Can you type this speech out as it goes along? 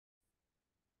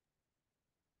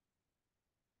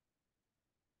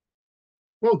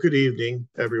Well, good evening,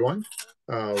 everyone.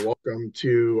 Welcome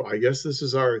to, I guess this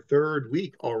is our third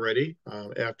week already.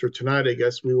 After tonight, I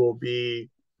guess we will be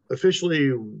officially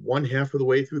one half of the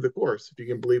way through the course, if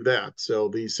you can believe that. So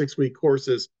the 6 week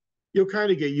courses, you'll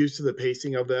kind of get used to the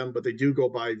pacing of them, but they do go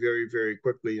by very, very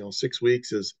quickly. 6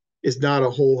 weeks is not a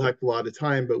whole heck of a lot of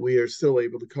time, but we are still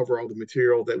able to cover all the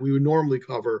material that we would normally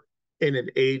cover in an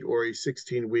 8 or a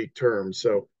 16 week term.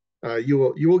 So you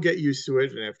will get used to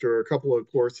it, and after a couple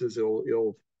of courses,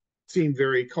 it'll seem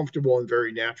very comfortable and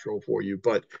very natural for you.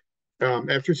 But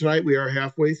after tonight, we are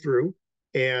halfway through,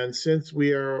 and since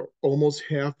we are almost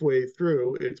halfway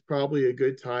through, it's probably a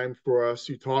good time for us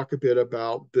to talk a bit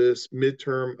about this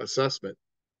midterm assessment.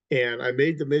 And I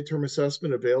made the midterm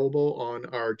assessment available on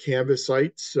our Canvas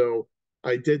site, so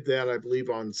I did that, I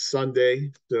believe, on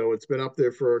Sunday. So it's been up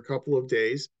there for a couple of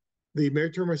days. The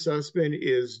midterm assessment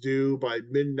is due by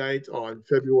midnight on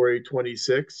February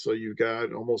 26th. So you've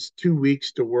got almost 2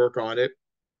 weeks to work on it.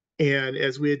 And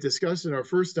as we had discussed in our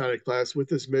first night class with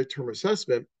this midterm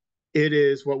assessment, it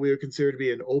is what we would consider to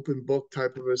be an open book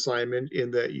type of assignment in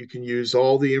that you can use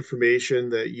all the information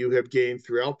that you have gained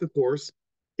throughout the course.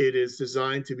 It is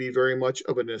designed to be very much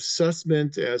of an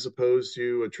assessment as opposed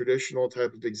to a traditional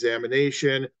type of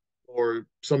examination or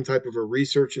some type of a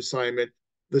research assignment.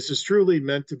 This is truly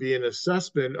meant to be an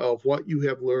assessment of what you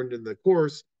have learned in the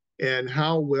course and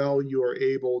how well you are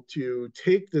able to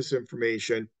take this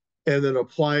information and then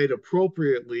apply it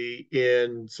appropriately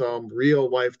in some real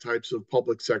life types of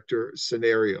public sector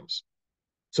scenarios.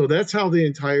 So that's how the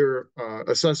entire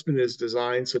assessment is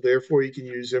designed. So therefore, you can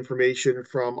use information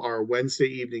from our Wednesday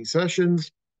evening sessions.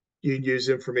 You can use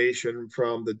information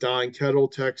from the Don Kettle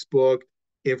textbook,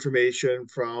 information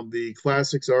from the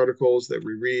classics articles that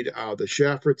we read out of the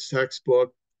Shaffert's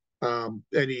textbook,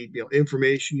 any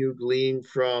information you glean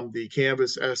from the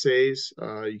Canvas essays.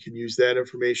 You can use that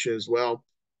information as well.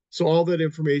 So all that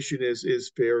information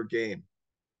is fair game.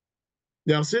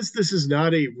 Now, since this is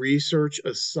not a research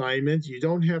assignment, you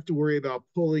don't have to worry about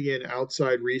pulling in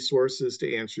outside resources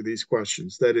to answer these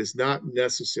questions. That is not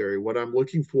necessary. What I'm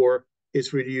looking for is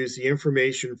for you to use the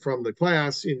information from the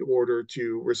class in order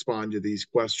to respond to these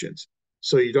questions.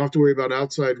 So you don't have to worry about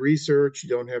outside research. You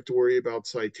don't have to worry about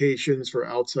citations for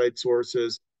outside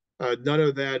sources. None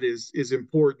of that is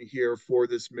important here for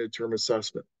this midterm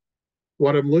assessment.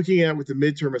 What I'm looking at with the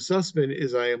midterm assessment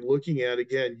is I am looking at,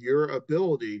 again, your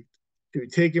ability to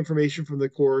take information from the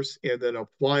course and then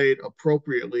apply it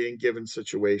appropriately in given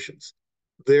situations.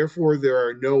 Therefore, there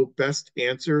are no best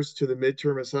answers to the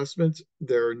midterm assessment.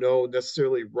 There are no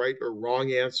necessarily right or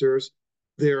wrong answers.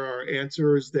 There are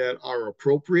answers that are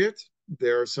appropriate.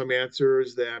 There are some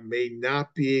answers that may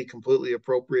not be completely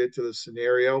appropriate to the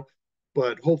scenario,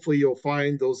 but hopefully you'll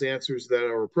find those answers that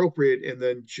are appropriate and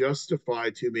then justify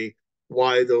to me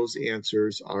why those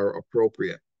answers are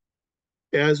appropriate.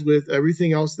 As with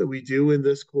everything else that we do in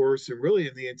this course and really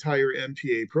in the entire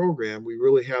MPA program, we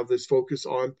really have this focus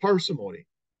on parsimony.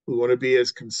 We want to be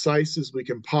as concise as we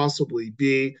can possibly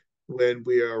be when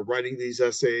we are writing these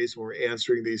essays, when we're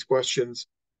answering these questions.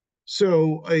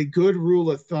 So, a good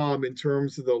rule of thumb in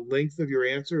terms of the length of your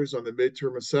answers on the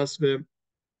midterm assessment,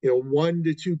 1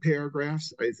 to 2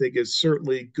 paragraphs, I think is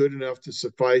certainly good enough to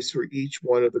suffice for each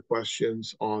one of the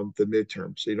questions on the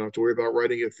midterm. So you don't have to worry about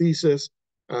writing a thesis.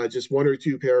 Just 1 or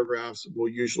 2 paragraphs will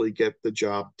usually get the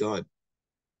job done.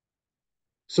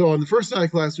 So in the first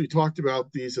night class, we talked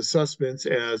about these assessments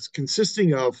as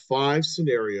consisting of 5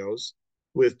 scenarios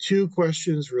with 2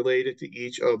 questions related to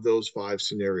each of those 5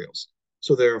 scenarios.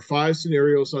 So there are 5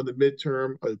 scenarios on the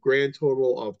midterm, a grand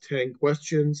total of 10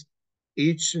 questions,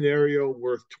 each scenario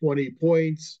worth 20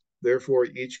 points, therefore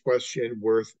each question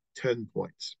worth 10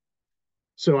 points.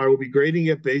 So I will be grading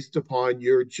it based upon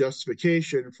your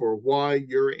justification for why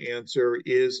your answer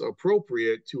is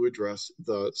appropriate to address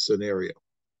the scenario.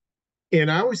 And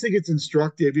I always think it's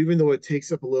instructive, even though it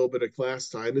takes up a little bit of class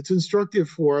time, it's instructive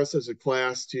for us as a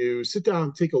class to sit down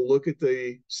and take a look at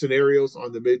the scenarios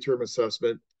on the midterm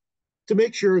assessment to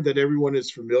make sure that everyone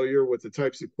is familiar with the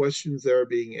types of questions that are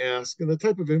being asked and the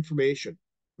type of information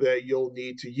that you'll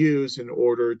need to use in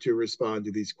order to respond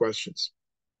to these questions.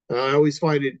 I always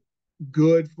find it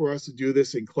good for us to do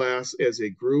this in class as a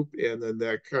group, and then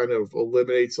that kind of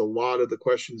eliminates a lot of the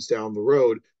questions down the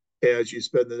road as you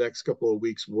spend the next couple of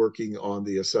weeks working on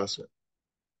the assessment.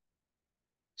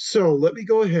 So let me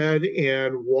go ahead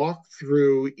and walk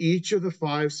through each of the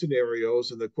 5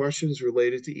 scenarios and the questions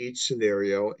related to each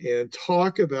scenario and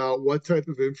talk about what type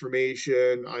of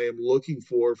information I am looking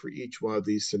for each one of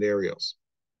these scenarios.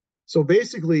 So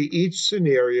basically, each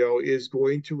scenario is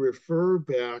going to refer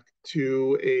back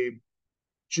to a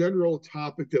general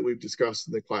topic that we've discussed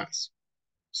in the class.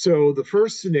 So the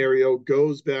first scenario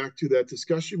goes back to that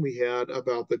discussion we had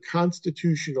about the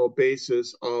constitutional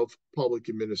basis of public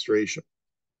administration.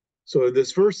 So in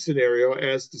this first scenario,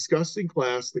 as discussed in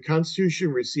class, the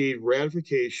Constitution received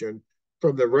ratification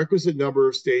from the requisite number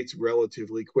of states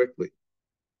relatively quickly.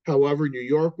 However, New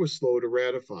York was slow to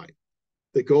ratify.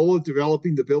 The goal of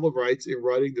developing the Bill of Rights and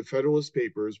writing the Federalist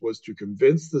Papers was to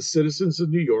convince the citizens of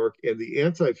New York and the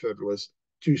Anti-Federalists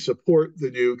to support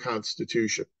the new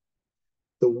Constitution.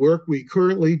 The work we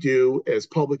currently do as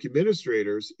public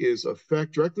administrators is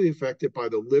directly affected by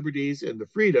the liberties and the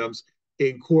freedoms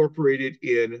incorporated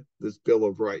in this Bill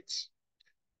of Rights.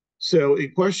 So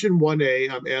in question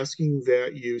 1A, I'm asking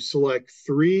that you select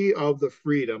three of the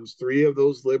freedoms, three of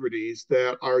those liberties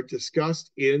that are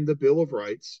discussed in the Bill of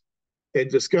Rights,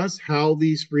 and discuss how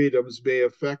these freedoms may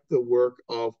affect the work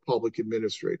of public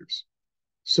administrators.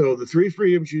 So the three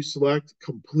freedoms you select,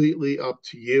 completely up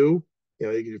to you. You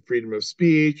know, you can have freedom of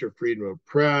speech or freedom of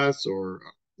press or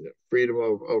freedom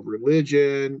of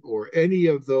religion or any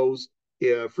of those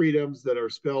freedoms that are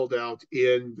spelled out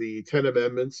in the 10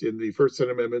 amendments, in the first 10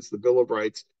 amendments, the Bill of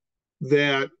Rights,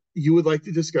 that you would like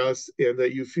to discuss and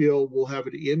that you feel will have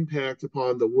an impact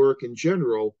upon the work in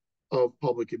general of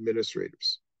public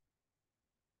administrators.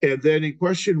 And then in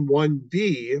question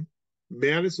 1B,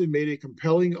 Madison made a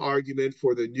compelling argument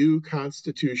for the new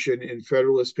Constitution in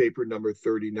Federalist Paper number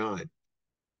 39.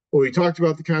 When we talked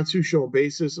about the constitutional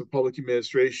basis of public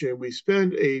administration, we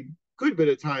spent a good bit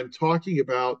of time talking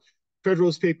about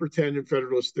Federalist Paper 10 and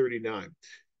Federalist 39.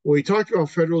 When we talked about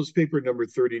Federalist Paper number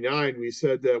 39, we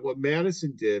said that what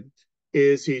Madison did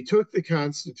is he took the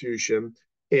Constitution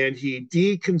and he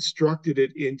deconstructed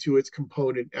it into its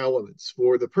component elements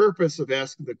for the purpose of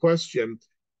asking the question,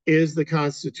 is the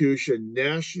Constitution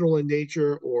national in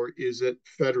nature or is it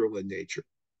federal in nature?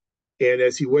 And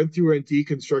as he went through and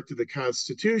deconstructed the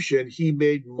Constitution, he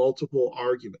made multiple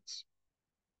arguments.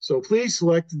 So please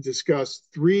select and discuss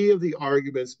three of the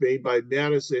arguments made by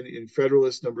Madison in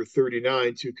Federalist number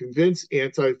 39 to convince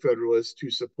anti-federalists to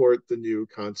support the new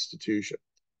Constitution.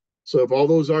 So of all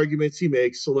those arguments he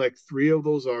makes, select three of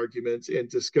those arguments and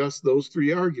discuss those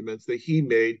three arguments that he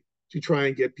made to try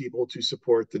and get people to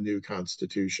support the new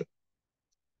Constitution.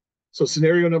 So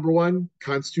scenario number one,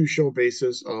 constitutional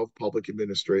basis of public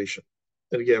administration.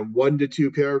 And again, 1 to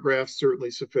 2 paragraphs,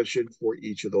 certainly sufficient for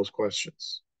each of those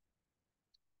questions.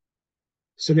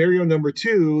 Scenario number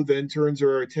two then turns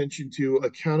our attention to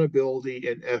accountability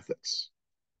and ethics.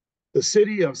 The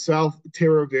city of South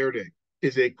Terra Verde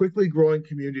is a quickly growing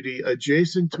community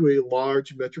adjacent to a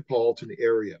large metropolitan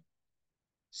area.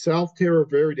 South Terra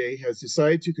Verde has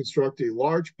decided to construct a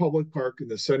large public park in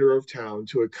the center of town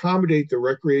to accommodate the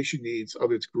recreation needs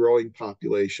of its growing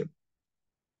population.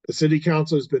 The City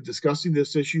Council has been discussing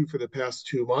this issue for the past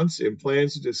 2 months and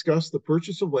plans to discuss the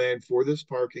purchase of land for this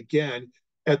park again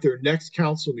at their next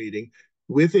council meeting,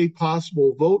 with a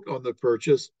possible vote on the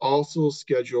purchase also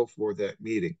scheduled for that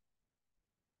meeting.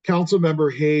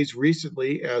 Councilmember Hayes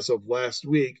recently, as of last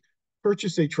week,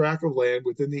 purchased a tract of land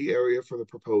within the area for the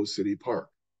proposed city park.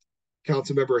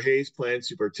 Councilmember Hayes plans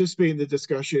to participate in the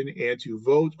discussion and to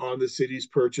vote on the city's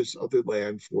purchase of the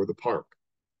land for the park.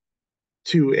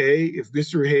 2A, if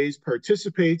Mr. Hayes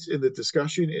participates in the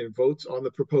discussion and votes on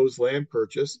the proposed land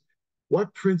purchase,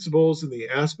 what principles in the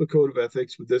ASPA Code of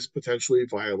Ethics would this potentially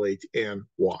violate and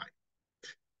why?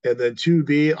 And then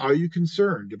 2B, are you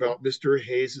concerned about Mr.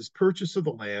 Hayes's purchase of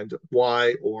the land?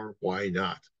 Why or why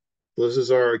not? This is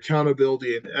our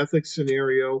accountability and ethics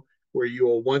scenario where you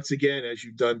will once again, as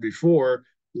you've done before,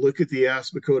 look at the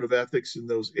ASPA Code of Ethics and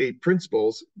those 8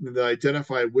 principles and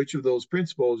identify which of those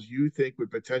principles you think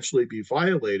would potentially be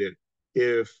violated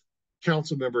if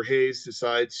Councilmember Hayes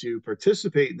decides to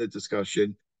participate in the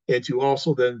discussion and to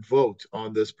also then vote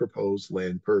on this proposed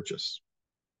land purchase.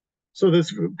 So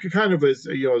this kind of is,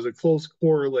 is a close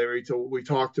corollary to what we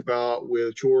talked about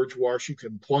with George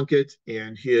Washington Plunkett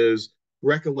and his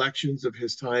recollections of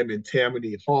his time in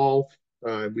Tammany Hall.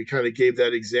 We kind of gave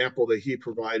that example that he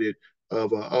provided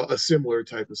of a similar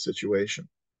type of situation.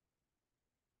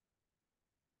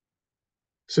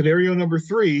 Scenario number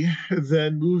 3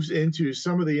 then moves into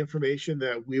some of the information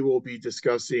that we will be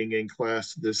discussing in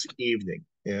class this evening.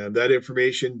 And that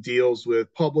information deals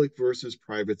with public versus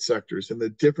private sectors and the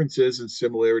differences and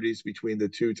similarities between the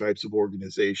two types of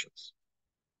organizations.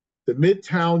 The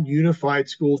Midtown Unified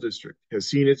School District has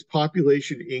seen its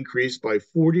population increase by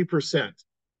 40%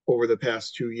 over the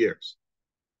past 2 years.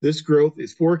 This growth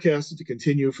is forecasted to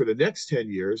continue for the next 10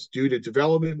 years due to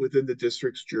development within the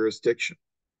district's jurisdiction.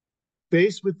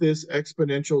 Faced with this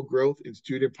exponential growth in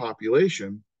student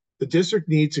population, the district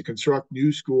needs to construct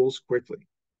new schools quickly.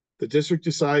 The district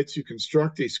decides to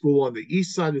construct a school on the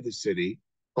east side of the city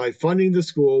by funding the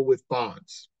school with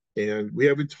bonds. And we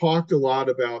haven't talked a lot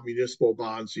about municipal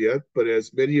bonds yet, but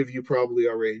as many of you probably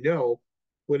already know,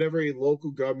 whenever a local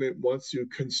government wants to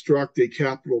construct a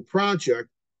capital project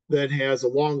that has a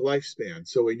long lifespan,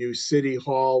 so a new city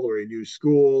hall or a new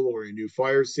school or a new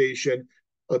fire station,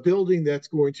 a building that's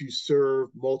going to serve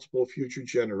multiple future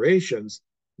generations,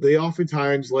 they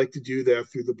oftentimes like to do that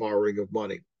through the borrowing of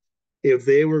money. If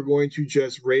they were going to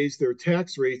just raise their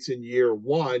tax rates in year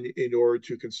one in order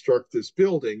to construct this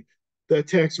building, that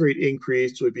tax rate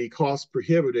increase would be cost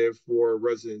prohibitive for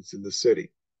residents in the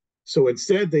city. So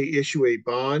instead, they issue a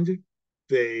bond.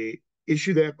 They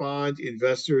issue that bond.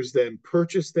 Investors then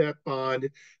purchase that bond.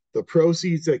 The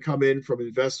proceeds that come in from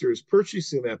investors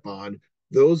purchasing that bond,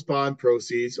 those bond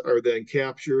proceeds are then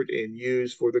captured and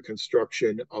used for the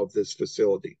construction of this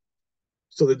facility.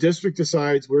 So the district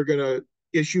decides we're going to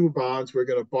issue bonds, we're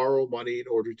going to borrow money in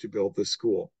order to build this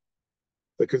school.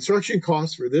 The construction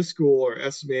costs for this school are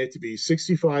estimated to be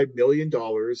 $65 million,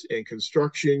 and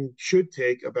construction should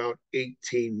take about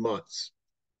 18 months.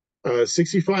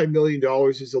 $65 million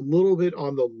is a little bit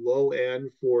on the low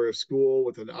end for a school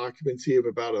with an occupancy of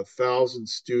about 1,000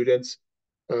 students.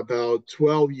 About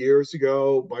 12 years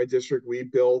ago, my district, we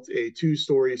built a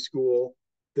two-story school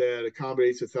that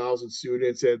accommodates 1,000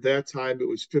 students. At that time, it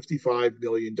was $55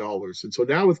 million. And so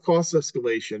now with cost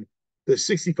escalation, the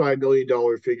 $65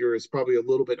 million figure is probably a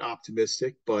little bit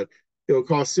optimistic, but it'll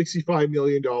cost $65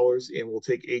 million and will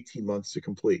take 18 months to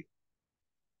complete.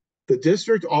 The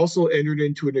district also entered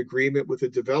into an agreement with a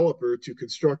developer to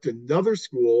construct another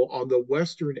school on the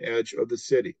western edge of the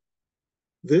city.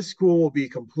 This school will be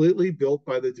completely built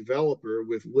by the developer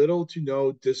with little to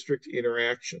no district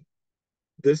interaction.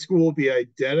 This school will be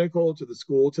identical to the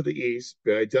school to the east,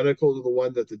 be identical to the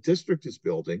one that the district is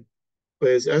building,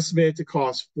 but is estimated to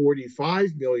cost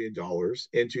 $45 million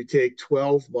and to take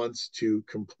 12 months to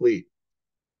complete.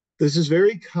 This is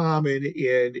very common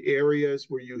in areas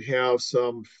where you have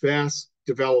some fast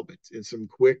development and some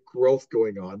quick growth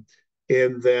going on,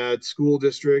 in that school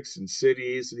districts and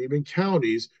cities and even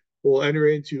counties will enter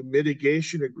into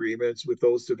mitigation agreements with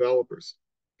those developers.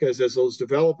 Because as those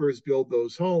developers build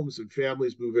those homes and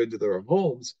families move into their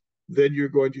homes, then you're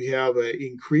going to have an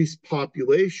increased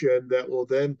population that will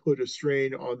then put a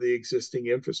strain on the existing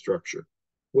infrastructure,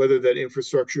 whether that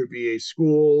infrastructure be a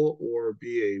school or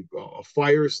be a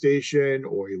fire station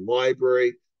or a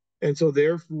library. And so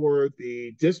therefore,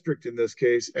 the district in this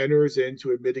case enters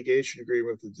into a mitigation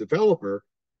agreement with the developer.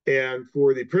 And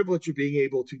for the privilege of being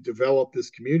able to develop this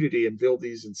community and build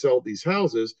these and sell these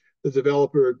houses, the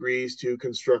developer agrees to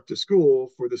construct a school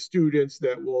for the students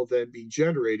that will then be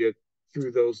generated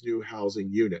through those new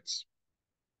housing units.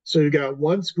 So you've got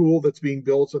one school that's being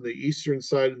built on the eastern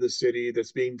side of the city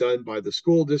that's being done by the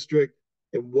school district,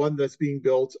 and one that's being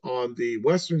built on the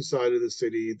western side of the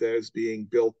city that is being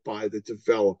built by the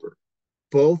developer.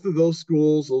 Both of those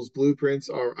schools, those blueprints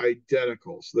are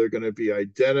identical. So they're going to be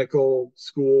identical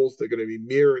schools. They're going to be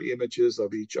mirror images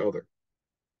of each other.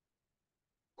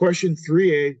 Question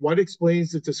 3A, what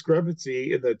explains the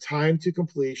discrepancy in the time to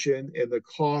completion and the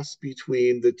cost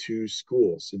between the two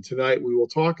schools? And tonight we will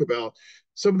talk about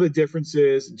some of the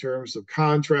differences in terms of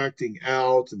contracting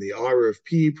out and the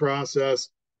RFP process,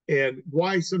 and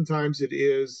why sometimes it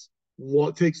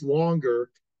takes longer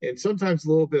and sometimes a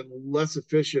little bit less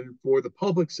efficient for the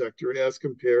public sector as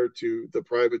compared to the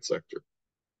private sector.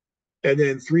 And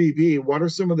then 3B, what are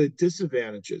some of the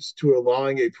disadvantages to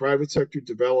allowing a private sector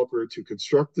developer to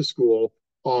construct the school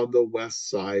on the west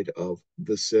side of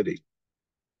the city?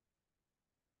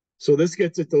 So this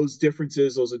gets at those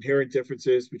differences, those inherent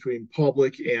differences between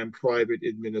public and private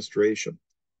administration.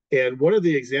 And one of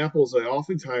the examples I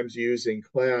oftentimes use in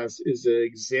class is an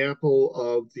example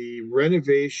of the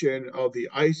renovation of the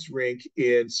ice rink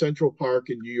in Central Park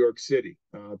in New York City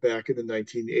back in the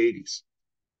 1980s.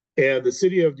 And the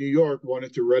city of New York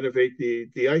wanted to renovate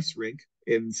the ice rink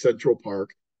in Central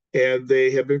Park. And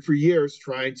they have been for years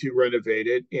trying to renovate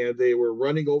it. And they were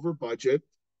running over budget.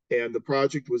 And the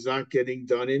project was not getting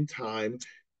done in time.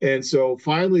 And so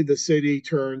finally, the city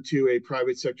turned to a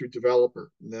private sector developer.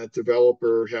 And that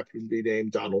developer happened to be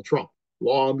named Donald Trump,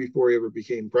 long before he ever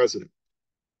became president.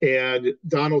 And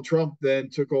Donald Trump then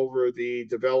took over the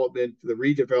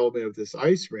redevelopment of this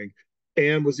ice rink,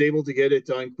 and was able to get it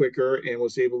done quicker and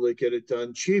was able to get it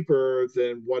done cheaper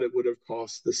than what it would have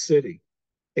cost the city.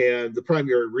 And the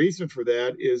primary reason for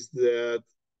that is that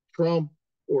Trump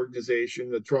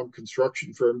organization, the Trump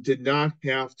construction firm, did not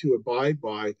have to abide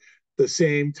by the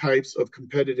same types of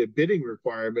competitive bidding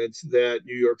requirements that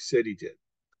New York City did.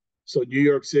 So New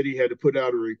York City had to put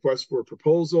out a request for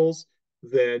proposals.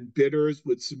 Then bidders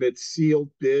would submit sealed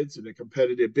bids in a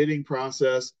competitive bidding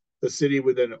process. The city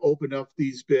would then open up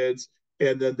these bids,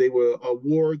 and then they will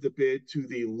award the bid to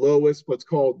the lowest, what's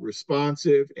called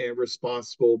responsive and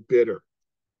responsible bidder.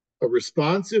 A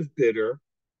responsive bidder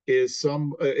is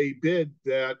a bid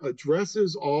that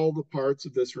addresses all the parts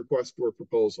of this request for a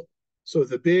proposal. So if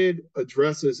the bid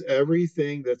addresses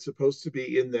everything that's supposed to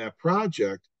be in that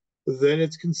project, then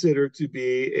it's considered to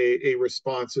be a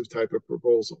responsive type of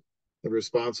proposal, a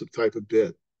responsive type of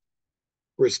bid.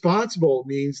 Responsible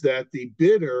means that the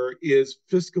bidder is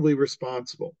fiscally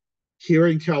responsible. Here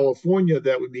in California,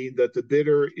 that would mean that the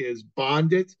bidder is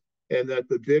bonded and that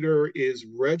the bidder is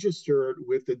registered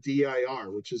with the DIR,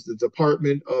 which is the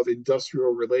Department of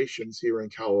Industrial Relations here in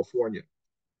California.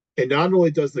 And not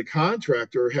only does the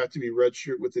contractor have to be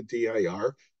registered with the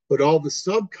DIR, but all the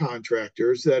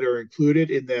subcontractors that are included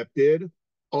in that bid,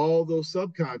 all those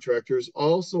subcontractors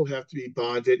also have to be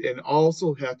bonded and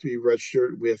also have to be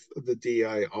registered with the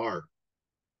DIR.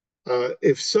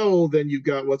 If so, then you've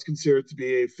got what's considered to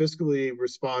be a fiscally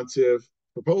responsive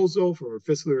proposal from a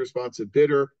fiscally responsive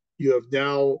bidder. You have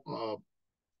now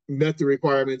met the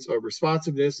requirements of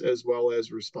responsiveness as well as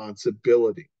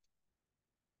responsibility.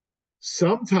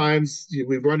 Sometimes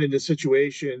we've run into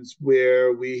situations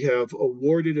where we have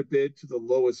awarded a bid to the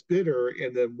lowest bidder,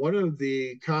 and then one of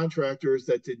the contractors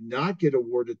that did not get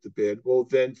awarded the bid will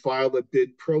then file a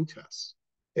bid protest.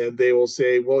 And they will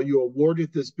say, well, you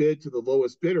awarded this bid to the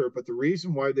lowest bidder, but the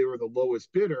reason why they were the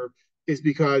lowest bidder is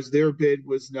because their bid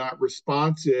was not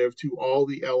responsive to all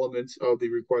the elements of the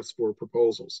request for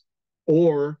proposals.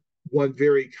 Or one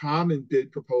very common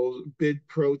bid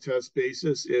protest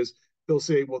basis is they'll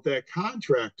say, well, that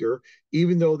contractor,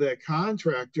 even though that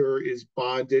contractor is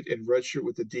bonded and registered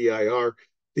with the DIR,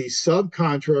 the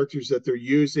subcontractors that they're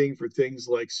using for things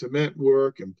like cement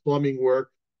work and plumbing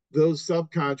work, those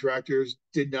subcontractors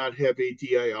did not have a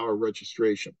DIR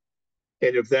registration.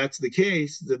 And if that's the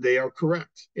case, then they are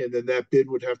correct. And then that bid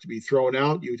would have to be thrown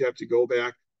out. You'd have to go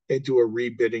back and do a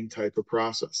rebidding type of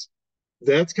process.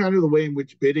 That's kind of the way in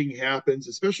which bidding happens,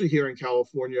 especially here in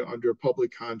California under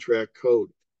public contract code.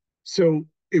 So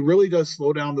it really does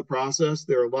slow down the process.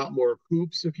 There are a lot more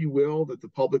hoops, if you will, that the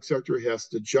public sector has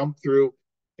to jump through.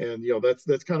 And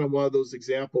that's kind of one of those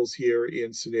examples here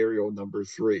in scenario number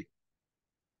 3.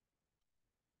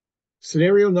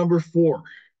 Scenario number 4.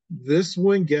 This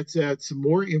one gets at some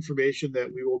more information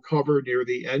that we will cover near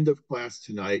the end of class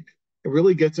tonight. It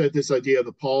really gets at this idea of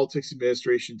the politics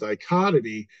administration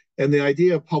dichotomy and the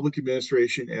idea of public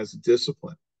administration as a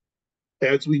discipline.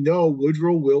 As we know,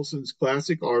 Woodrow Wilson's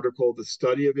classic article, The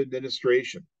Study of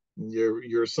Administration,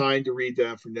 you're assigned to read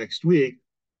that for next week,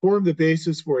 formed the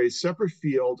basis for a separate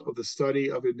field of the study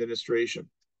of administration.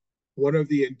 One of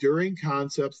the enduring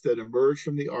concepts that emerged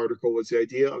from the article was the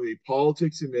idea of a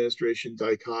politics administration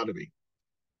dichotomy.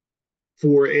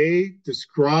 4A,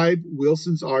 describe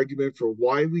Wilson's argument for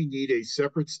why we need a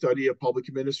separate study of public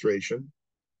administration.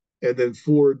 And then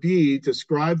 4B,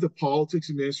 describe the politics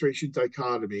administration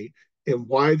dichotomy and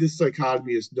why this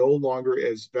dichotomy is no longer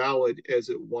as valid as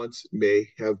it once may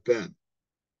have been.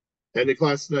 And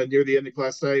near the end of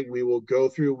class tonight, we will go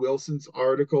through Wilson's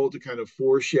article to kind of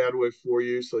foreshadow it for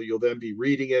you. So you'll then be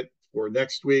reading it for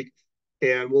next week.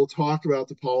 And we'll talk about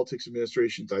the politics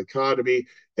administration dichotomy.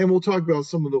 And we'll talk about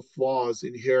some of the flaws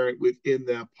inherent within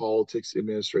that politics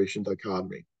administration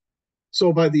dichotomy.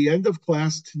 So by the end of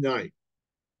class tonight,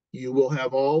 you will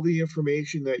have all the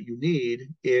information that you need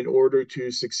in order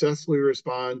to successfully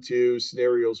respond to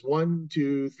scenarios 1,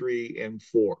 2, 3, and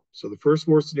 4. So the first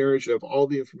 4 scenarios, you have all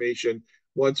the information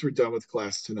once we're done with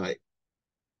class tonight.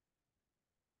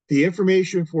 The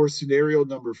information for scenario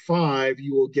number 5,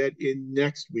 you will get in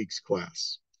next week's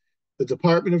class. The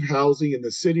Department of Housing in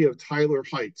the city of Tyler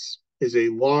Heights is a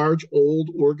large, old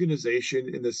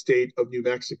organization in the state of New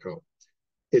Mexico.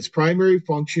 Its primary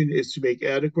function is to make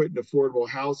adequate and affordable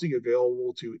housing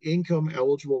available to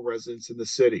income-eligible residents in the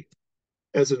city.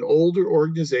 As an older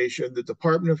organization, the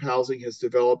Department of Housing has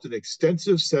developed an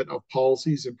extensive set of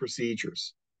policies and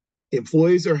procedures.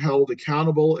 Employees are held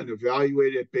accountable and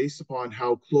evaluated based upon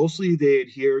how closely they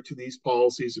adhere to these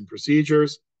policies and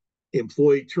procedures.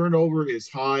 Employee turnover is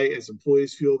high as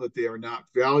employees feel that they are not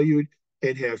valued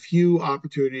and have few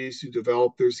opportunities to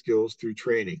develop their skills through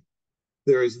training.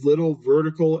 There is little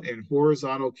vertical and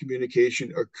horizontal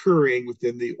communication occurring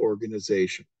within the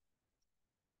organization.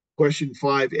 Question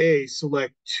 5A,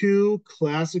 select 2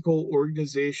 classical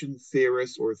organization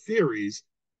theorists or theories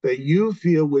that you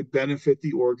feel would benefit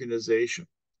the organization.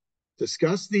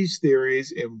 Discuss these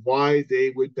theories and why they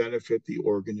would benefit the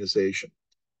organization.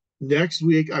 Next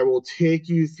week, I will take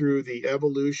you through the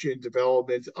evolution and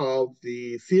development of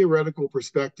the theoretical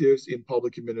perspectives in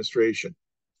public administration,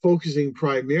 focusing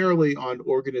primarily on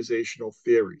organizational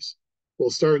theories.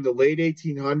 We'll start in the late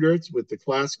 1800s with the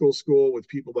classical school with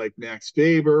people like Max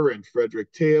Weber and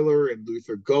Frederick Taylor and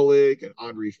Luther Gulick and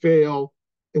Henri Fail.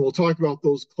 And we'll talk about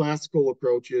those classical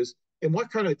approaches and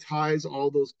what kind of ties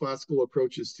all those classical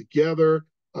approaches together,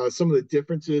 some of the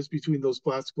differences between those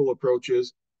classical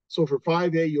approaches. So for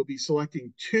 5A, you'll be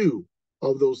selecting two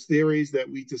of those theories that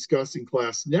we discuss in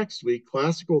class next week,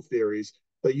 classical theories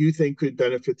that you think could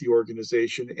benefit the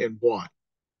organization and why.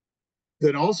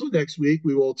 Then also next week,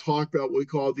 we will talk about what we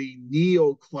call the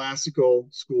neoclassical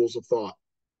schools of thought.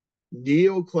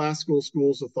 Neoclassical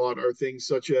schools of thought are things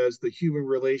such as the human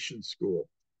relations school,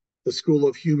 the school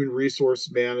of human resource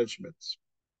management,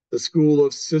 the school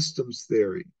of systems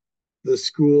theory, the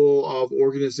school of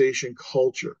organization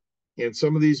culture, and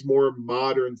some of these more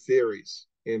modern theories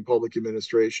in public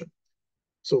administration.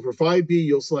 So for 5B,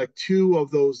 you'll select two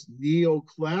of those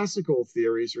neoclassical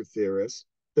theories or theorists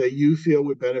that you feel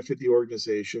would benefit the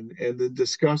organization, and then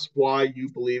discuss why you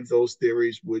believe those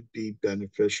theories would be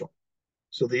beneficial.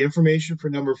 So the information for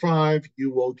number 5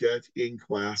 you will get in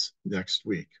class next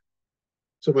week.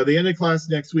 So by the end of class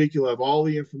next week, you'll have all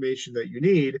the information that you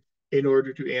need in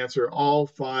order to answer all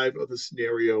 5 of the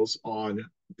scenarios on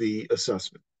the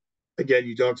assessment. Again,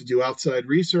 you don't have to do outside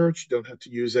research, you don't have to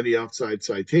use any outside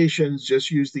citations,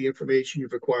 just use the information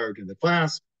you've acquired in the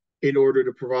class in order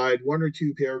to provide 1 or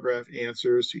 2 paragraph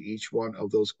answers to each one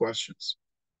of those questions.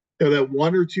 Now, that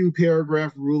 1 or 2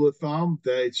 paragraph rule of thumb,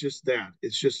 that it's just that.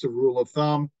 It's just a rule of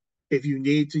thumb. If you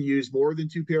need to use more than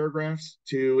 2 paragraphs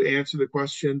to answer the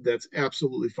question, that's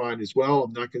absolutely fine as well.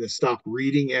 I'm not going to stop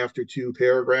reading after 2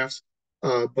 paragraphs,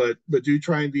 but do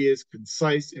try and be as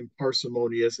concise and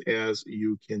parsimonious as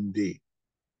you can be.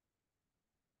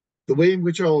 The way in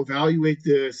which I'll evaluate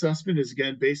the assessment is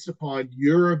again based upon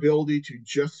your ability to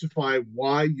justify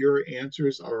why your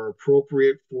answers are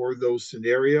appropriate for those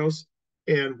scenarios.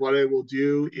 And what I will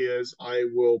do is I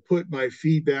will put my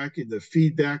feedback in the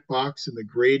feedback box in the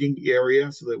grading area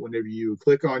so that whenever you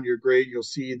click on your grade, you'll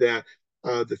see that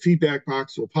the feedback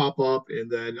box will pop up,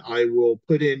 and then I will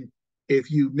put in,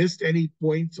 if you missed any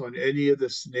points on any of the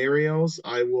scenarios,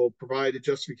 I will provide a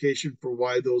justification for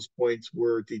why those points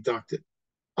were deducted.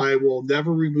 I will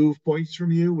never remove points from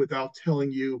you without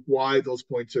telling you why those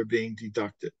points are being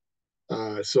deducted.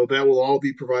 So that will all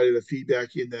be provided a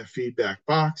feedback in that feedback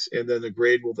box, and then the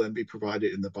grade will then be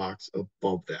provided in the box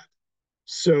above that.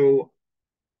 So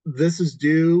this is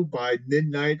due by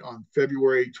midnight on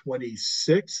February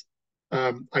 26th.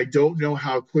 I don't know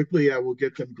how quickly I will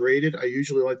get them graded. I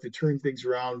usually like to turn things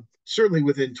around, certainly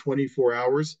within 24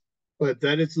 hours. But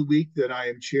that is the week that I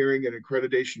am chairing an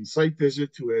accreditation site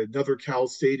visit to another Cal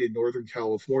State in Northern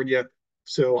California.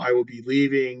 So I will be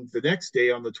leaving the next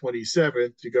day on the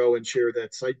 27th to go and chair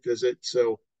that site visit.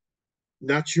 So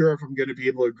not sure if I'm going to be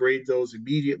able to grade those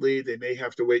immediately. They may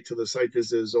have to wait till the site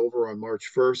visit is over on March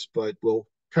 1st, but we'll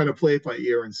kind of play it by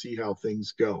ear and see how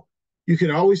things go. You can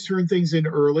always turn things in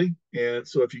early. And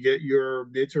so if you get your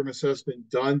midterm assessment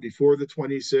done before the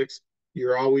 26th,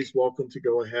 you're always welcome to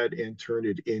go ahead and turn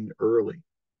it in early.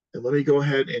 And let me go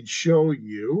ahead and show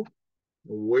you,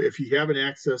 if you haven't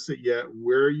accessed it yet,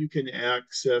 where you can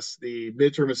access the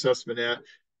midterm assessment at,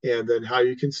 and then how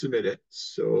you can submit it.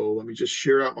 So let me just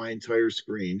share out my entire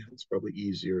screen. It's probably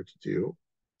easier to do.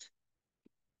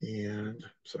 And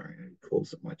sorry, I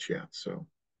closed up my chat. So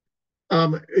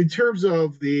in terms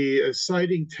of the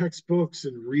citing textbooks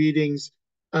and readings,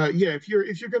 yeah, if you're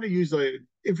going to use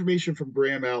information from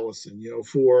Graham Allison,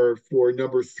 for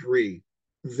number 3,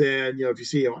 then if you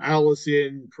see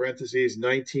Allison parentheses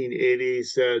 1980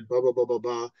 said blah blah blah blah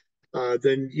blah,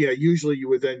 then yeah, usually you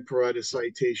would then provide a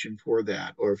citation for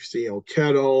that. Or if you see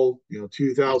Kettle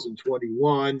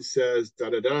 2021 says da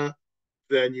da da,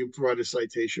 then you provide a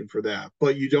citation for that.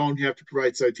 But you don't have to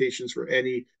provide citations for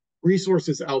any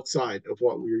resources outside of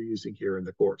what we're using here in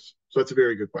the course. So that's a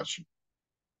very good question.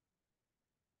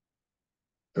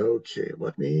 Okay,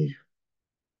 let me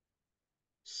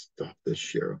stop this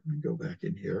share. Let me go back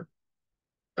in here.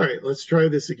 All right, let's try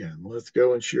this again. Let's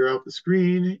go and share out the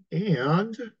screen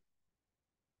and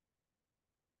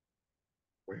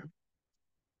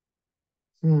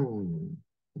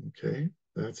okay,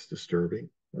 that's disturbing.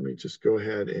 Let me just go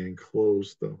ahead and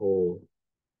close the whole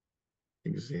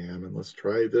exam and let's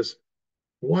try this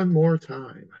one more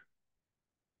time.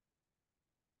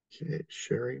 Okay,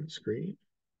 sharing screen.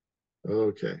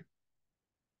 Okay.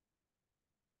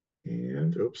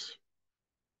 And oops,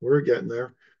 we're getting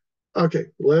there. Okay,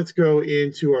 let's go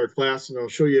into our class and I'll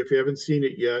show you, if you haven't seen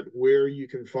it yet, where you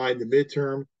can find the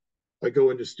midterm. I go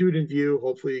into student view.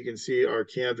 Hopefully you can see our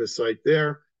Canvas site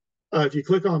there. If you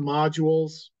click on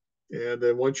modules, and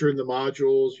then once you're in the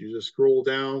modules, you just scroll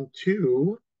down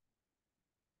to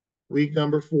week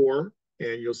number 4,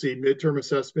 and you'll see midterm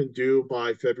assessment due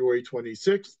by February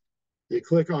 26th. You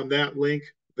click on that link,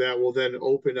 that will then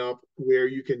open up where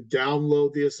you can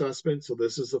download the assessment. So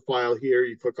this is the file here.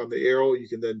 You click on the arrow, you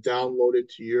can then download it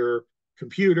to your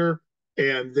computer.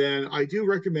 And then I do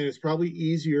recommend, it's probably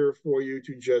easier for you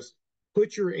to just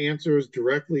put your answers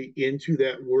directly into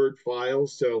that Word file.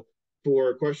 So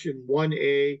for question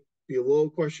 1A, below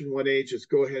question 1A, just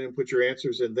go ahead and put your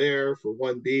answers in there. For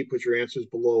 1B, put your answers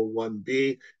below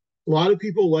 1B. A lot of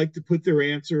people like to put their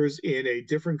answers in a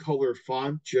different color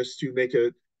font just to make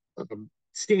it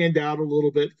stand out a little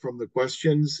bit from the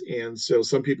questions. And so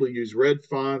some people use red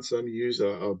font, some use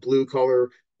a blue color,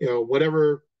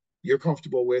 whatever you're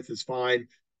comfortable with is fine.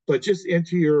 But just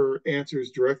enter your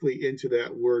answers directly into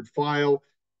that Word file.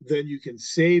 Then you can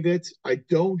save it. I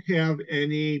don't have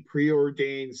any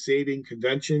preordained saving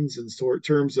conventions in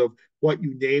terms of what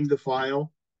you name the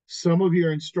file. Some of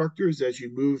your instructors, as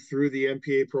you move through the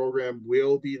MPA program,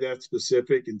 will be that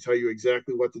specific and tell you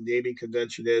exactly what the naming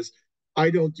convention is. I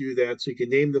don't do that. So you can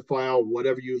name the file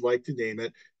whatever you'd like to name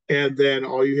it. And then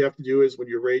all you have to do is when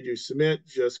you're ready to submit,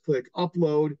 just click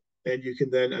upload, and you can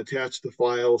then attach the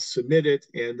file, submit it,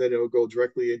 and then it'll go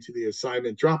directly into the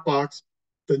assignment Dropbox.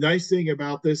 The nice thing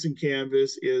about this in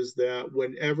Canvas is that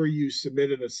whenever you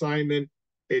submit an assignment,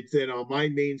 it then on my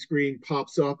main screen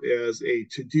pops up as a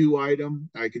to-do item.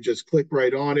 I can just click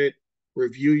right on it,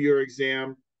 review your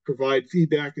exam, provide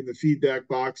feedback in the feedback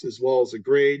box as well as a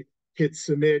grade, hit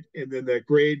submit, and then that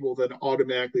grade will then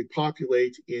automatically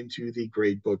populate into the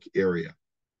gradebook area.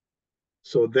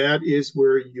 So that is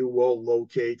where you will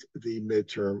locate the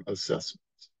midterm assessment.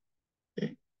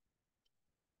 Okay.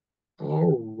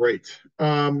 All right.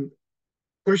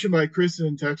 Question by Kristen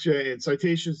and Texia, and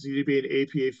citations need to be in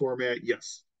APA format.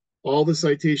 Yes. All the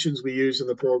citations we use in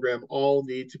the program all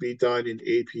need to be done in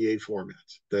APA format.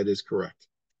 That is correct.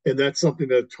 And that's something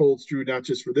that holds true not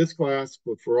just for this class,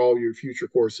 but for all your future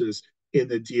courses in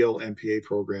the DL MPA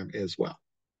program as well.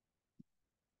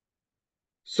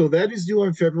 So that is due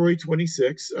on February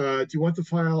 26th. Do you want the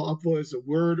file uploaded as a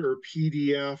Word or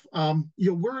PDF?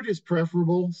 Word is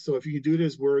preferable. So if you can do it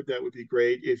as Word, that would be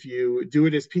great. If you do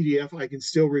it as PDF, I can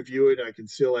still review it. I can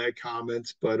still add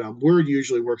comments, but Word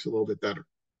usually works a little bit better.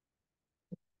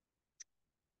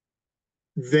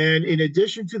 Then in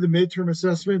addition to the midterm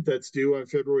assessment that's due on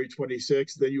February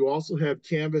 26th, then you also have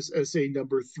Canvas essay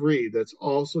number 3 that's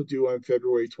also due on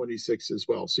February 26th as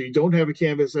well. So you don't have a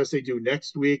Canvas essay due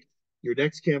next week. Your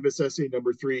next Canvas essay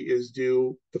number 3 is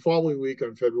due the following week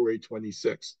on February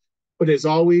 26th. But as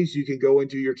always, you can go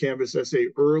into your Canvas essay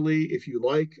early if you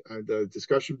like. The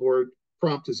discussion board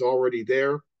prompt is already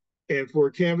there. And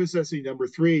for Canvas essay number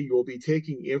 3, you will be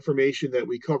taking information that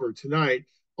we covered tonight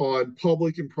on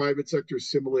public and private sector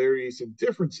similarities and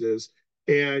differences.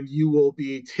 And you will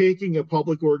be taking a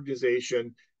public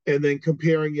organization and then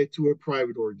comparing it to a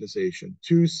private organization.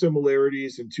 2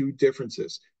 similarities and 2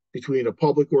 differences between a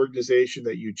public organization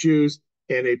that you choose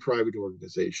and a private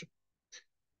organization.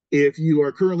 If you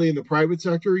are currently in the private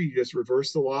sector, you just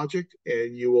reverse the logic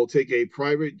and you will take your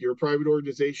private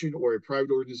organization or a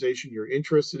private organization you're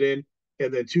interested in,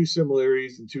 and then 2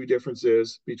 similarities and 2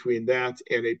 differences between that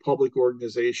and a public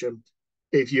organization.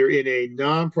 If you're in a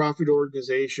nonprofit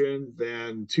organization,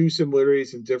 then 2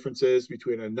 similarities and differences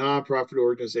between a nonprofit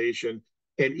organization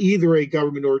and either a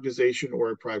government organization or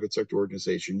a private sector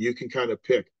organization. You can kind of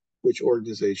pick which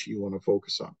organization you want to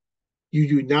focus on. You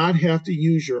do not have to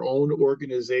use your own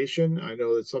organization. I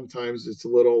know that sometimes it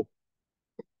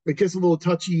gets a little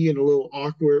touchy and a little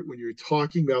awkward when you're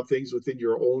talking about things within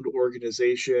your own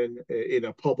organization in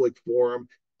a public forum.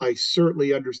 I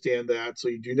certainly understand that. So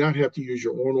you do not have to use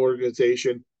your own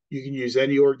organization. You can use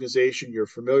any organization you're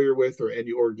familiar with or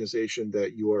any organization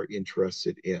that you are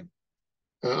interested in.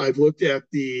 I've looked at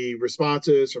the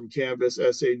responses from Canvas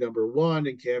essay number 1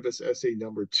 and Canvas essay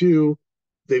number 2.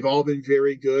 They've all been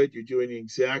very good. You're doing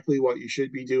exactly what you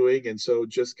should be doing. And so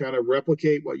just kind of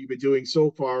replicate what you've been doing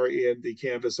so far in the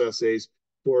Canvas essays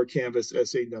for Canvas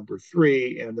essay number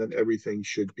 3, and then everything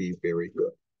should be very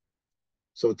good.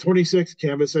 So 26,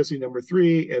 Canvas essay number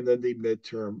 3, and then the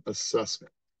midterm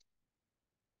assessment.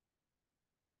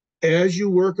 As you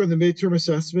work on the midterm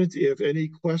assessment, if any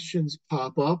questions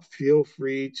pop up, feel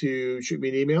free to shoot me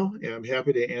an email, and I'm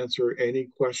happy to answer any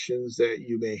questions that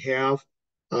you may have.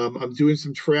 I'm doing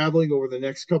some traveling over the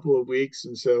next couple of weeks,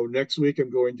 and so next week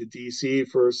I'm going to DC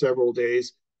for several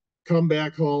days. come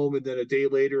back home, and then a day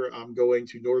later, I'm going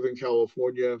to Northern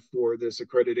California for this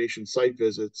accreditation site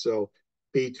visit. So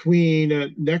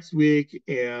between next week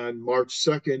and March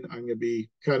 2nd, I'm going to be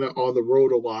kind of on the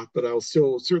road a lot, but I'll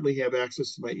still certainly have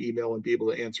access to my email and be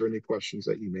able to answer any questions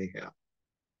that you may have.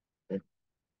 Okay.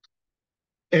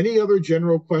 Any other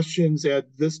general questions at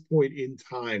this point in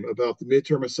time about the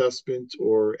midterm assessment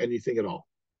or anything at all?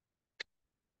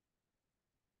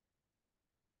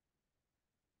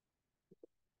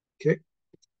 Okay.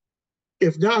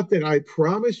 If not, then I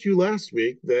promised you last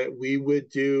week that we would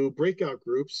do breakout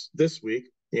groups this week,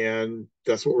 and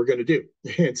that's what we're going to do.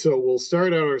 And so we'll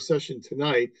start out our session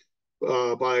tonight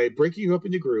by breaking you up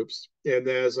into groups. And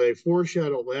as I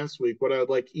foreshadowed last week, what I'd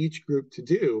like each group to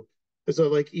do is I'd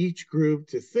like each group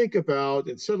to think about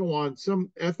and settle on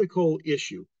some ethical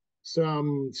issue,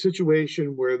 some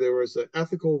situation where there was an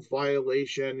ethical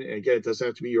violation. And again, it doesn't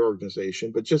have to be your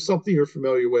organization, but just something you're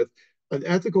familiar with, an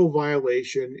ethical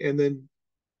violation, and then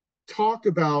talk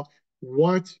about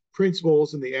what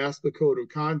principles in the ASPA code of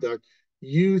conduct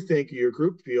you think your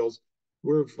group feels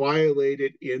were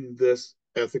violated in this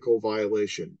ethical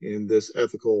violation, in this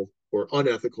ethical or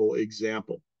unethical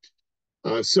example.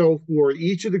 So for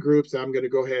each of the groups, I'm going to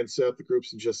go ahead and set up the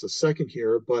groups in just a second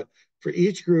here, but for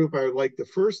each group, I would like the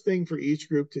first thing for each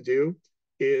group to do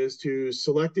is to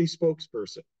select a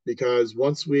spokesperson, because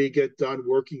once we get done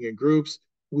working in groups,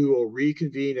 we will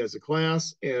reconvene as a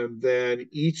class, and then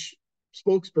each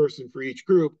spokesperson for each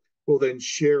group will then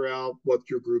share out what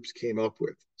your groups came up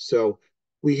with. So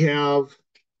we have,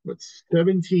 what's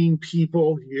 17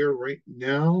 people here right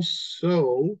now.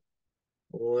 So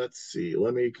let's see,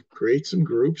 let me create some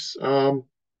groups.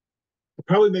 It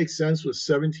probably makes sense with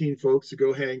 17 folks to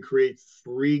go ahead and create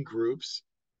 3 groups.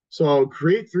 So I'll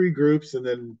create 3 groups, and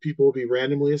then people will be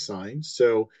randomly assigned.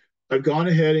 So I've gone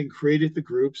ahead and created the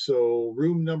group. So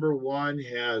room number 1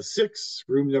 has 6,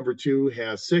 room number 2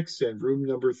 has 6, and room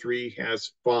number 3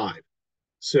 has 5.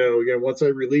 So again, once I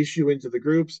release you into the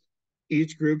groups,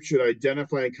 each group should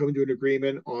identify and come to an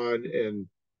agreement on an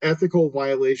ethical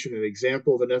violation, an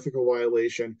example of an ethical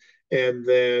violation, and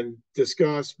then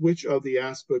discuss which of the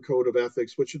ASPA code of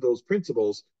ethics, which of those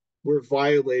principles were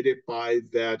violated by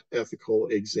that ethical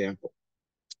example.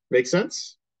 Make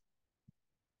sense?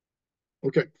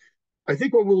 Okay. I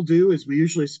think what we'll do is we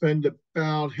usually spend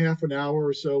about half an hour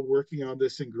or so working on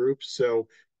this in groups. So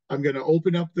I'm going to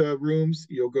open up the rooms.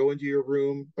 You'll go into your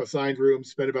room, assigned room,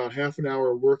 spend about half an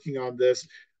hour working on this.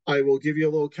 I will give you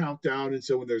a little countdown. And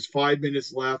so when there's 5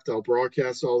 minutes left, I'll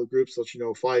broadcast all the groups, let you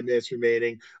know 5 minutes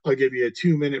remaining. I'll give you a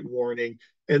 2-minute warning.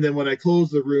 And then when I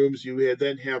close the rooms, you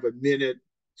then have a minute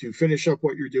to finish up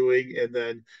what you're doing, and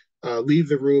then leave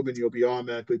the room, and you'll be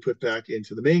automatically put back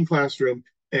into the main classroom.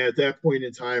 And at that point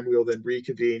in time, we'll then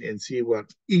reconvene and see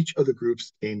what each of the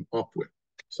groups came up with.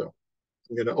 So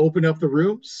I'm going to open up the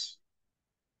rooms.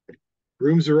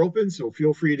 Rooms are open, so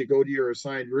feel free to go to your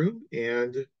assigned room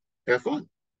and have fun.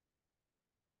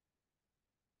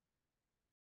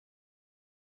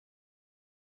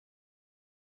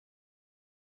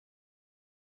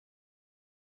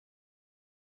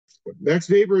 Max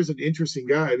Weber is an interesting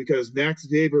guy, because Max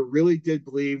Weber really did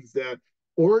believe that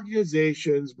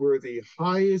organizations were the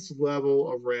highest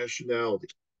level of rationality.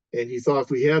 And he thought if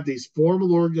we had these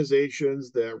formal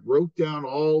organizations that wrote down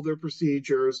all their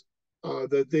procedures,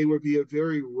 that they would be a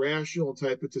very rational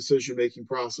type of decision making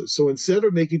process. So instead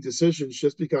of making decisions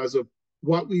just because of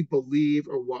what we believe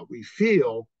or what we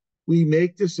feel, we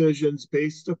make decisions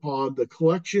based upon the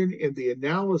collection and the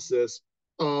analysis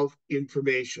of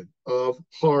information, of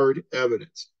hard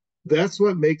evidence. That's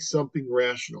what makes something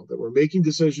rational, that we're making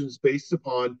decisions based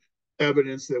upon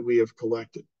evidence that we have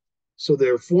collected. So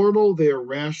they're formal, they are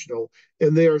rational,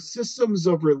 and they are systems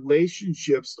of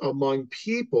relationships among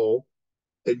people,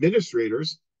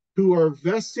 administrators, who are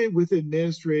vested with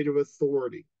administrative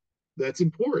authority. That's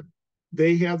important.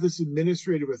 They have this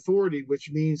administrative authority,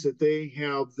 which means that they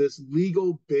have this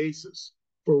legal basis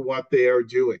for what they are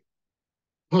doing.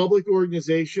 Public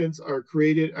organizations are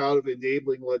created out of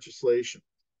enabling legislation.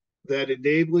 That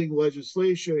enabling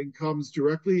legislation comes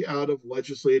directly out of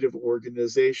legislative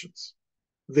organizations.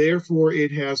 Therefore,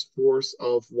 it has force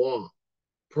of law.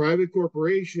 Private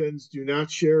corporations do not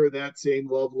share that same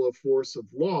level of force of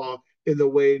law in the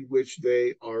way in which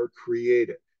they are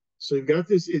created. So you've got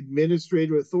this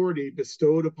administrative authority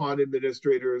bestowed upon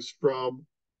administrators from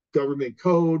government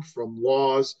code, from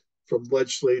laws, from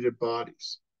legislative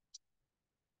bodies.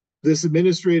 This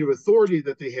administrative authority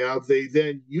that they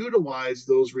then utilize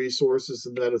those resources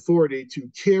and that authority to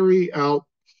carry out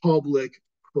public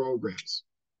programs.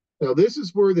 Now, this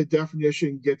is where the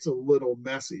definition gets a little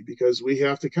messy, because we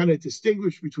have to kind of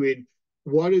distinguish between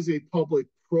what is a public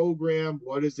program,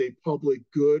 what is a public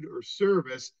good or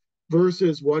service,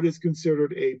 versus what is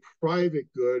considered a private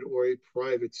good or a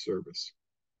private service.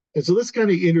 And so this kind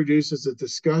of introduces a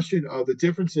discussion of the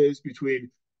differences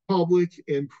between public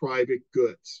and private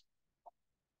goods.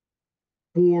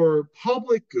 For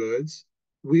public goods,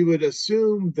 we would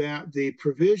assume that the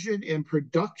provision and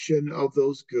production of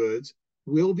those goods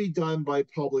will be done by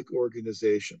public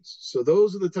organizations. So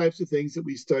those are the types of things that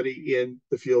we study in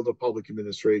the field of public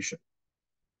administration.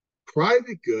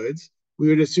 Private goods, we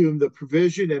would assume the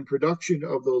provision and production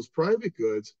of those private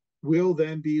goods will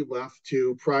then be left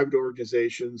to private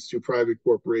organizations, to private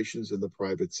corporations in the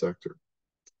private sector.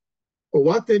 Well,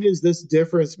 what then is this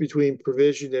difference between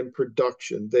provision and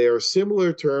production? They are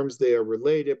similar terms, they are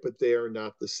related, but they are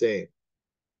not the same.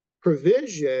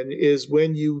 Provision is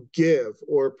when you give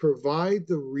or provide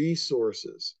the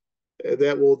resources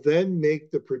that will then make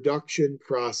the production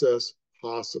process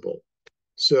possible.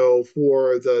 So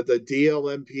for the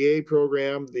DLMPA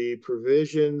program, the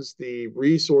provisions, the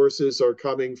resources are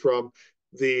coming from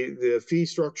the fee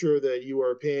structure that you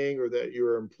are paying or that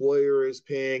your employer is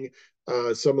paying,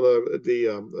 some of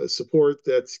the support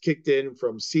that's kicked in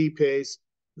from CPACE.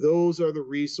 Those are the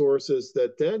resources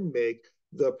that then make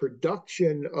the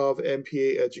production of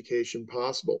MPA education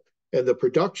possible. And the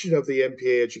production of the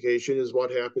MPA education is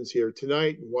what happens here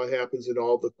tonight and what happens in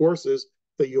all the courses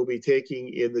that you'll be taking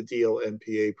in the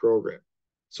DLMPA program.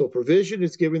 So provision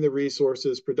is giving the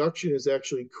resources, production is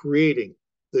actually creating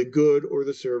the good or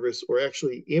the service or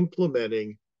actually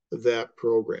implementing that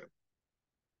program.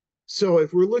 So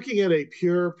if we're looking at a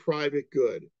pure private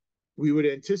good, we would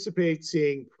anticipate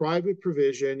seeing private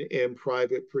provision and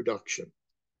private production.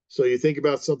 So you think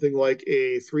about something like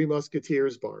a Three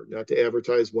Musketeers bar, not to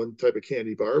advertise one type of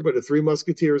candy bar, but a Three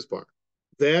Musketeers bar.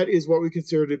 That is what we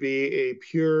consider to be a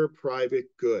pure private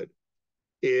good.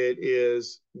 It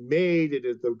is made,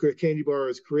 the candy bar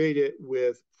is created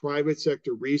with private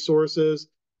sector resources,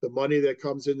 the money that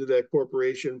comes into that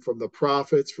corporation from the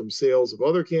profits from sales of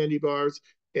other candy bars.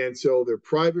 And so they're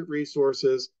private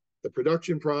resources. The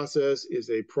production process is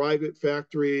a private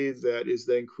factory that is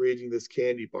then creating this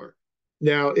candy bar.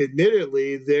 Now,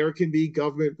 admittedly, there can be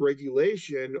government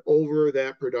regulation over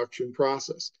that production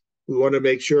process. We want to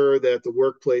make sure that the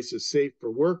workplace is safe for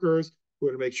workers. We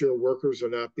want to make sure workers are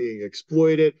not being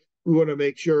exploited. We want to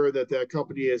make sure that that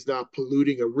company is not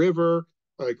polluting a river,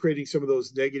 creating some of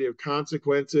those negative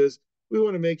consequences. We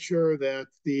want to make sure that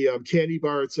the candy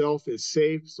bar itself is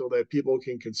safe so that people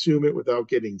can consume it without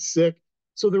getting sick.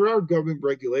 So there are government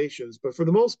regulations, but for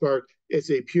the most part, it's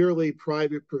a purely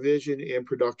private provision and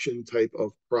production type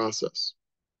of process.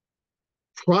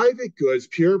 Private goods,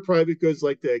 pure private goods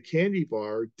like the candy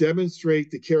bar,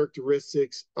 demonstrate the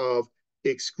characteristics of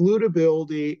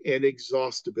excludability and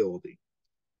exhaustibility.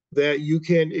 That you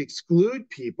can exclude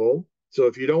people. So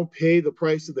if you don't pay the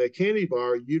price of that candy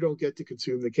bar, you don't get to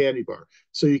consume the candy bar.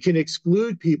 So you can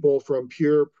exclude people from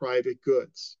pure private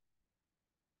goods.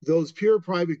 Those pure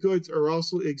private goods are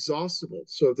also exhaustible.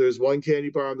 So if there's one candy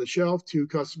bar on the shelf, two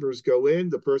customers go in,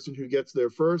 the person who gets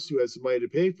there first, who has the money to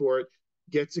pay for it,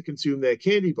 gets to consume that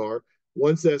candy bar.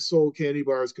 Once that sold candy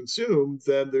bar is consumed,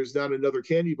 then there's not another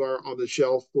candy bar on the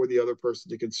shelf for the other person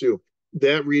to consume.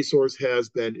 That resource has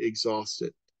been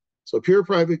exhausted. So pure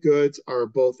private goods are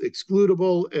both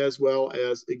excludable as well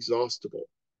as exhaustible.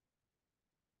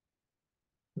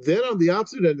 Then on the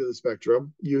opposite end of the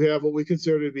spectrum, you have what we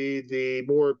consider to be the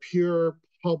more pure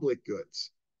public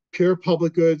goods. Pure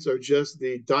public goods are just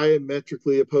the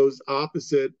diametrically opposed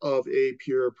opposite of a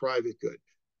pure private good.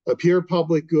 A pure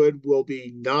public good will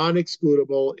be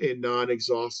non-excludable and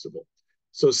non-exhaustible.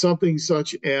 So something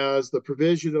such as the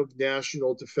provision of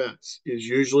national defense is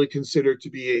usually considered to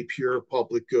be a pure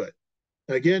public good.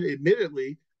 Again,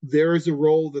 admittedly, there is a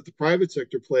role that the private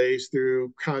sector plays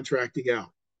through contracting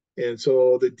out. And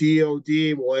so the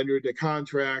DoD will enter into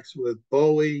contracts with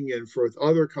Boeing and for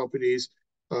other companies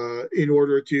in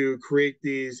order to create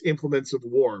these implements of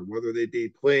war, whether they be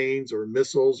planes or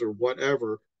missiles or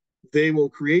whatever. They will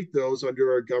create those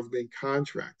under a government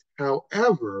contract.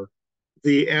 However,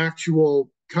 the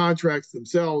actual contracts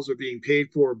themselves are being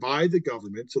paid for by the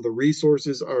government. So the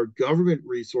resources are government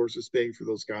resources paying for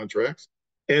those contracts.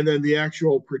 And then the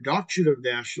actual production of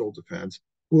national defense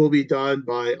will be done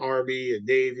by Army and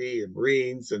Navy and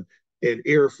Marines and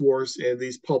Air Force and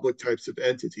these public types of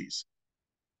entities.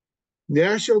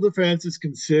 National defense is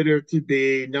considered to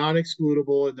be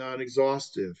non-excludable and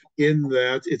non-exhaustive in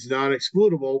that it's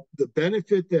non-excludable. The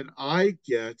benefit that I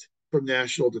get from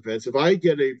national defense, if I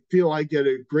feel I get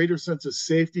a greater sense of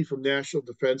safety from national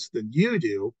defense than you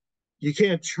do, You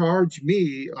can't charge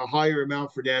me a higher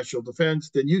amount for national defense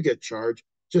than you get charged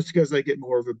just because I get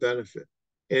more of a benefit.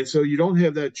 And so you don't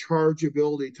have that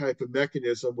chargeability type of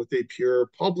mechanism with a pure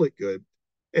public good.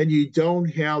 And you don't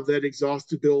have that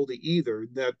exhaustibility either,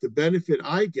 that the benefit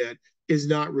I get is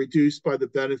not reduced by the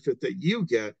benefit that you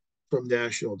get from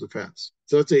national defense.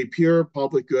 So it's a pure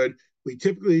public good. We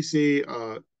typically see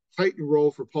a heightened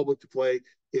role for public to play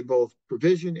in both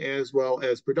provision as well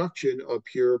as production of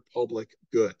pure public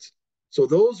goods. So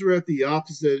those are at the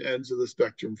opposite ends of the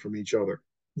spectrum from each other.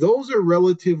 Those are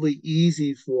relatively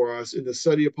easy for us in the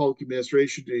study of public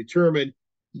administration to determine,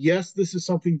 yes, this is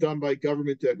something done by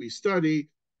government that we study.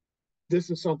 This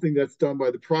is something that's done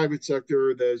by the private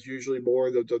sector that is usually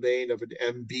more the domain of an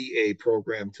MBA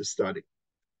program to study.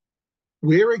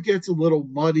 Where it gets a little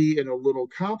muddy and a little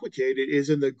complicated is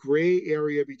in the gray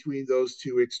area between those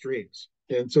two extremes.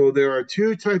 And so there are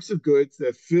two types of goods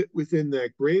that fit within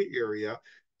that gray area.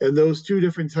 And those two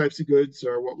different types of goods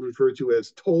are what we refer to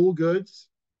as toll goods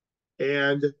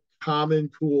and common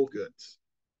pool goods.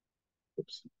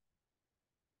 Oops.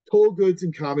 Toll goods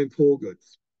and common pool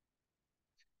goods.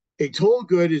 A toll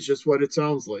good is just what it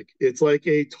sounds like. It's like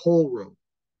a toll road.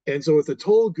 And so with a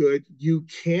toll good, you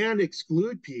can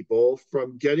exclude people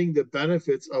from getting the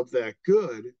benefits of that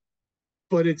good,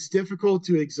 but it's difficult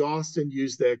to exhaust and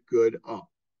use that good up.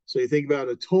 So you think about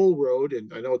a toll road,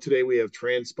 and I know today we have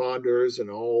transponders and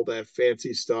all that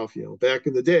fancy stuff. You know, back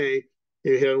in the day,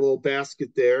 you had a little basket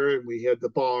there, and we had the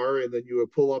bar, and then you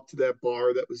would pull up to that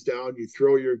bar that was down. You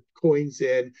throw your coins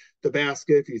in the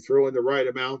basket. If you throw in the right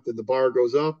amount, then the bar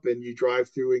goes up, and you drive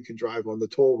through and can drive on the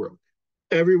toll road.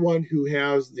 Everyone who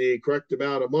has the correct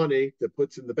amount of money that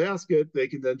puts in the basket, they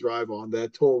can then drive on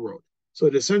that toll road. So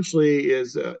it essentially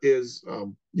is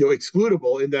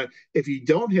excludable in that if you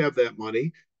don't have that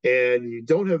money and you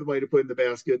don't have the money to put in the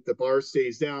basket, the bar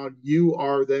stays down. You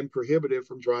are then prohibited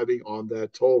from driving on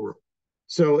that toll road.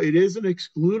 So it is an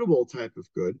excludable type of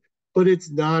good, but it's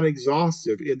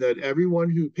non-exhaustive in that everyone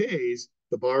who pays,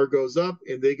 the bar goes up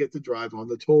and they get to drive on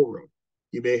the toll road.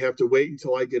 You may have to wait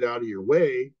until I get out of your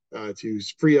way to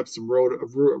free up some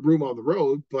room on the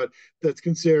road, but that's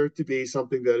considered to be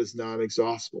something that is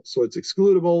non-exhaustible. So it's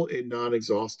excludable and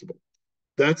non-exhaustible.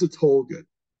 That's a toll good.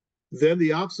 Then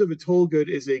the opposite of a toll good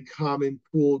is a common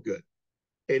pool good.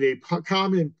 And a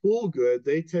common pool good,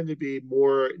 they tend to be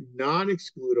more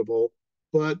non-excludable,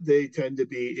 but they tend to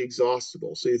be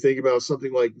exhaustible. So you think about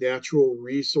something like natural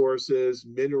resources,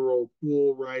 mineral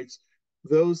pool rights,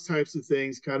 those types of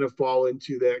things kind of fall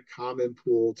into that common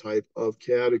pool type of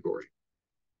category.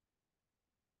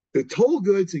 The toll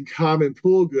goods and common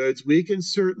pool goods, we can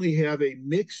certainly have a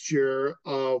mixture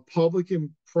of public and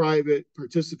private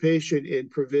participation in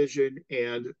provision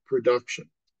and production.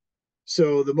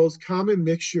 So the most common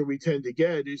mixture we tend to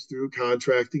get is through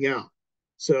contracting out.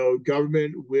 So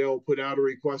government will put out a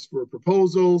request for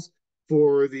proposals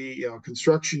for the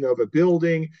construction of a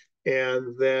building,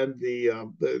 and then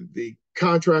the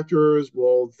contractors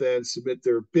will then submit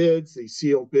their bids. They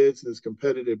seal bids in this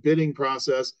competitive bidding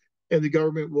process, and the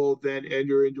government will then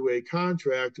enter into a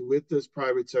contract with this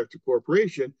private sector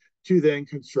corporation to then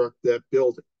construct that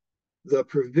building. The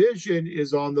provision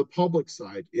is on the public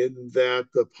side in that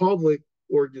the public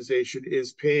organization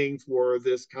is paying for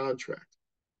this contract.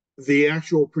 The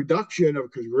actual production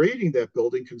of creating that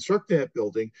building, constructing that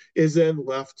building, is then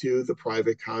left to the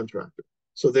private contractor.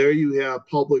 So there you have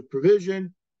public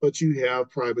provision, but you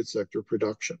have private sector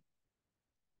production.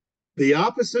 The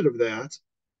opposite of that,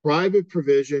 private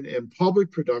provision and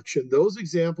public production, those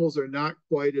examples are not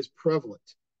quite as prevalent.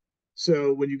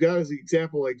 So when you got an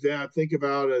example like that, think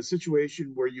about a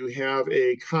situation where you have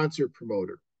a concert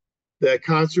promoter. That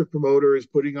concert promoter is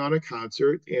putting on a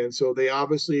concert, and so they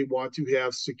obviously want to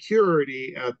have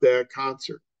security at that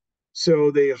concert. So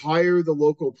they hire the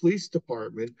local police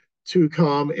department to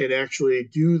come and actually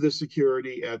do the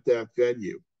security at that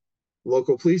venue.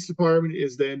 Local police department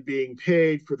is then being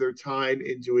paid for their time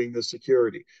in doing the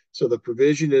security. So the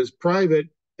provision is private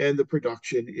and the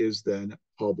production is then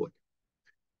public.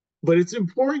 But it's an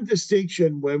important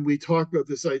distinction when we talk about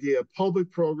this idea of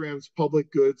public programs,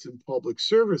 public goods, and public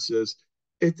services.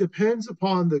 It depends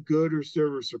upon the good or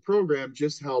service or program,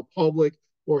 just how public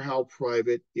or how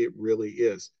private it really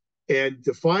is. And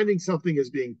defining something as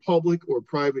being public or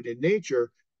private in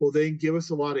nature will then give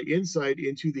us a lot of insight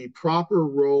into the proper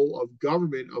role of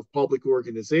government, of public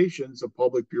organizations, of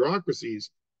public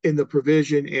bureaucracies in the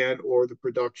provision and or the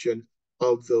production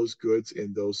of those goods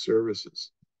and those services.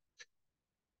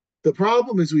 The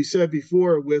problem, as we said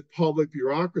before, with public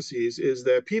bureaucracies is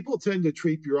that people tend to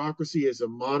treat bureaucracy as a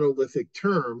monolithic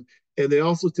term, and they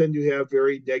also tend to have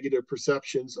very negative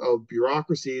perceptions of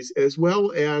bureaucracies as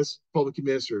well as public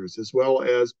administrators, as well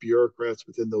as bureaucrats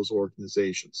within those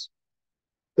organizations.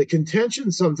 The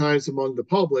contention sometimes among the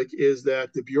public is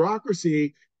that the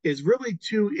bureaucracy is really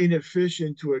too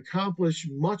inefficient to accomplish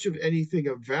much of anything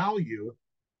of value,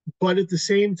 but at the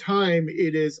same time,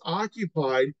 it is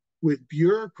occupied with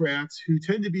bureaucrats who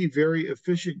tend to be very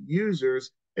efficient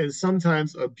users and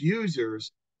sometimes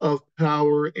abusers of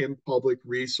power and public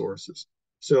resources.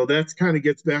 So that kind of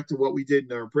gets back to what we did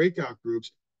in our breakout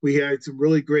groups. We had some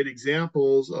really great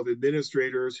examples of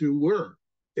administrators who were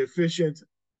efficient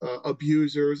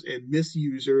abusers and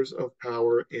misusers of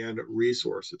power and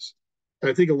resources.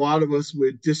 I think a lot of us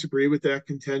would disagree with that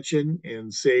contention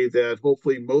and say that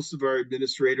hopefully most of our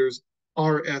administrators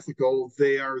are ethical.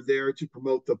 They are there to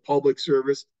promote the public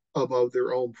service above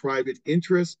their own private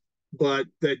interests, but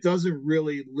that doesn't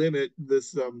really limit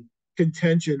this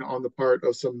contention on the part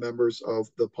of some members of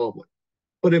the public.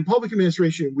 But in public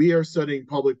administration, we are studying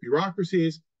public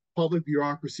bureaucracies. Public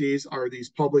bureaucracies are these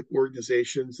public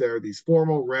organizations that are these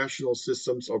formal, rational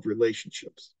systems of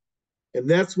relationships. And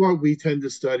that's what we tend to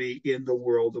study in the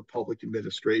world of public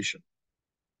administration.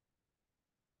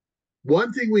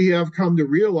 One thing we have come to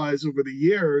realize over the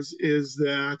years is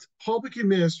that public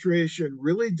administration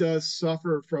really does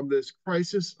suffer from this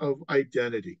crisis of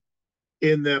identity,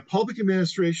 in that public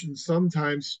administration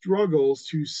sometimes struggles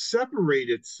to separate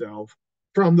itself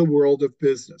from the world of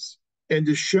business and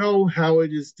to show how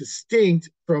it is distinct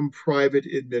from private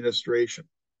administration.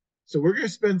 So we're going to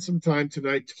spend some time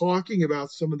tonight talking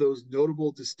about some of those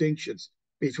notable distinctions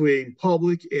between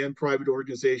public and private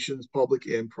organizations, public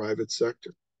and private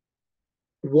sector.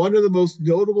 One of the most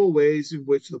notable ways in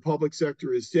which the public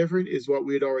sector is different is what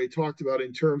we had already talked about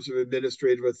in terms of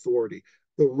administrative authority,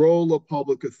 the role of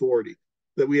public authority.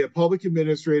 That we have public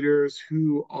administrators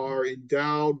who are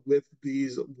endowed with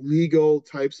these legal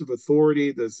types of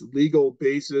authority, this legal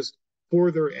basis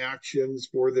for their actions,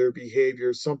 for their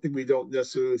behaviors, something we don't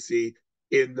necessarily see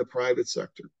in the private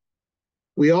sector.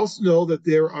 We also know that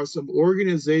there are some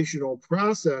organizational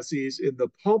processes in the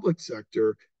public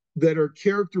sector that are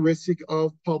characteristic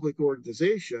of public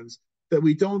organizations that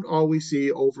we don't always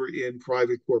see over in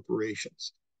private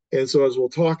corporations. And so, as we'll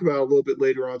talk about a little bit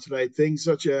later on tonight, things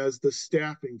such as the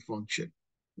staffing function,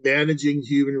 managing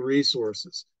human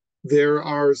resources. There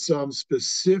are some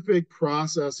specific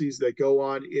processes that go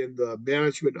on in the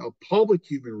management of public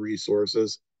human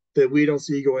resources that we don't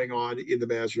see going on in the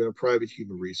management of private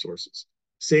human resources.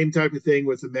 Same type of thing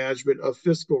with the management of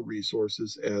fiscal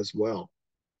resources as well.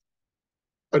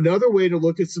 Another way to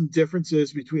look at some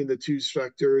differences between the two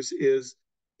sectors is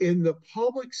in the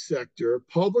public sector,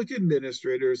 public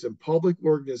administrators and public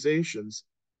organizations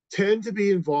tend to be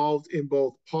involved in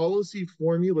both policy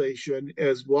formulation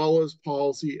as well as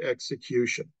policy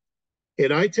execution.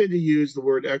 And I tend to use the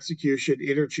word execution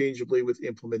interchangeably with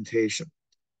implementation.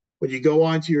 When you go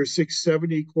on to your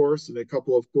 670 course and a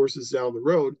couple of courses down the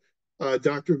road,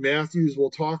 Dr. Matthews will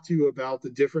talk to you about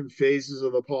the different phases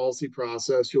of the policy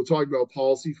process. You'll talk about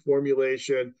policy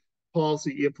formulation,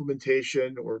 policy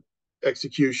implementation, or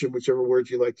execution, whichever word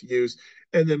you like to use,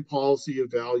 and then policy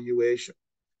evaluation.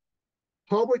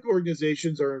 Public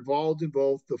organizations are involved in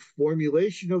both the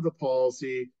formulation of the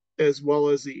policy as well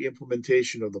as the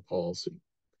implementation of the policy.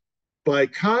 By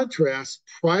contrast,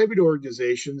 private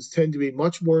organizations tend to be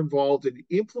much more involved in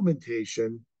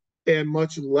implementation and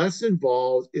much less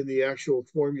involved in the actual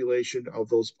formulation of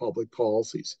those public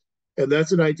policies. And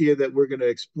that's an idea that we're going to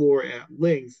explore at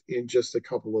length in just a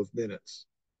couple of minutes.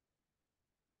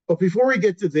 But before we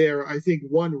get to there, I think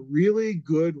one really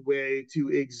good way to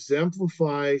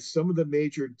exemplify some of the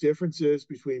major differences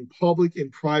between public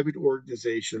and private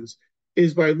organizations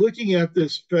is by looking at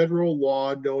this federal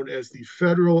law known as the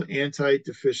Federal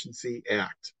Anti-Deficiency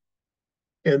Act.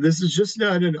 And this is just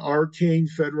not an arcane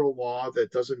federal law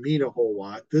that doesn't mean a whole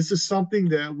lot. This is something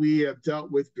that we have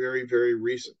dealt with very, very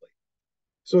recently.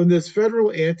 So in this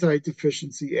Federal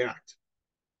Anti-Deficiency Act,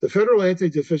 the Federal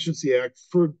Anti-Deficiency Act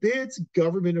forbids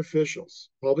government officials,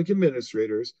 public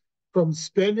administrators, from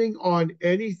spending on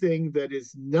anything that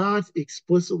is not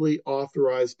explicitly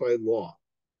authorized by law.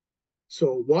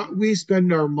 So what we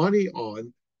spend our money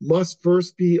on must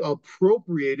first be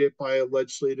appropriated by a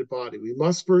legislative body. We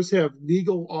must first have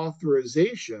legal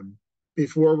authorization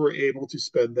before we're able to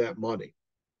spend that money.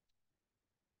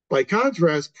 By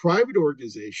contrast, private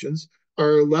organizations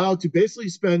are allowed to basically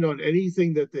spend on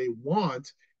anything that they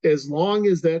want as long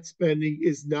as that spending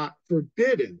is not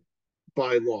forbidden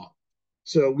by law.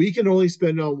 So we can only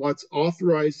spend on what's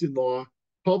authorized in law.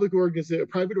 Private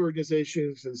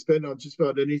organizations can spend on just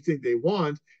about anything they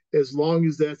want as long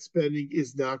as that spending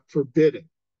is not forbidden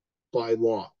by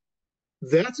law.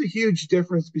 That's a huge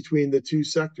difference between the two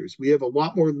sectors. We have a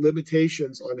lot more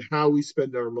limitations on how we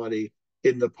spend our money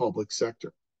in the public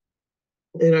sector.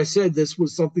 And I said this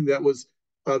was something that was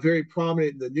very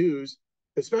prominent in the news,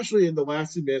 especially in the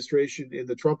last administration, in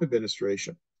the Trump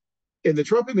administration. In the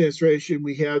Trump administration,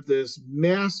 we had this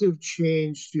massive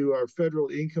change to our federal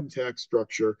income tax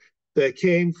structure that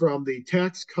came from the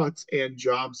Tax Cuts and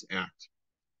Jobs Act.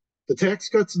 The Tax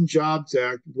Cuts and Jobs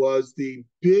Act was the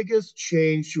biggest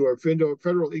change to our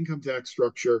federal income tax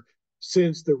structure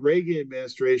since the Reagan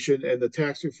administration and the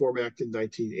Tax Reform Act in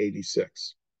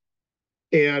 1986.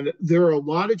 And there are a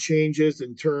lot of changes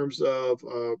in terms of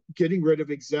getting rid of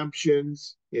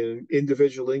exemptions in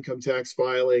individual income tax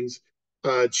filings,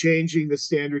 changing the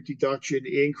standard deduction,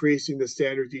 increasing the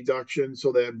standard deduction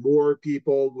so that more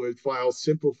people would file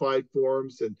simplified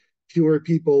forms and fewer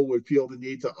people would feel the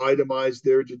need to itemize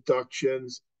their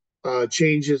deductions,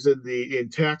 changes in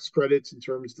tax credits in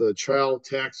terms of the child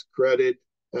tax credit,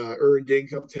 earned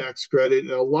income tax credit,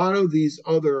 and a lot of these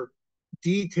other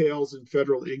details in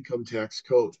federal income tax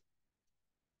code.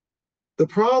 The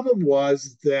problem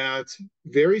was that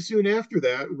very soon after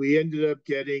that, we ended up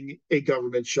getting a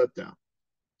government shutdown.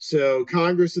 So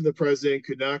Congress and the president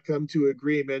could not come to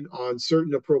agreement on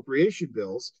certain appropriation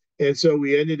bills. And so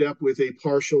we ended up with a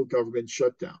partial government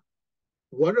shutdown.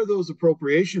 One of those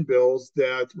appropriation bills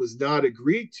that was not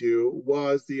agreed to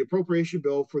was the appropriation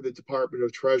bill for the Department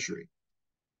of Treasury.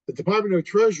 The Department of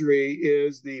Treasury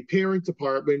is the parent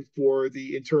department for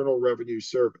the Internal Revenue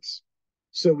Service.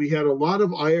 So we had a lot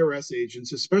of IRS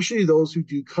agents, especially those who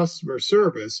do customer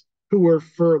service, who were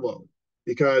furloughed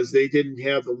because they didn't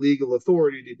have the legal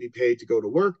authority to be paid to go to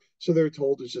work. So they're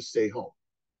told to just stay home.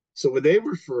 So when they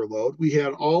were furloughed, we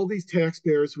had all these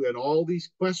taxpayers who had all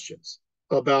these questions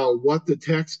about what the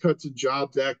Tax Cuts and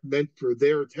Jobs Act meant for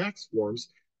their tax forms.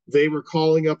 They were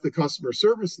calling up the customer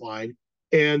service line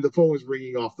and the phone was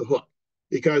ringing off the hook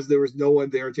because there was no one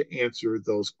there to answer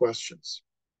those questions.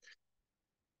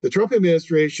 The Trump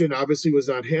administration obviously was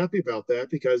not happy about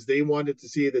that because they wanted to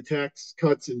see the Tax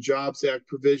Cuts and Jobs Act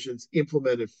provisions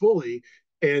implemented fully.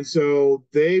 And so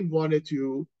they wanted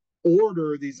to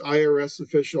order these IRS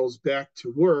officials back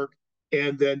to work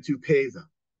and then to pay them.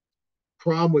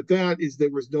 Problem with that is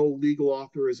there was no legal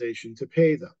authorization to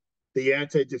pay them. The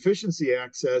Anti-Deficiency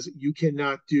Act says you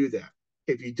cannot do that.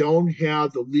 If you don't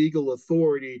have the legal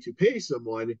authority to pay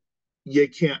someone, you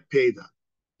can't pay them.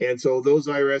 And so those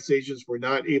IRS agents were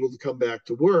not able to come back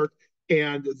to work.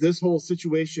 And this whole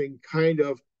situation kind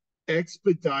of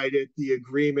expedited the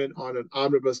agreement on an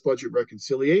Omnibus Budget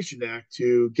Reconciliation Act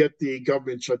to get the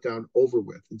government shutdown over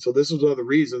with. And so this was one of the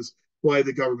reasons why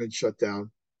the government shutdown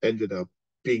ended up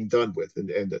being done with and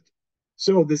ended.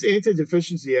 So this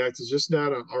Anti-Deficiency Act is just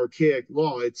not an archaic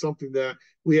law. It's something that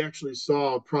we actually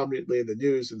saw prominently in the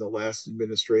news in the last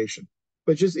administration.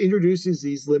 But just introduces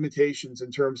these limitations in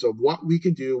terms of what we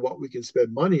can do, what we can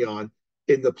spend money on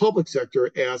in the public sector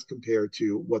as compared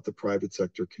to what the private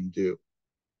sector can do.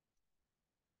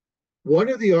 One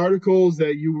of the articles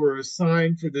that you were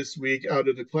assigned for this week out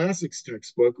of the classics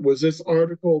textbook was this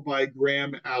article by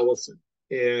Graham Allison.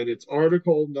 And it's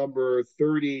article number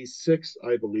 36,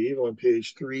 I believe, on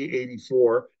page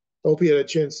 384. I hope you had a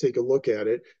chance to take a look at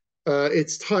it.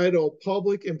 It's titled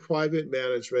Public and Private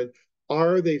Management,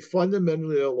 Are They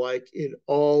Fundamentally Alike in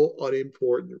All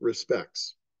Unimportant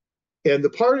Respects? And the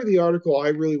part of the article I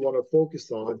really want to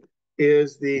focus on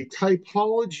is the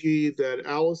typology that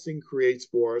Allison creates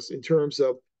for us in terms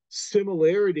of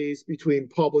similarities between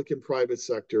public and private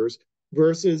sectors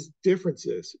versus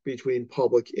differences between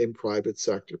public and private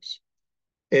sectors.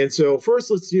 And so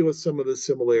first, let's deal with some of the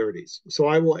similarities. So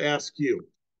I will ask you,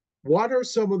 what are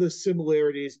some of the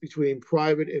similarities between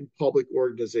private and public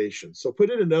organizations? So put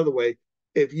it another way,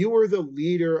 if you were the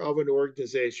leader of an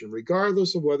organization,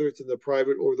 regardless of whether it's in the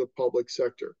private or the public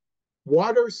sector,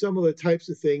 what are some of the types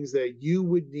of things that you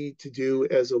would need to do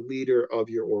as a leader of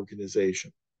your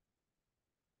organization?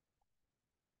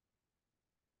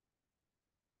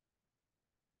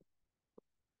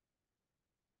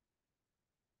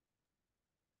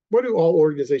 What do all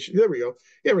organizations? There we go.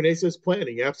 Yeah, Renee says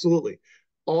planning. Absolutely.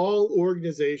 All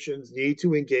organizations need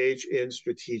to engage in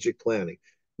strategic planning.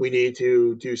 We need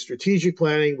to do strategic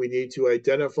planning. We need to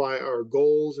identify our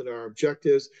goals and our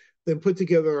objectives, then put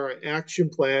together our action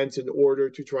plans in order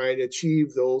to try and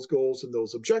achieve those goals and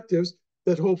those objectives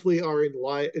that hopefully are in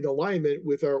alignment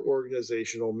with our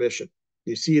organizational mission.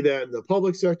 You see that in the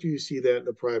public sector, you see that in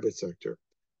the private sector.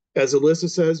 As Alyssa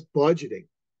says, budgeting.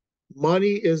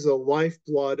 Money is the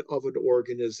lifeblood of an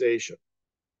organization.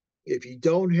 If you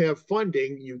don't have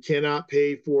funding, you cannot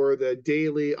pay for the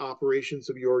daily operations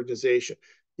of your organization.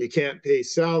 You can't pay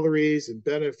salaries and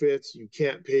benefits. You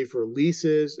can't pay for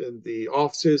leases and the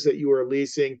offices that you are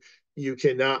leasing. You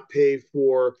cannot pay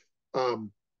for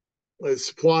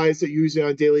supplies that you're using on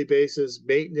a daily basis,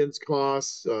 maintenance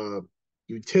costs,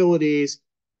 utilities.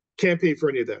 Can't pay for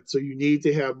any of that. So you need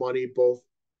to have money, both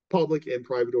public and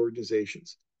private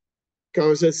organizations.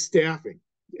 Covers says staffing.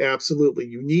 Absolutely.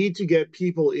 You need to get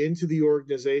people into the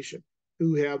organization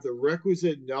who have the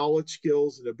requisite knowledge,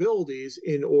 skills, and abilities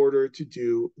in order to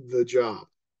do the job.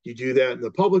 You do that in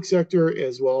the public sector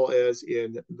as well as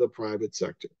in the private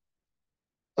sector.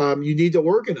 You need to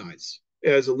organize.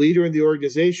 As a leader in the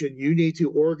organization, you need to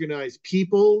organize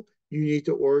people, you need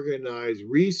to organize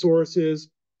resources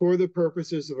for the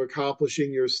purposes of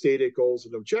accomplishing your stated goals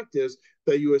and objectives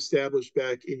that you established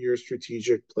back in your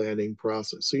strategic planning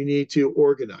process. So you need to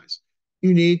organize.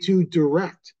 You need to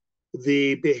direct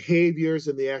the behaviors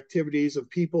and the activities of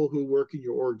people who work in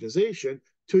your organization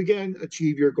to, again,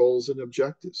 achieve your goals and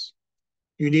objectives.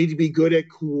 You need to be good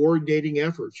at coordinating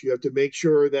efforts. You have to make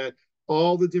sure that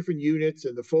all the different units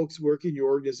and the folks working in your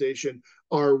organization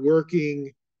are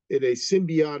working in a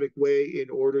symbiotic way in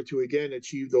order to, again,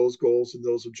 achieve those goals and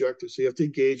those objectives. So you have to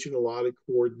engage in a lot of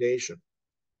coordination.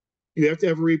 You have to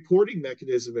have a reporting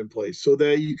mechanism in place so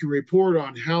that you can report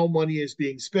on how money is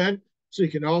being spent. So you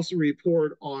can also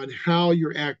report on how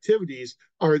your activities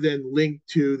are then linked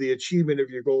to the achievement of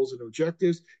your goals and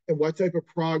objectives and what type of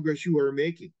progress you are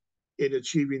making in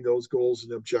achieving those goals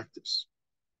and objectives.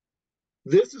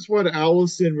 This is what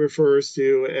Allison refers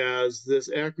to as this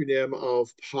acronym of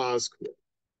POSCORP.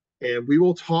 And we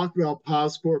will talk about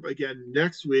POSCORP again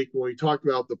next week when we talk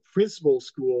about the Principal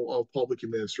School of Public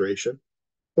Administration.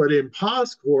 But in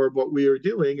POSCORP, what we are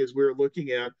doing is we're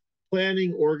looking at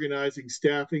planning, organizing,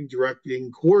 staffing,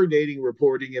 directing, coordinating,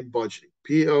 reporting, and budgeting.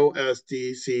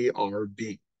 POSDCRB.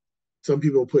 Some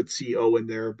people put CO in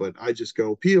there, but I just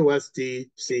go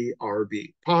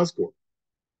POSDCRB. POSCORP.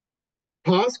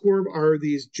 POSCORP are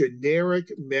these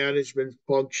generic management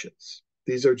functions.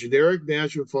 These are generic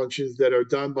management functions that are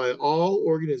done by all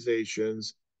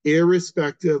organizations,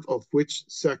 irrespective of which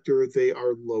sector they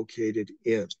are located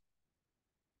in.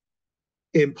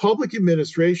 In public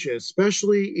administration,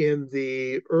 especially in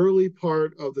the early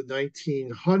part of the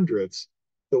 1900s,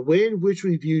 the way in which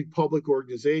we viewed public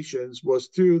organizations was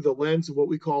through the lens of what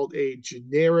we called a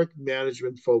generic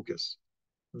management focus.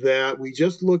 That we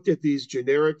just looked at these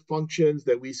generic functions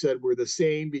that we said were the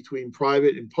same between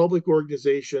private and public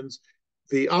organizations.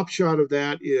 The upshot of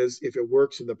that is if it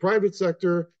works in the private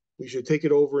sector, we should take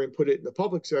it over and put it in the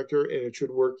public sector, and it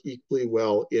should work equally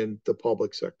well in the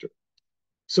public sector.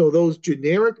 So those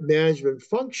generic management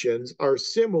functions are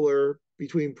similar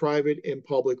between private and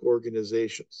public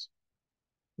organizations.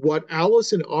 What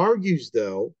Allison argues,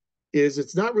 though, is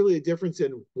it's not really a difference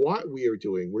in what we are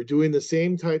doing. We're doing the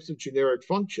same types of generic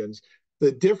functions.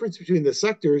 The difference between the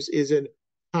sectors is in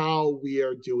how we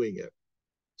are doing it.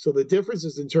 So the difference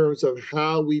is in terms of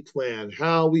how we plan,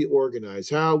 how we organize,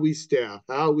 how we staff,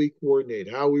 how we coordinate,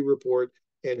 how we report,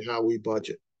 and how we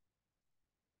budget.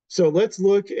 So let's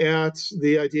look at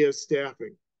the idea of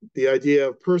staffing, the idea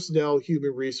of personnel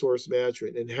human resource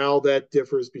management, and how that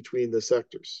differs between the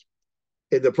sectors.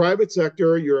 In the private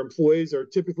sector, your employees are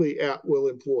typically at-will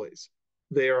employees.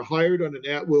 They are hired on an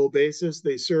at-will basis.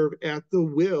 They serve at the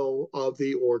will of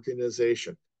the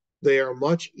organization. They are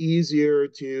much easier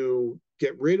to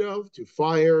get rid of, to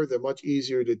fire. They're much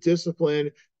easier to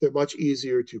discipline. They're much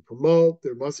easier to promote.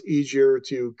 They're much easier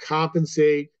to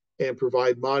compensate and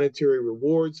provide monetary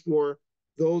rewards for.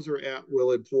 Those are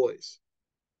at-will employees.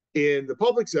 In the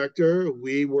public sector,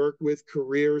 we work with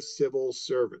career civil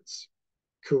servants.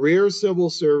 Career civil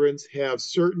servants have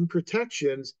certain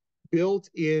protections built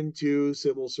into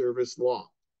civil service law.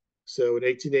 So in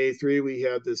 1883, we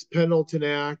had this Pendleton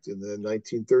Act, and then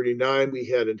 1939, we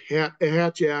had a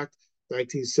Hatch Act.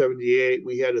 1978,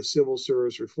 we had a Civil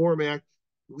Service Reform Act.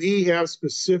 We have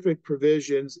specific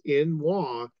provisions in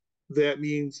law that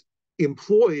means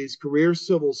employees, career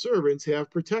civil servants, have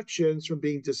protections from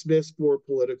being dismissed for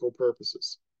political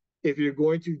purposes. If you're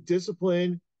going to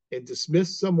discipline and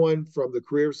dismiss someone from the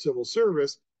career civil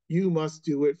service, you must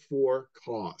do it for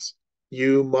cause.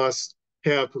 You must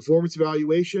have performance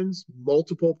evaluations,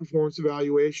 multiple performance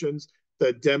evaluations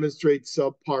that demonstrate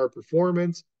subpar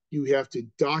performance. You have to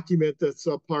document that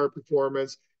subpar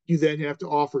performance. You then have to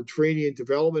offer training and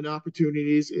development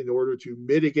opportunities in order to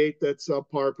mitigate that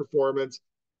subpar performance,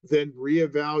 then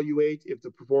reevaluate if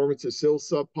the performance is still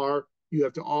subpar, You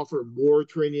have to offer more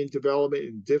training and development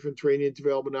and different training and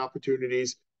development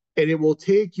opportunities. And it will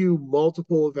take you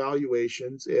multiple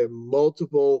evaluations and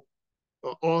multiple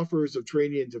offers of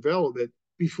training and development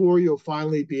before you'll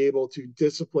finally be able to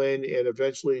discipline and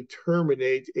eventually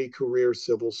terminate a career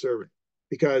civil servant,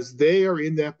 because they are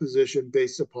in that position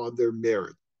based upon their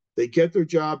merit. They get their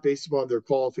job based upon their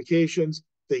qualifications.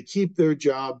 They keep their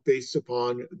job based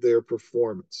upon their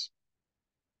performance.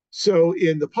 So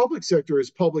in the public sector, as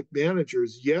public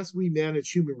managers, yes, we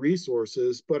manage human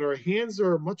resources, but our hands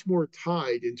are much more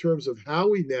tied in terms of how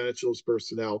we manage those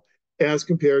personnel as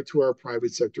compared to our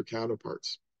private sector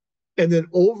counterparts. And then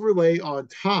overlay on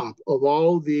top of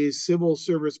all these civil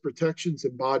service protections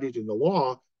embodied in the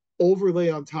law, overlay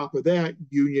on top of that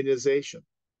unionization.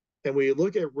 And when you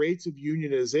look at rates of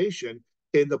unionization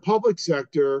in the public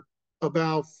sector,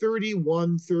 about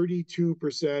 31,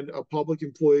 32% of public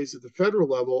employees at the federal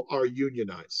level are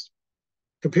unionized.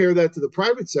 Compare that to the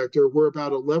private sector, where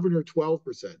about 11 or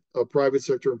 12% of private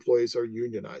sector employees are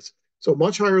unionized. So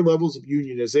much higher levels of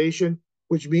unionization,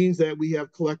 which means that we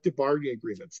have collective bargaining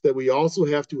agreements that we also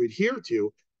have to adhere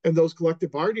to. And those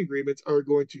collective bargaining agreements are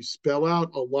going to spell out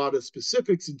a lot of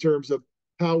specifics in terms of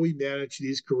how we manage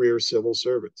these career civil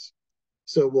servants.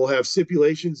 So we'll have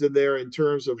stipulations in there in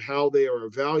terms of how they are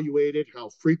evaluated, how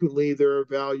frequently they're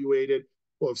evaluated.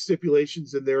 We'll have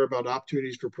stipulations in there about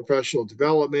opportunities for professional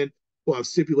development. We'll have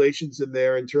stipulations in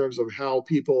there in terms of how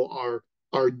people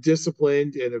are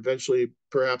disciplined and eventually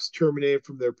perhaps terminated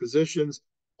from their positions.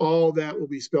 All that will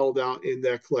be spelled out in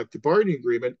that collective bargaining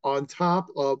agreement on top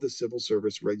of the civil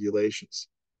service regulations.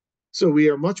 So we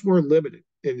are much more limited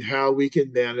in how we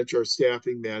can manage our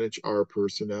staffing, manage our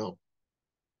personnel.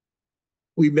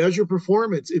 We measure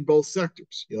performance in both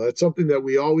sectors. That's something that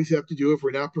we always have to do. If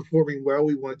we're not performing well,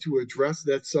 we want to address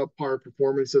that subpar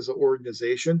performance as an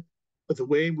organization. But the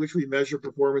way in which we measure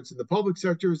performance in the public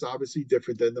sector is obviously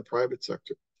different than the private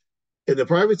sector. In the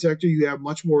private sector, you have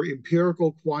much more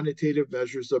empirical quantitative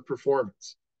measures of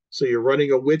performance. So you're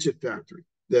running a widget factory.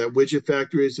 That widget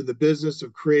factory is in the business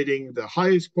of creating the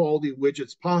highest quality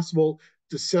widgets possible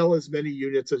to sell as many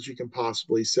units as you can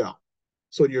possibly sell.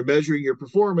 So when you're measuring your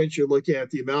performance, you're looking at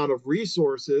the amount of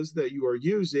resources that you are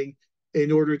using in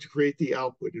order to create the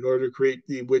output, in order to create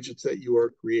the widgets that you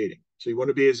are creating. So you want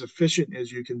to be as efficient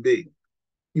as you can be.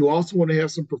 You also want to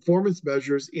have some performance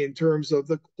measures in terms of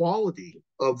the quality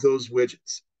of those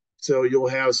widgets. So you'll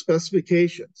have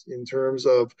specifications in terms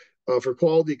of for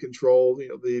quality control,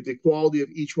 the quality of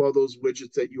each one of those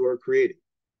widgets that you are creating.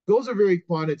 Those are very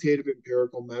quantitative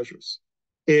empirical measures.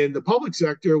 In the public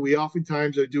sector, we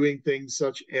oftentimes are doing things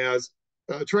such as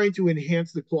trying to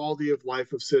enhance the quality of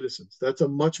life of citizens. That's a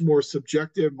much more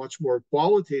subjective, much more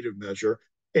qualitative measure.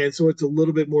 And so it's a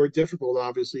little bit more difficult,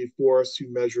 obviously, for us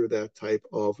to measure that type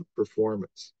of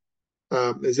performance.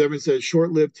 As Evan said,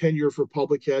 short-lived tenure for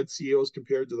public heads, CEOs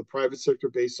compared to the private sector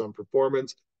based on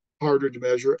performance, harder to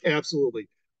measure. Absolutely.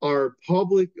 Our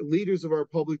public leaders of our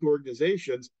public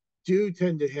organizations do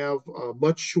tend to have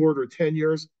much shorter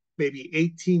tenures, maybe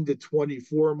 18 to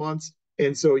 24 months.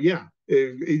 And so, yeah,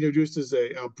 it introduces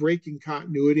a break in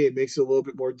continuity. It makes it a little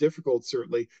bit more difficult,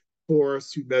 certainly, for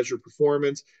us to measure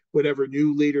performance. Whenever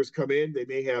new leaders come in, they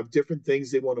may have different things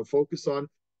they want to focus on,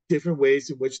 different ways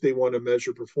in which they want to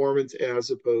measure performance as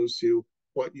opposed to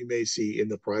what you may see in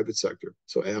the private sector.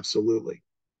 So absolutely.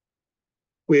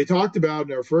 We had talked about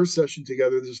in our first session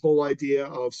together this whole idea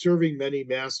of serving many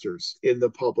masters in the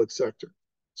public sector.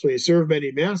 So when you serve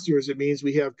many masters, it means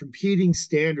we have competing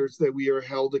standards that we are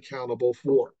held accountable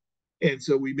for. And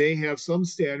so we may have some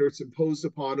standards imposed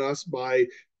upon us by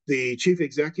the chief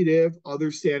executive,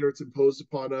 other standards imposed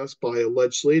upon us by a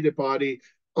legislative body,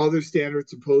 other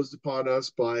standards imposed upon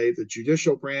us by the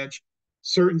judicial branch,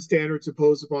 certain standards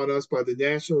imposed upon us by the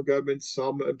national government,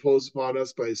 some imposed upon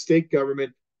us by the state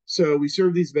government. So we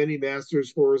serve these many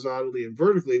masters horizontally and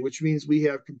vertically, which means we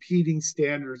have competing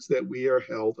standards that we are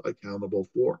held accountable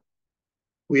for.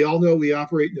 We all know we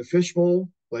operate in a fishbowl,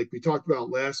 like we talked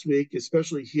about last week,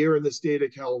 especially here in the state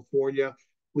of California.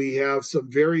 We have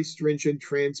some very stringent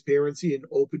transparency and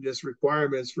openness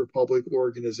requirements for public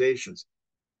organizations.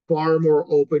 Far more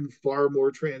open, far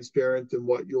more transparent than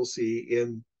what you'll see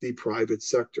in the private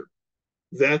sector.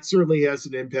 That certainly has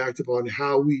an impact upon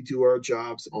how we do our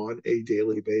jobs on a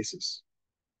daily basis.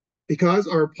 Because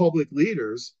our public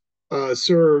leaders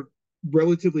serve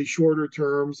relatively shorter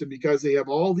terms, and because they have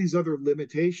all these other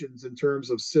limitations in terms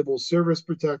of civil service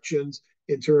protections,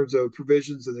 in terms of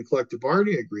provisions in the collective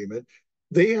bargaining agreement,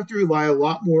 they have to rely a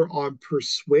lot more on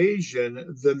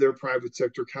persuasion than their private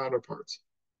sector counterparts.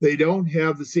 They don't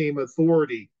have the same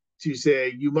authority to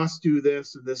say, you must do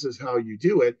this and this is how you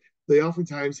do it. They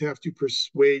oftentimes have to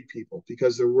persuade people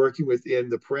because they're working within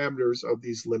the parameters of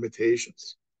these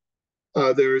limitations.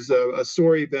 There's a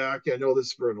story back, I know this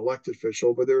is for an elected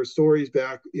official, but there are stories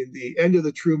back in the end of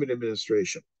the Truman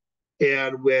administration.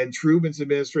 And when Truman's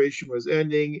administration was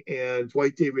ending and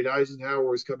Dwight David Eisenhower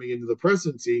was coming into the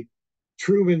presidency,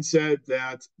 Truman said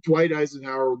that Dwight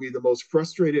Eisenhower would be the most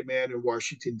frustrated man in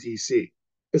Washington, D.C.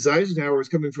 Because Eisenhower was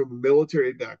coming from a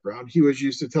military background. He was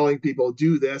used to telling people,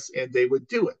 do this, and they would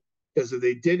do it. Because if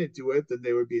they didn't do it, then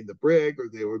they would be in the brig or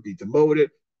they would be demoted.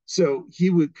 So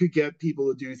could get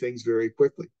people to do things very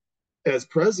quickly. As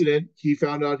president, he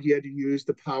found out he had to use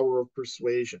the power of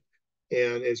persuasion.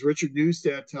 And as Richard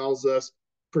Neustadt tells us,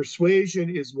 persuasion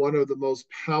is one of the most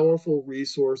powerful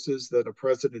resources that a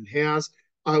president has.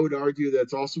 I would argue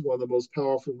that's also one of the most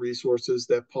powerful resources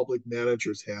that public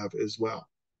managers have as well.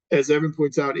 As Evan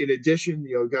points out, in addition,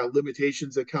 got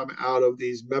limitations that come out of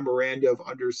these memoranda of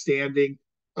understanding.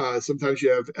 Sometimes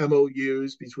you have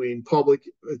MOUs between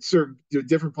certain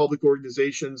different public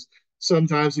organizations.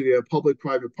 Sometimes if you have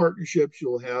public-private partnerships,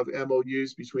 you'll have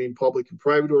MOUs between public and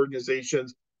private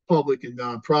organizations, public and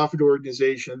nonprofit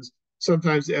organizations,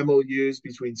 sometimes MOUs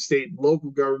between state and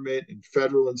local government and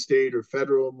federal and state or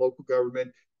federal and local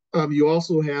government. You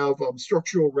also have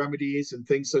structural remedies and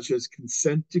things such as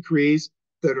consent decrees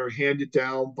that are handed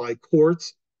down by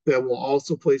courts that will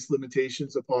also place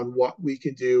limitations upon what we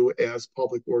can do as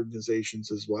public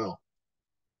organizations as well.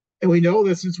 And we know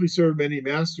that since we serve many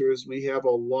masters, we have a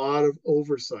lot of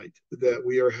oversight that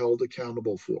we are held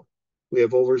accountable for. We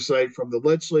have oversight from the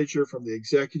legislature, from the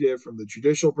executive, from the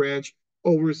judicial branch,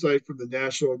 oversight from the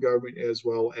national government, as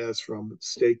well as from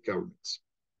state governments.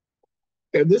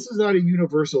 And this is not a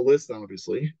universal list,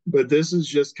 obviously, but this is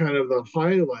just kind of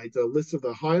the list of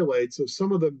the highlights of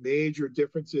some of the major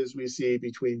differences we see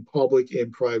between public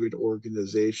and private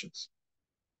organizations.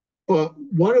 But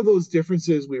one of those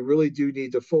differences we really do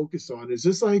need to focus on is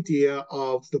this idea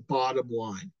of the bottom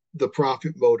line, the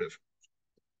profit motive.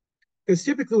 Because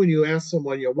typically when you ask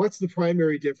someone, what's the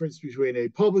primary difference between a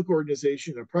public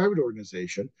organization and a private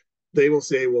organization, they will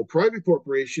say, well, private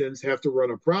corporations have to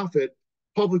run a profit,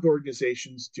 public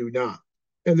organizations do not.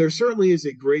 And there certainly is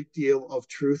a great deal of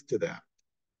truth to that.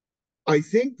 I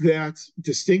think that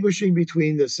distinguishing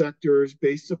between the sectors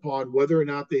based upon whether or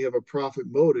not they have a profit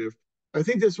motive, I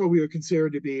think that's what we would consider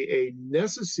to be a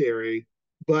necessary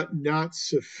but not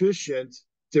sufficient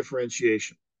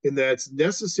differentiation. And that's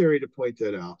necessary to point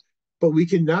that out. But we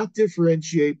cannot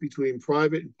differentiate between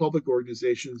private and public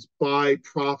organizations by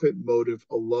profit motive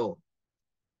alone.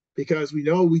 Because we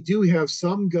know we do have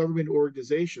some government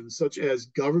organizations, such as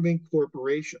government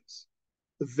corporations,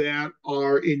 that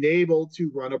are enabled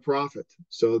to run a profit.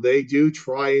 So they do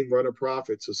try and run a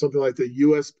profit. So something like the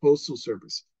U.S. Postal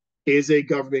Service is a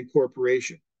government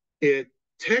corporation. It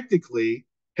technically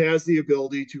has the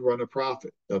ability to run a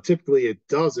profit. Now, typically it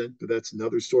doesn't, but that's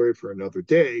another story for another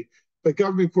day. But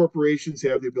government corporations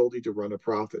have the ability to run a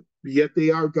profit. Yet they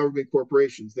are government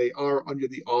corporations. They are under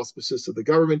the auspices of the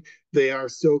government. They are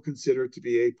still considered to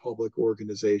be a public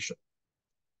organization.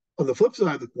 On the flip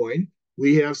side of the coin,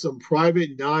 we have some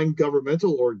private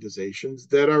non-governmental organizations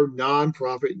that are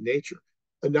nonprofit in nature.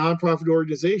 A nonprofit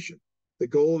organization, the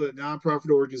goal of a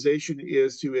nonprofit organization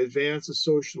is to advance a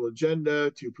social agenda,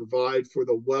 to provide for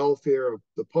the welfare of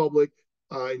the public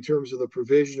in terms of the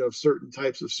provision of certain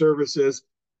types of services.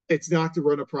 It's not to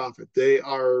run a profit. They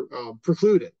are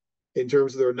precluded in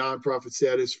terms of their nonprofit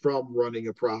status from running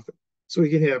a profit. So we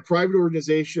can have private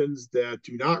organizations that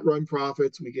do not run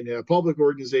profits. We can have public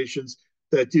organizations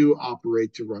that do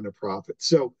operate to run a profit.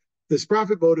 So this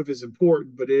profit motive is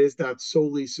important, but it is not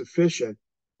solely sufficient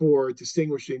for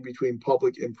distinguishing between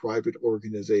public and private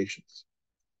organizations.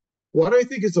 What I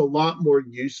think is a lot more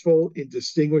useful in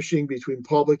distinguishing between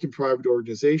public and private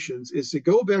organizations is to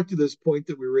go back to this point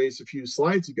that we raised a few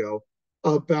slides ago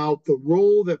about the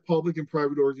role that public and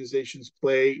private organizations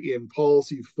play in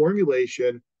policy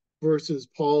formulation versus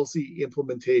policy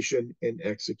implementation and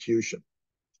execution.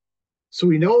 So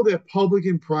we know that public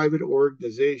and private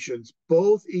organizations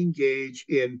both engage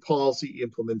in policy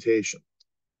implementation.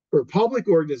 For public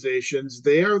organizations,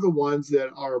 they are the ones that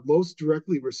are most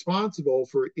directly responsible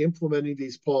for implementing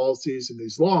these policies and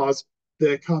these laws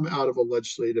that come out of a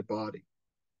legislative body.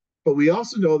 But we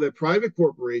also know that private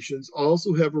corporations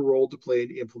also have a role to play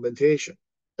in implementation.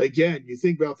 Again, you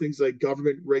think about things like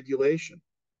government regulation.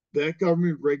 That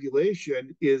government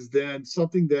regulation is then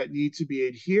something that needs to be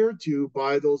adhered to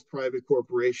by those private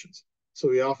corporations. So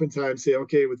we oftentimes say,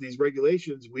 okay, with these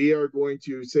regulations, we are going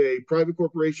to say, private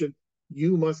corporation,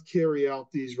 you must carry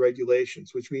out these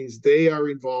regulations, which means they are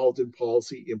involved in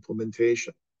policy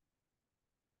implementation.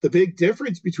 The big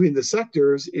difference between the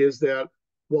sectors is that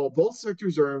while both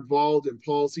sectors are involved in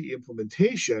policy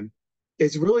implementation,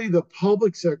 it's really the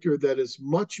public sector that is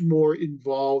much more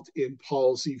involved in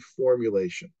policy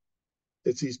formulation.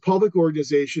 It's these public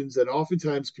organizations that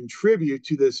oftentimes contribute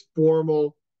to this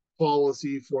formal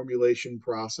policy formulation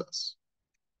process.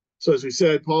 So, as we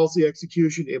said, policy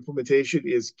execution, implementation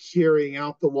is carrying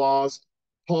out the laws.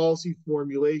 Policy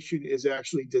formulation is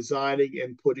actually designing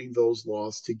and putting those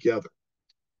laws together.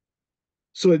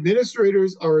 So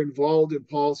administrators are involved in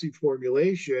policy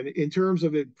formulation in terms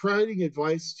of providing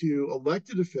advice to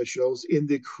elected officials in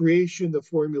the creation, the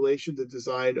formulation, the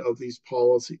design of these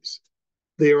policies.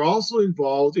 They are also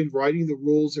involved in writing the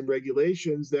rules and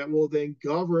regulations that will then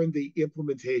govern the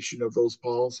implementation of those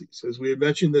policies. As we had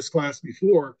mentioned in this class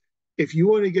before, if you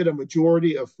want to get a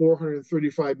majority of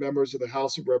 435 members of the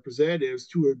House of Representatives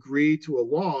to agree to a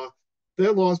law,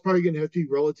 that law is probably going to have to be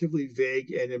relatively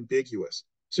vague and ambiguous.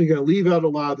 So you're going to leave out a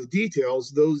lot of the details.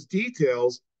 Those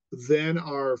details then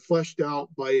are fleshed out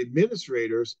by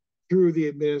administrators through the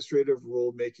administrative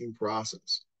rulemaking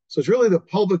process. So it's really the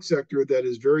public sector that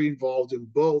is very involved in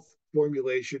both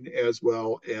formulation as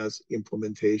well as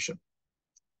implementation.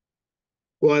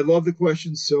 Well, I love the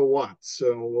question, so what?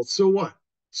 So what?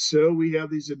 So we have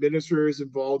these administrators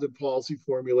involved in policy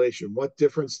formulation. What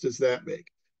difference does that make?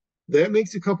 That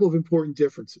makes a couple of important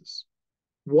differences.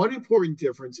 One important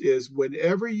difference is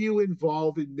whenever you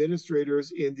involve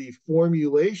administrators in the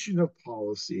formulation of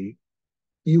policy,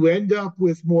 you end up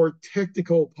with more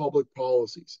technical public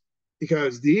policies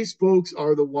because these folks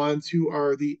are the ones who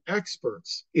are the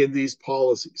experts in these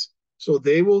policies. So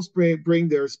they will bring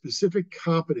their specific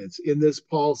competence in this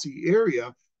policy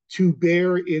area to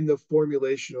bear in the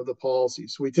formulation of the policy.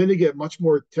 So we tend to get much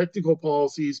more technical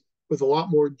policies with a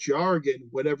lot more jargon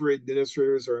whenever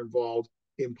administrators are involved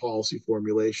in policy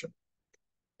formulation.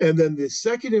 And then the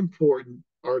second important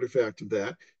artifact of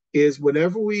that is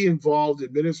whenever we involve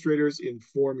administrators in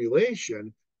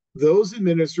formulation, those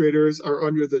administrators are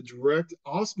under the direct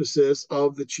auspices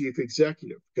of the chief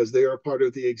executive because they are part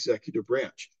of the executive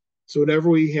branch. So whenever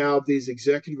we have these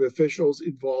executive officials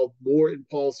involved more in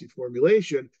policy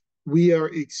formulation, we are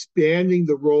expanding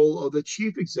the role of the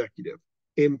chief executive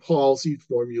in policy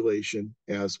formulation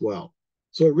as well.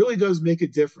 So it really does make a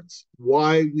difference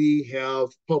why we have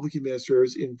public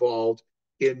administrators involved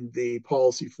in the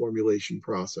policy formulation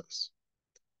process.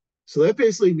 So that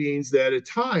basically means that at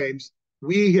times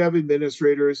we have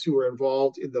administrators who are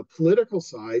involved in the political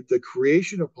side, the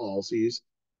creation of policies,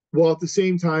 while at the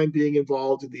same time being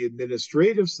involved in the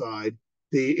administrative side,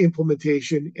 the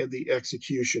implementation and the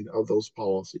execution of those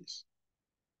policies.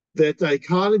 That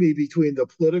dichotomy between the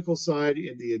political side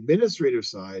and the administrative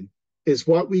side is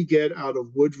what we get out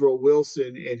of Woodrow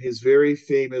Wilson and his very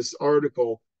famous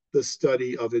article, The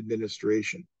Study of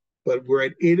Administration. But we're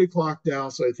at 8 o'clock now,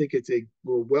 so I think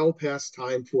we're well past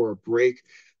time for a break.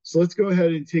 So let's go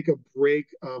ahead and take a break.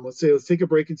 Let's take a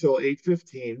break until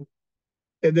 8:15.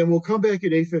 And then we'll come back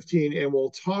at 8:15 and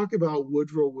we'll talk about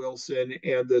Woodrow Wilson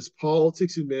and this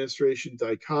politics administration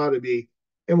dichotomy.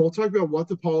 And we'll talk about what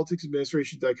the politics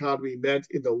administration dichotomy meant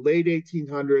in the late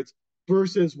 1800s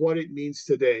versus what it means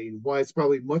today and why it's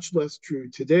probably much less true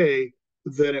today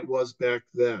than it was back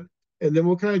then. And then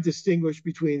we'll kind of distinguish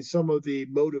between some of the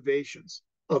motivations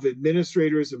of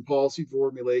administrators in policy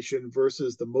formulation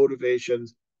versus the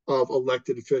motivations of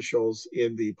elected officials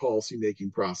in the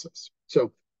policymaking process.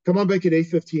 So come on back at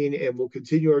 8:15 and we'll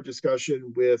continue our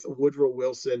discussion with Woodrow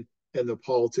Wilson and the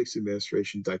politics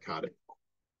administration dichotomy.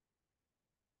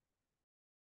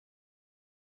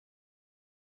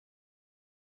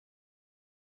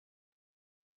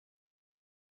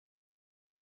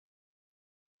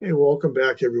 Hey, welcome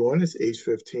back, everyone. It's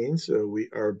 8:15, so we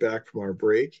are back from our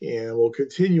break, and we'll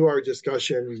continue our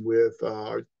discussion with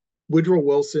Woodrow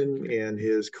Wilson and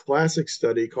his classic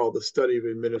study called The Study of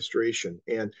Administration.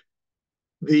 And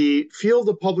the field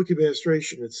of public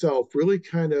administration itself really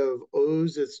kind of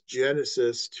owes its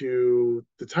genesis to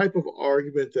the type of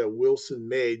argument that Wilson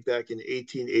made back in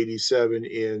 1887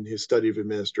 in his study of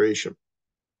administration.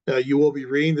 Now, you will be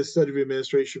reading the study of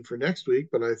administration for next week,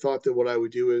 but I thought that what I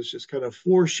would do is just kind of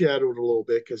foreshadow it a little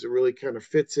bit because it really kind of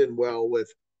fits in well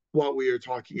with what we are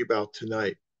talking about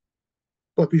tonight.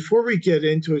 But before we get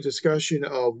into a discussion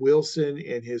of Wilson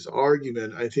and his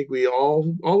argument, I think we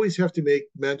always have to make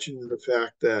mention of the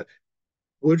fact that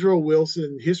Woodrow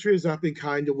Wilson, history has not been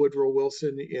kind to Woodrow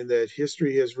Wilson in that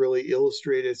history has really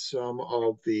illustrated some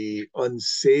of the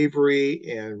unsavory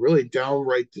and really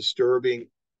downright disturbing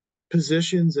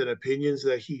positions and opinions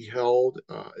that he held,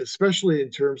 especially in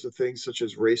terms of things such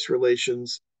as race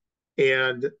relations.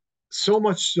 And so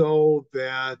much so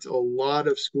that a lot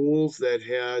of schools that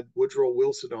had Woodrow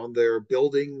Wilson on their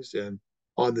buildings and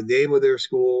on the name of their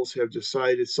schools have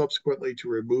decided subsequently to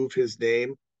remove his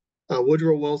name.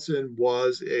 Woodrow Wilson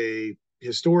was a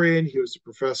historian, he was a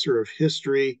professor of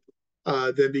history,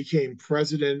 then became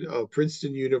president of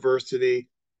Princeton University,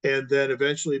 and then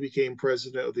eventually became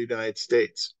president of the United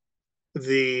States.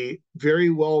 The very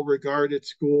well regarded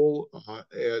school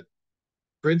at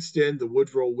Princeton, the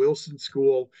Woodrow Wilson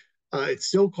School. It's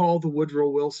still called the Woodrow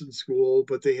Wilson School,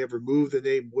 but they have removed the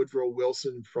name Woodrow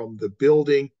Wilson from the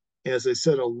building. As I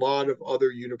said, a lot of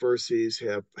other universities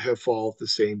have followed the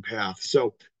same path.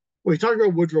 So when we talk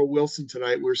about Woodrow Wilson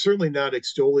tonight, we're certainly not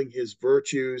extolling his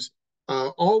virtues.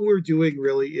 All we're doing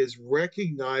really is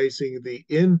recognizing the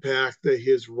impact that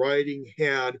his writing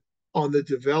had on the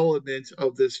development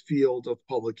of this field of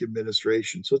public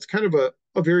administration. So it's kind of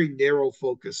a very narrow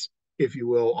focus, if you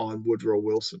will, on Woodrow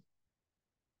Wilson.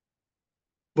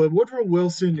 But Woodrow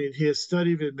Wilson, in his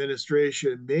study of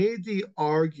administration, made the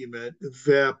argument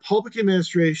that public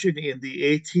administration in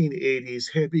the 1880s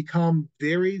had become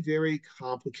very, very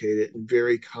complicated and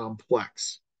very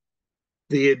complex.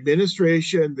 The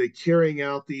administration, the carrying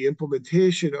out the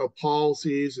implementation of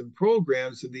policies and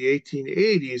programs in the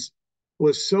 1880s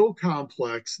was so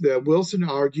complex that Wilson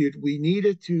argued we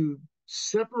needed to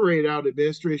separate out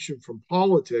administration from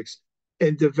politics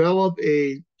and develop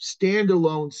a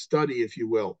standalone study, if you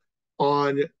will,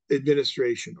 on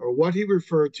administration, or what he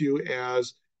referred to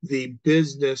as the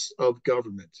business of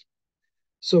government.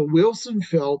 So Wilson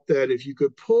felt that if you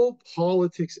could pull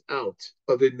politics out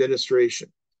of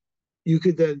administration, you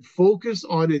could then focus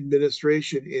on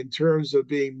administration in terms of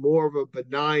being more of a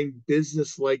benign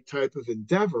business-like type of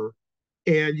endeavor.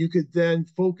 And you could then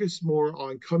focus more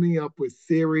on coming up with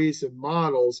theories and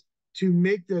models to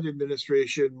make that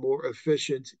administration more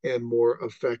efficient and more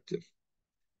effective.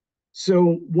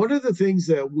 So one of the things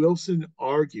that Wilson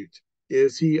argued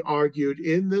is he argued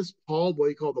in this what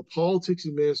he called the politics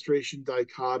administration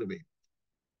dichotomy,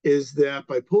 is that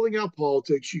by pulling out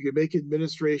politics, you can make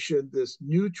administration this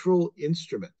neutral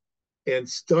instrument and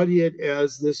study it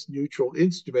as this neutral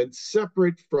instrument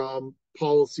separate from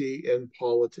policy and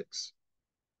politics.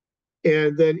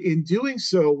 And then in doing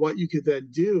so, what you could then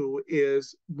do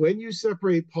is when you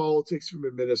separate politics from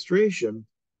administration,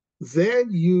 then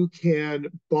you can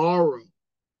borrow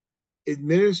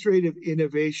administrative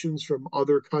innovations from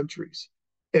other countries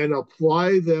and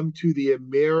apply them to the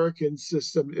American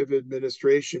system of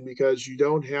administration because you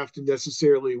don't have to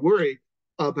necessarily worry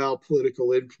about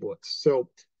political influence. So,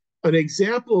 an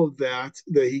example of that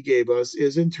he gave us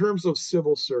is in terms of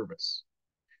civil service.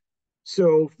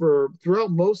 So, for throughout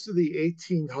most of the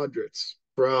 1800s,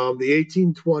 from the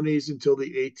 1820s until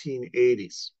the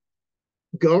 1880s,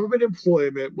 government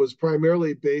employment was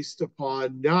primarily based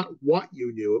upon not what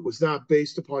you knew. It was not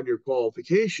based upon your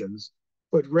qualifications,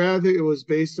 but rather it was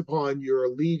based upon your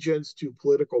allegiance to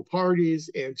political parties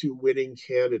and to winning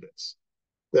candidates.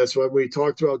 That's why we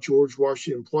talked about George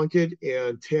Washington Plunkett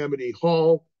and Tammany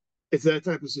Hall. It's that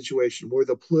type of situation where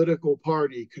the political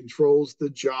party controls the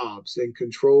jobs and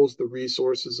controls the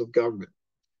resources of government.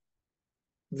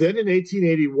 Then in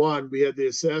 1881, we had the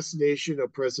assassination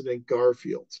of President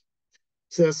Garfield.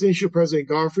 Assassination of President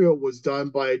Garfield was done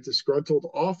by a disgruntled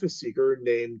office seeker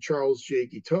named Charles J.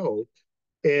 Guiteau.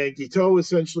 And Guiteau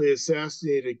essentially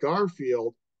assassinated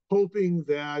Garfield, hoping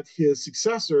that his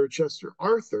successor, Chester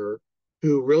Arthur,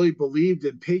 who really believed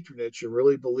in patronage and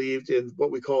really believed in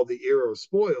what we call the era of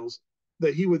spoils,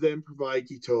 that he would then provide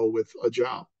Guiteau with a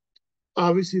job.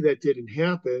 Obviously, that didn't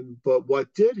happen, but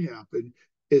what did happen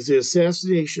is the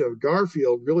assassination of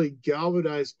Garfield really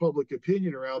galvanized public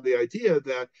opinion around the idea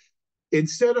that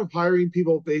instead of hiring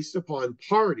people based upon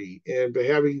party and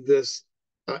having this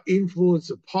influence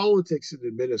of politics and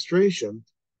administration,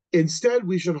 instead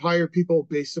we should hire people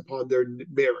based upon their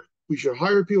merit. We should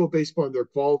hire people based upon their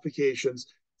qualifications,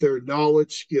 their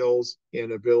knowledge, skills,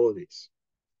 and abilities.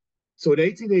 So in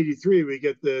 1883, we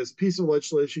get this piece of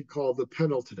legislation called the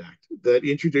Pendleton Act that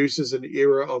introduces an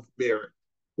era of merit,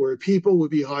 where people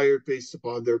would be hired based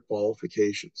upon their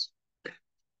qualifications.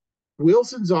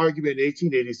 Wilson's argument in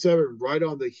 1887, right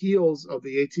on the heels of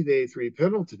the 1883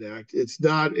 Pendleton Act, it's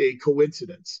not a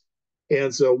coincidence.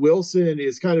 And so Wilson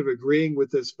is kind of agreeing with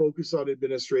this focus on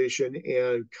administration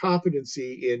and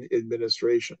competency in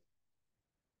administration.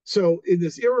 So in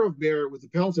this era of merit with the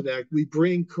Pendleton Act, we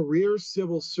bring career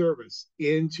civil service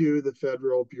into the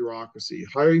federal bureaucracy,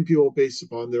 hiring people based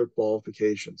upon their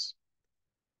qualifications.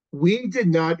 We did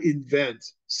not invent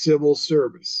civil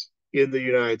service. in the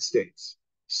United States.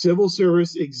 Civil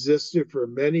service existed for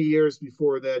many years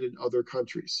before that in other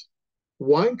countries.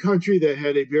 One country that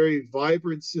had a very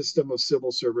vibrant system of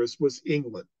civil service was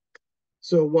England.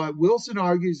 So, what Wilson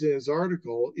argues in his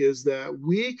article is that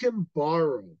we can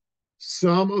borrow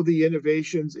some of the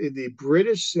innovations in the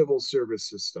British civil service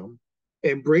system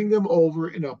and bring them over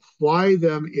and apply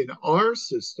them in our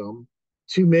system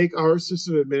to make our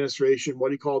system of administration,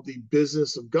 what he called the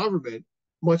business of government,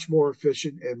 much more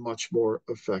efficient and much more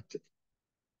effective.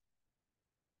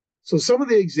 So, some of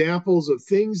the examples of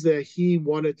things that he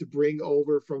wanted to bring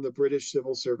over from the British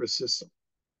civil service system.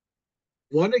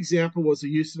 One example was the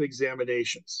use of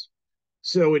examinations.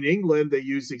 So in England, they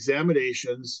used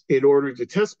examinations in order to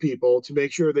test people to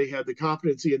make sure they had the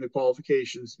competency and the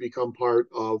qualifications to become part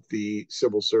of the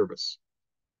civil service.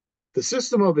 The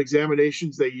system of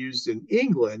examinations they used in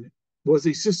England was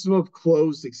a system of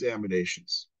closed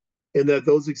examinations, in that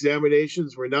those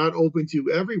examinations were not open to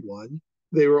everyone.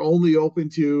 They were only open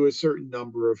to a certain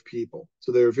number of people.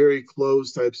 So they were very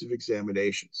closed types of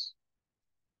examinations.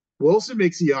 Wilson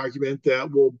makes the argument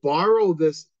that we'll borrow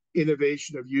this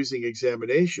innovation of using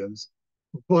examinations,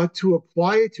 but to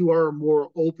apply it to our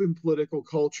more open political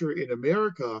culture in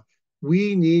America,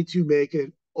 we need to make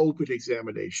it open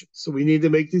examinations. So we need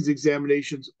to make these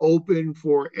examinations open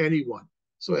for anyone.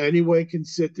 So anyone can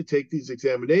sit to take these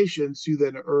examinations to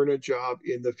then earn a job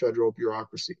in the federal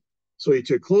bureaucracy. So he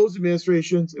took closed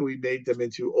administrations and we made them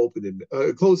into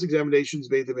closed examinations,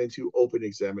 made them into open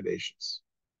examinations.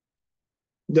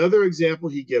 Another example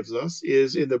he gives us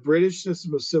is in the British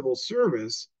system of civil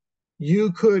service,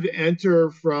 you could enter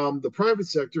from the private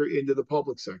sector into the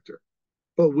public sector.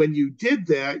 But when you did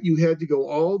that, you had to go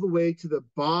all the way to the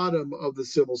bottom of the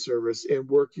civil service and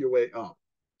work your way up.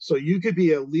 So you could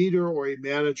be a leader or a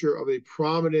manager of a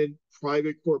prominent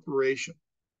private corporation,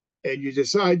 and you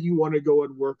decide you want to go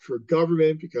and work for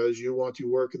government because you want to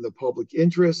work in the public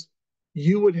interest.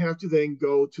 You would have to then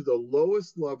go to the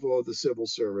lowest level of the civil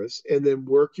service and then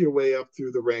work your way up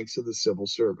through the ranks of the civil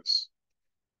service.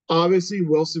 Obviously,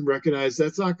 Wilson recognized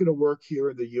that's not going to work here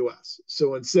in the US.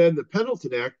 So instead, in the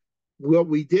Pendleton Act, what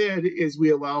we did is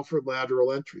we allow for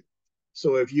lateral entry.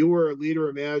 So if you were a leader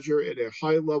or manager at a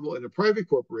high level in a private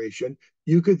corporation,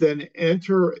 you could then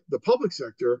enter the public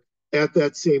sector at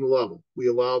that same level. We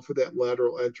allowed for that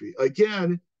lateral entry.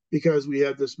 Again, because we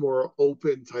had this more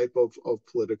open type of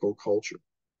political culture.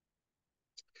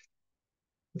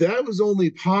 That was only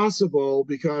possible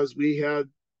because we had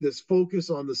this focus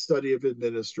on the study of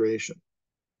administration.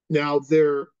 Now,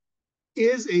 there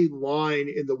is a line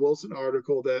in the Wilson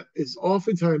article that is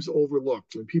oftentimes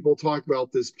overlooked when people talk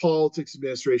about this politics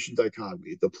administration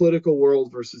dichotomy, the political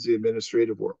world versus the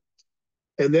administrative world.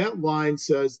 And that line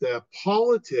says that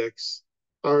politics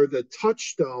are the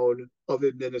touchstone of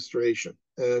administration.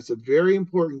 And it's a very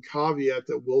important caveat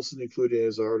that Wilson included in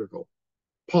his article.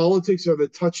 Politics are the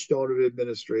touchstone of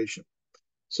administration.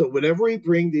 So whenever we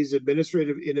bring these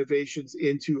administrative innovations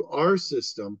into our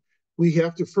system, we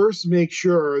have to first make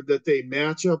sure that they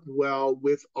match up well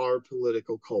with our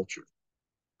political culture.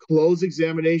 Closed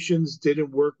examinations didn't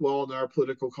work well in our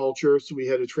political culture, so we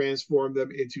had to transform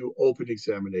them into open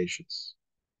examinations.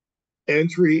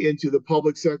 Entry into the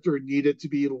public sector needed to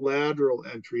be lateral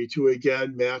entry to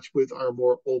again match with our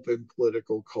more open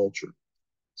political culture.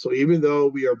 So even though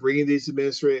we are bringing these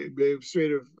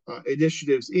administrative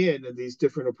initiatives in and these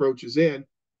different approaches in,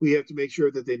 we have to make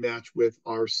sure that they match with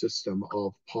our system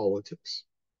of politics.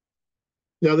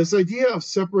 Now, this idea of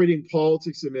separating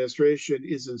politics and administration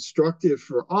is instructive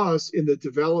for us in the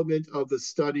development of the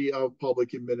study of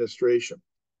public administration.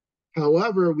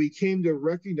 However, we came to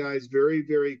recognize very,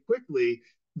 very quickly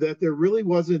that there really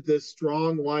wasn't this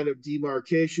strong line of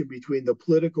demarcation between the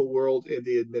political world and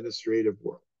the administrative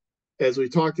world. As we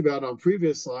talked about on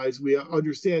previous slides, we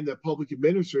understand that public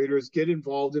administrators get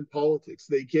involved in politics.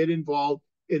 They get involved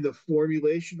in the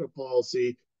formulation of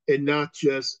policy and not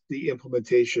just the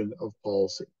implementation of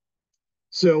policy.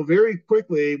 So very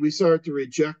quickly, we started to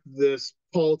reject this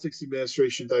politics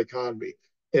administration dichotomy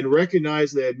and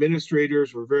recognize that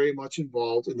administrators were very much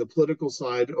involved in the political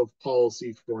side of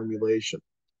policy formulation.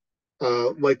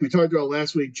 Like we talked about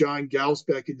last week, John Gauss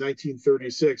back in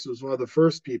 1936 was one of the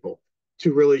first people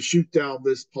to really shoot down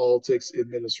this politics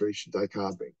administration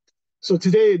dichotomy. So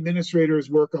today, administrators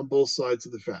work on both sides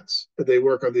of the fence. They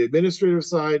work on the administrative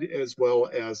side as well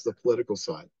as the political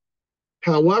side.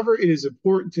 However, it is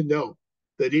important to note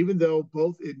that even though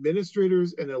both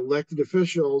administrators and elected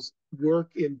officials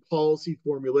work in policy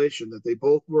formulation, that they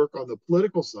both work on the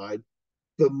political side,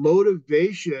 the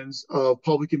motivations of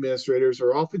public administrators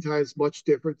are oftentimes much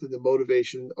different than the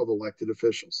motivation of elected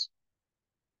officials.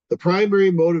 The primary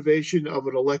motivation of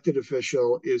an elected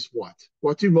official is what?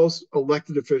 What do most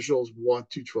elected officials want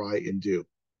to try and do?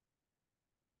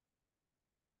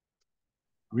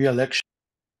 Re-election.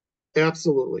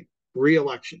 Absolutely.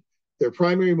 Re-election. Their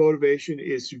primary motivation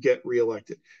is to get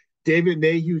reelected. David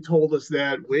Mayhew told us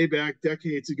that way back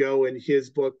decades ago in his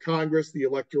book, Congress, the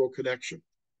Electoral Connection.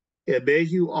 And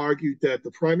Mayhew argued that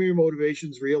the primary motivation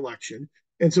is reelection.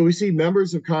 And so we see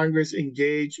members of Congress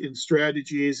engage in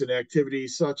strategies and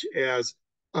activities such as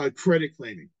credit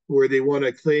claiming, where they want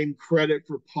to claim credit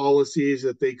for policies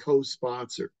that they co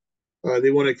sponsor. They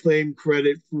want to claim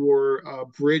credit for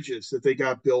bridges that they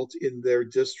got built in their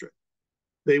district.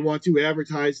 They want to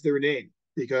advertise their name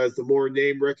because the more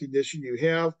name recognition you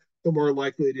have, the more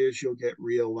likely it is you'll get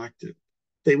reelected.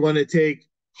 They want to take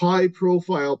high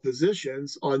profile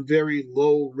positions on very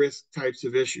low risk types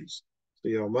of issues.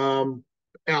 So, mom,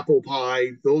 apple pie,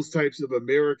 those types of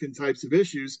American types of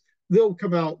issues, they'll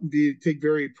come out and take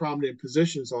very prominent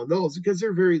positions on those because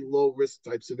they're very low risk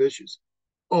types of issues.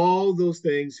 All those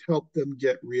things help them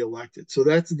get reelected. So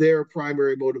that's their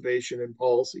primary motivation in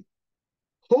policy.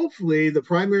 Hopefully, the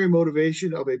primary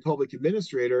motivation of a public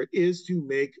administrator is to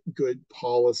make good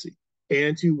policy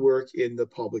and to work in the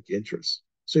public interest.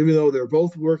 So even though they're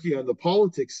both working on the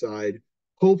politics side,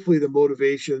 hopefully the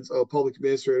motivations of public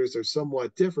administrators are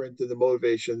somewhat different than the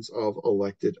motivations of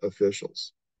elected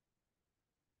officials.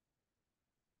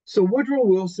 So Woodrow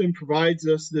Wilson provides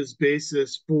us this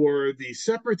basis for the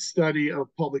separate study of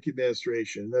public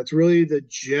administration. That's really the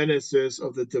genesis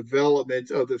of the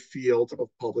development of the field of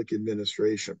public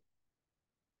administration.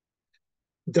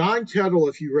 Don Kettle,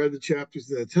 if you read the chapters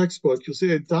in the textbook, you'll see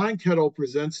that Don Kettle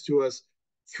presents to us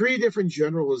three different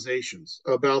generalizations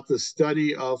about the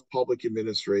study of public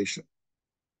administration.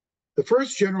 The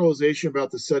first generalization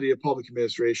about the study of public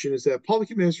administration is that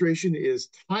public administration is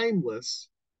timeless,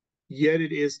 yet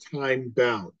it is time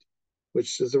bound,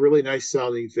 which is a really nice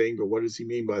sounding thing, but what does he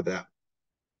mean by that?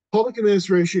 Public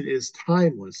administration is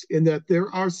timeless in that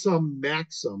there are some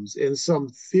maxims and some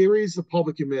theories of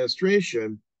public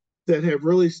administration that have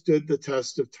really stood the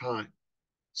test of time.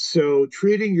 So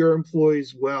treating your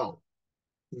employees well,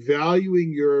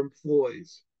 valuing your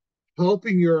employees,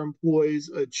 helping your employees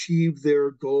achieve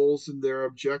their goals and their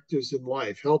objectives in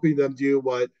life, helping them do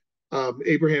what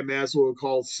Abraham Maslow would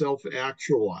call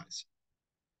self-actualize.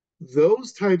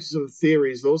 Those types of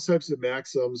theories, those types of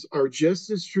maxims are just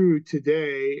as true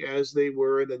today as they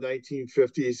were in the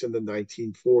 1950s and the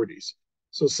 1940s.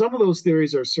 So some of those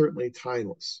theories are certainly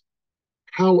timeless.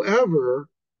 However,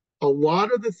 a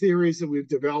lot of the theories that we've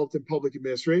developed in public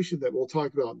administration that we'll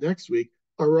talk about next week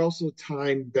are also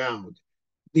time bound,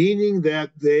 meaning that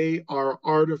they are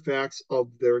artifacts of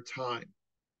their time.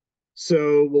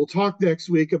 So we'll talk next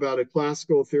week about a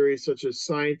classical theory such as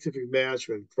scientific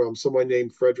management from someone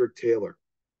named Frederick Taylor.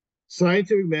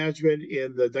 Scientific management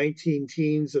in the 19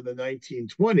 teens and the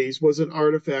 1920s was an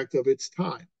artifact of its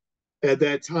time. At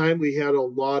that time, we had a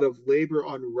lot of labor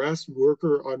unrest,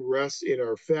 worker unrest in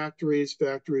our factories.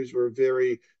 Factories were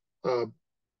very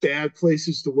bad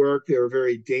places to work. They were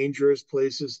very dangerous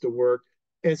places to work.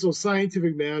 And so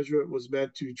scientific management was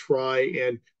meant to try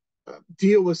and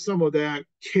deal with some of that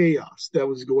chaos that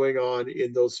was going on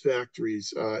in those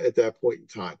factories at that point in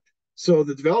time. So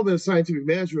the development of scientific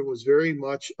management was very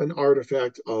much an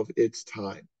artifact of its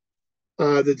time.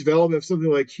 The development of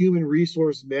something like human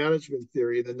resource management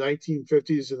theory in the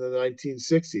 1950s and the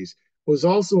 1960s was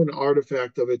also an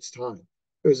artifact of its time.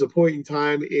 There was a point in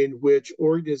time in which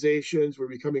organizations were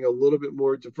becoming a little bit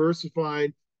more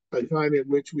diversified, a time in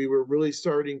which we were really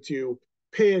starting to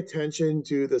pay attention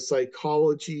to the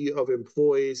psychology of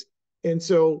employees. And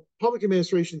so public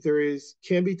administration theories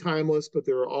can be timeless, but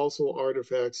there are also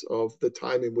artifacts of the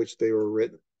time in which they were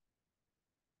written.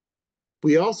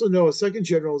 We also know a second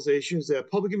generalization is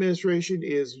that public administration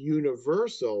is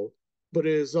universal, but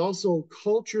it is also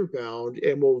culture bound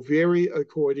and will vary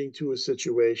according to a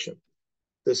situation.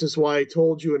 This is why I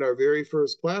told you in our very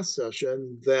first class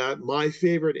session that my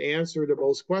favorite answer to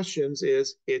most questions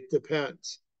is it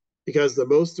depends, because the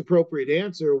most appropriate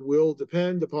answer will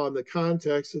depend upon the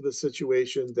context of the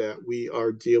situation that we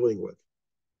are dealing with.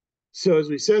 So as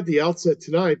we said at the outset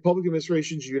tonight, public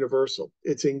administration is universal.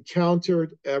 It's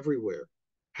encountered everywhere.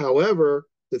 However,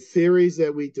 the theories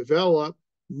that we develop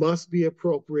must be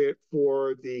appropriate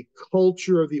for the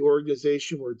culture of the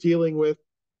organization we're dealing with,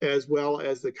 as well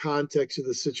as the context of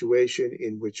the situation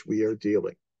in which we are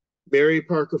dealing. Mary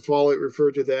Parker Follett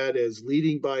referred to that as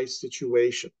leading by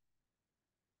situation.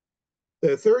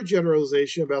 The third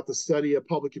generalization about the study of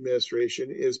public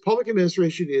administration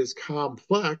is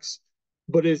complex,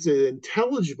 but is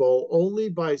intelligible only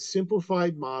by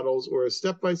simplified models or a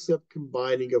step-by-step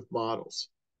combining of models.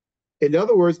 In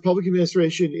other words, public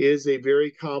administration is a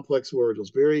very complex world. It's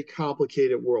a very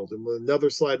complicated world. And in another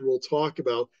slide, we'll talk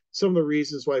about some of the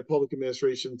reasons why public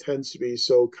administration tends to be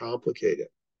so complicated.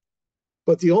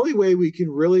 But the only way we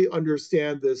can really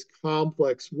understand this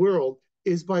complex world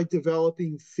is by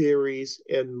developing theories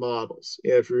and models.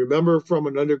 And if you remember from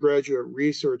an undergraduate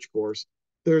research course,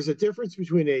 there's a difference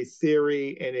between a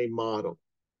theory and a model.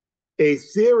 A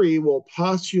theory will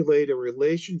postulate a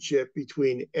relationship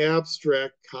between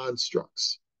abstract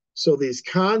constructs. So these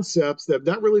concepts that have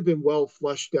not really been well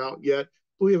fleshed out yet,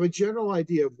 but we have a general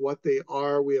idea of what they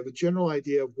are. We have a general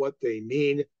idea of what they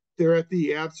mean. They're at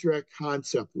the abstract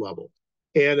concept level.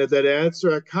 And at that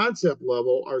abstract concept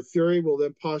level, our theory will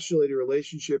then postulate a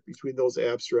relationship between those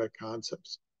abstract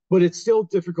concepts. But it's still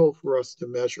difficult for us to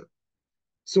measure.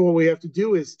 So what we have to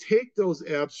do is take those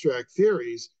abstract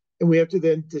theories and we have to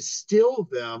then distill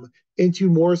them into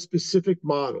more specific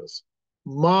models,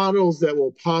 models that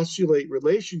will postulate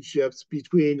relationships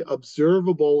between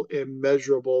observable and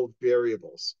measurable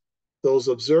variables. Those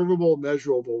observable,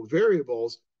 measurable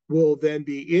variables will then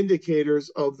be indicators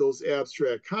of those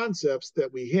abstract concepts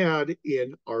that we had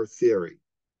in our theory.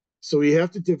 So we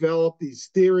have to develop these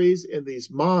theories and these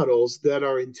models that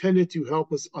are intended to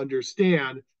help us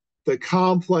understand the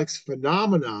complex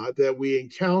phenomena that we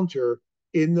encounter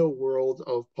in the world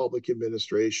of public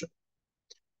administration.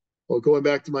 Well, going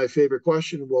back to my favorite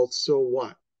question, well, so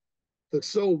what? The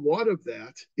so what of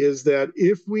that is that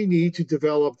if we need to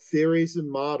develop theories and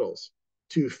models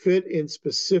to fit in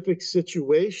specific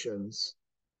situations,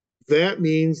 that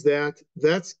means that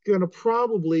that's going to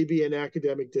probably be an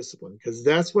academic discipline because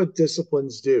that's what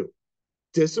disciplines do.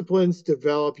 Disciplines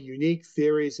develop unique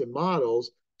theories and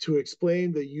models to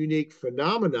explain the unique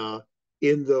phenomena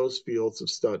in those fields of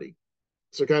study.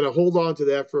 So kind of hold on to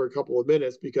that for a couple of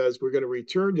minutes because we're going to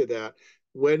return to that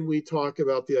when we talk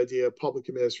about the idea of public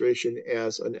administration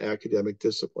as an academic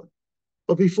discipline.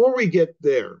 But before we get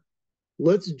there,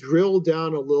 let's drill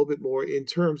down a little bit more in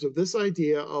terms of this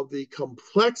idea of the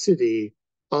complexity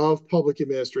of public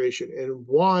administration and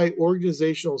why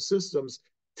organizational systems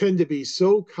tend to be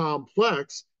so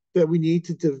complex that we need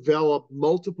to develop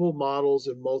multiple models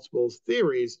and multiple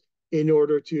theories in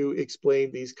order to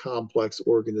explain these complex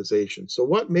organizations. So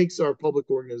what makes our public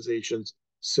organizations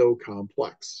so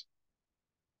complex?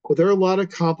 Well, there are a lot of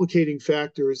complicating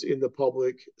factors in the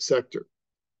public sector.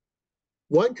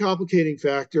 One complicating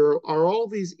factor are all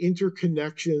these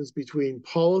interconnections between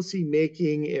policy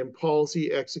making and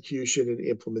policy execution and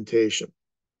implementation.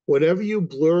 Whenever you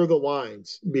blur the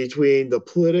lines between the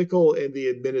political and the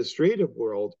administrative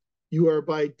world, you are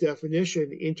by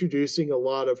definition introducing a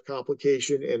lot of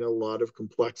complication and a lot of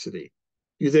complexity.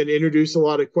 You then introduce a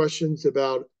lot of questions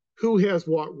about who has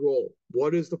what role.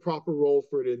 What is the proper role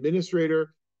for an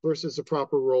administrator versus a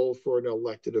proper role for an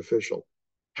elected official?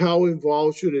 How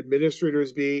involved should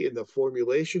administrators be in the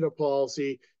formulation of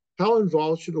policy? How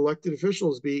involved should elected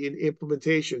officials be in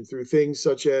implementation through things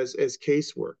such as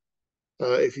casework?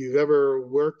 If you've ever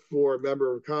worked for a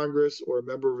member of Congress or a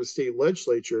member of a state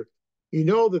legislature, you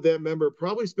know that that member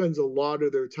probably spends a lot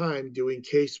of their time doing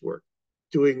casework,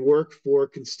 doing work for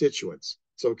constituents.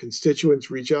 So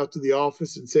constituents reach out to the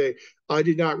office and say, I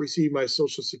did not receive my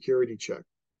Social Security check,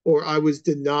 or I was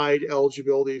denied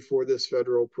eligibility for this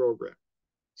federal program.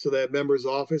 So that member's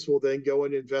office will then go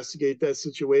and investigate that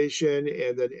situation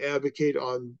and then advocate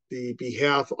on the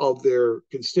behalf of their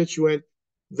constituent.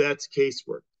 That's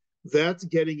casework. That's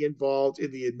getting involved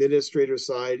in the administrator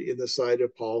side, in the side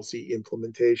of policy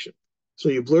implementation. So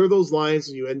you blur those lines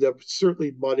and you end up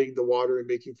certainly muddying the water and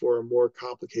making for a more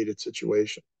complicated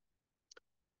situation.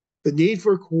 The need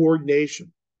for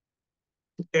coordination.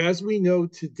 As we know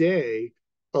today,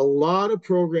 a lot of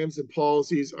programs and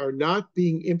policies are not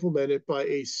being implemented by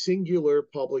a singular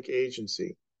public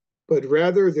agency, but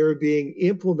rather they're being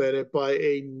implemented by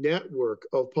a network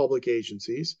of public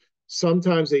agencies,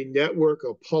 sometimes a network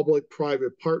of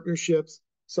public-private partnerships,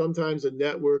 sometimes a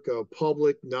network of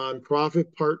public nonprofit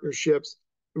partnerships.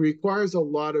 It requires a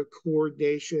lot of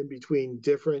coordination between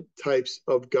different types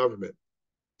of government.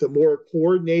 The more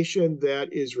coordination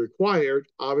that is required,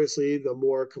 obviously, the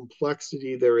more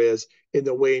complexity there is in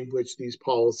the way in which these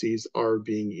policies are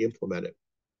being implemented.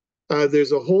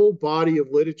 There's a whole body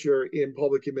of literature in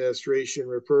public administration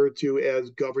referred to as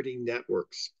governing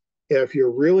networks. And if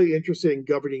you're really interested in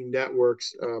governing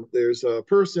networks, there's a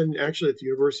person actually at the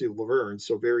University of Laverne,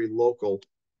 so very local,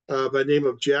 by the name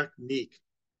of Jack Meek.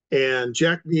 And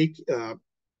Jack Meek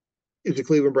is a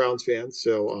Cleveland Browns fan,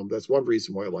 so that's one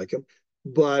reason why I like him.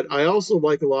 But I also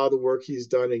like a lot of the work he's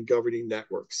done in governing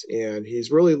networks. And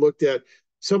he's really looked at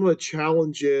some of the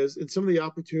challenges and some of the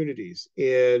opportunities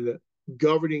in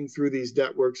governing through these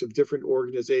networks of different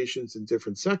organizations and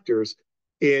different sectors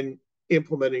in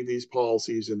implementing these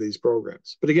policies and these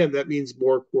programs. But again, that means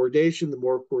more coordination. The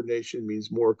more coordination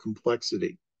means more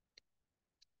complexity.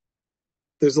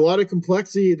 There's a lot of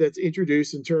complexity that's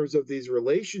introduced in terms of these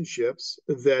relationships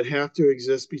that have to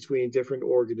exist between different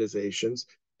organizations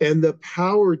and the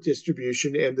power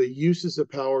distribution and the uses of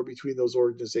power between those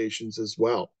organizations as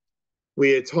well. We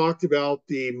had talked about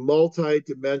the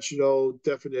multi-dimensional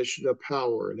definition of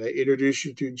power, and I introduced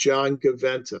you to John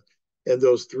Gaventa and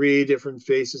those three different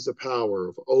faces of power,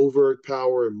 of overt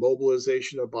power,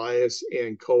 mobilization of bias,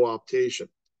 and co-optation.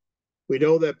 We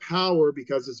know that power,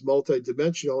 because it's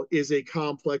multidimensional, is a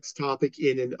complex topic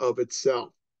in and of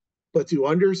itself. But to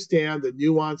understand the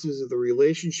nuances of the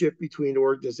relationship between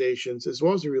organizations, as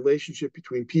well as the relationship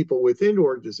between people within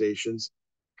organizations,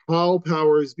 how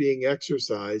power is being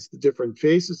exercised, the different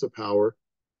faces of power,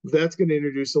 that's going to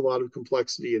introduce a lot of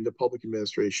complexity into public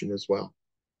administration as well.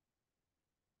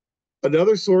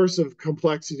 Another source of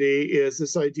complexity is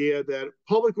this idea that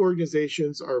public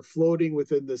organizations are floating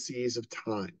within the seas of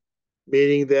time,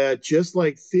 meaning that just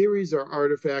like theories are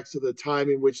artifacts of the time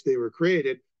in which they were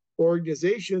created,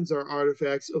 organizations are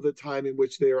artifacts of the time in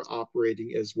which they are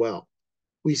operating as well.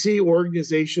 We see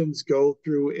organizations go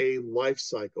through a life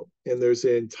cycle, and there's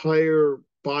an entire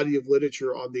body of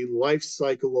literature on the life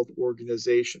cycle of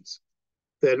organizations.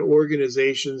 That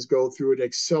organizations go through an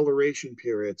acceleration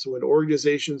period. So when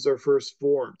organizations are first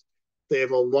formed, they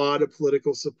have a lot of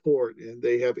political support and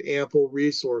they have ample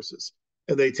resources,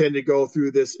 and they tend to go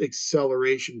through this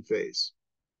acceleration phase.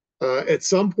 At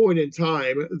some point in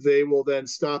time, they will then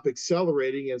stop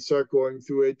accelerating and start going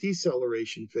through a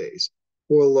deceleration phase,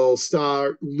 where they'll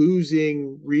start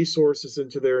losing resources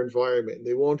into their environment.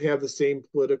 They won't have the same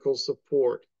political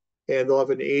support, and they'll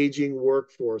have an aging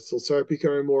workforce. They'll start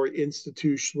becoming more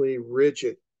institutionally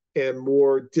rigid and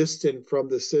more distant from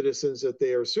the citizens that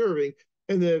they are serving.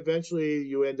 And then eventually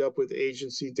you end up with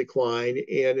agency decline,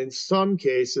 and in some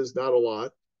cases, not a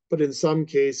lot, but in some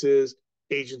cases,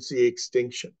 agency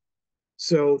extinction.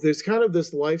 So there's kind of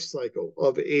this life cycle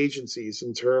of agencies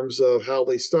in terms of how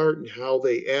they start and how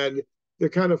they end. They're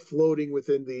kind of floating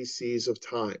within these seas of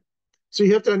time. So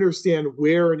you have to understand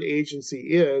where an agency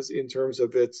is in terms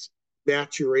of its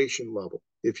maturation level,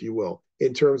 if you will,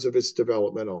 in terms of its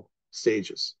developmental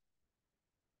stages.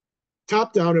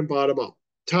 Top down and bottom up.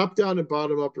 Top down and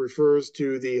bottom up refers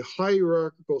to the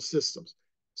hierarchical systems.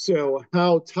 So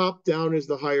how top down is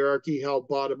the hierarchy, how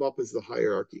bottom up is the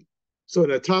hierarchy. So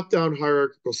in a top-down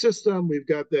hierarchical system, we've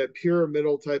got that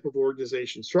pyramidal type of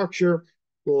organization structure.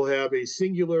 We'll have a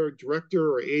singular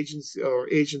director or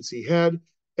agency head.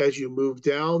 As you move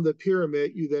down the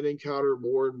pyramid, you then encounter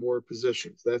more and more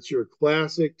positions. That's your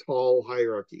classic tall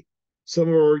hierarchy. Some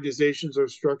of our organizations are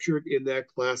structured in that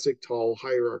classic tall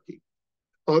hierarchy.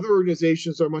 Other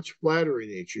organizations are much flatter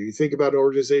in nature. You think about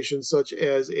organizations such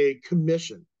as a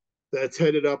commission that's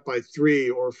headed up by 3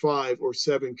 or 5 or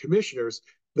 7 commissioners.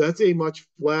 That's a much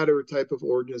flatter type of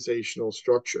organizational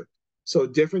structure. So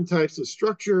different types of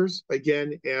structures,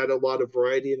 again, add a lot of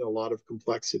variety and a lot of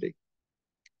complexity.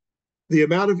 The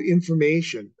amount of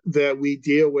information that we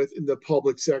deal with in the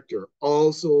public sector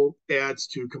also adds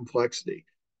to complexity.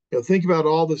 Think about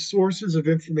all the sources of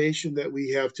information that we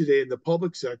have today in the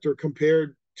public sector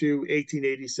compared to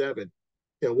 1887.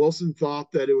 Wilson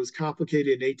thought that it was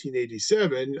complicated in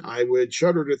 1887. I would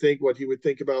shudder to think what he would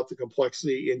think about the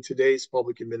complexity in today's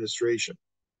public administration.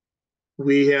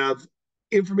 We have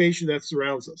information that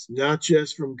surrounds us, not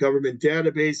just from government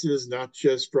databases, not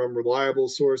just from reliable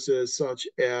sources such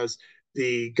as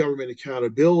the Government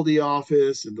Accountability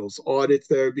Office and those audits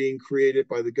that are being created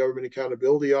by the Government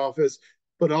Accountability Office,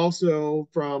 but also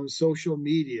from social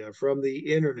media, from the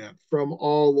internet, from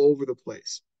all over the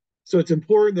place. So it's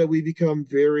important that we become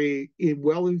very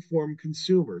well-informed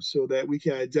consumers so that we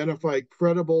can identify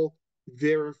credible,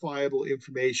 verifiable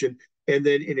information, and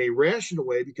then in a rational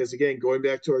way, because again, going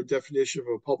back to our definition of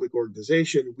a public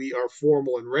organization, we are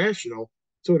formal and rational.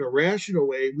 So in a rational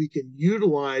way, we can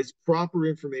utilize proper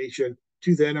information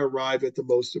to then arrive at the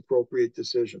most appropriate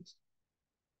decisions.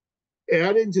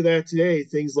 Add into that today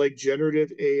things like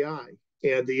generative AI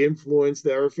and the influence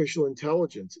that artificial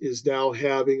intelligence is now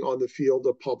having on the field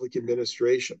of public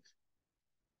administration.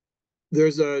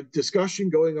 There's a discussion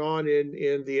going on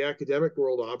in the academic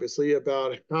world, obviously,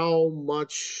 about how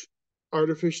much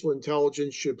artificial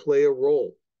intelligence should play a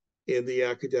role in the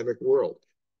academic world.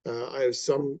 I have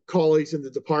some colleagues in the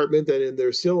department that in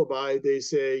their syllabi, they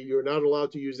say you're not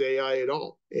allowed to use AI at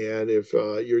all. And if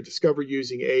you're discovered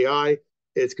using AI,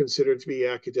 it's considered to be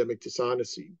academic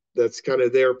dishonesty. That's kind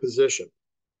of their position.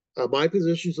 My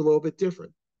position is a little bit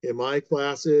different. In my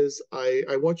classes, I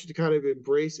want you to kind of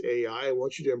embrace AI. I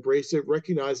want you to embrace it,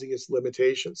 recognizing its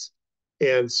limitations.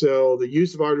 And so the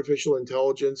use of artificial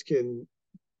intelligence can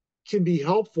be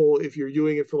helpful if you're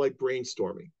doing it for like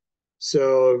brainstorming.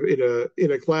 So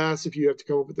in a class, if you have to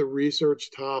come up with a research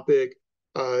topic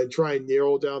and try and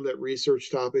narrow down that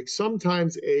research topic,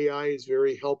 sometimes AI is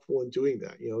very helpful in doing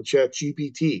that. You know, Chat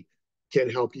GPT can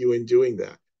help you in doing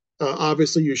that.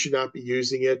 Obviously, you should not be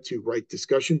using it to write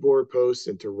discussion board posts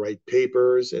and to write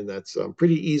papers, and that's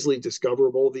pretty easily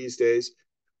discoverable these days.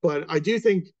 But I do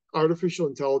think artificial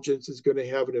intelligence is going to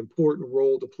have an important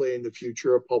role to play in the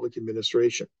future of public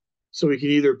administration. So we can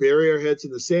either bury our heads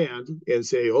in the sand and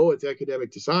say, oh, it's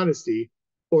academic dishonesty,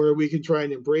 or we can try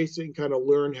and embrace it and kind of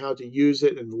learn how to use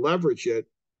it and leverage it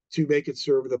to make it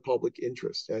serve the public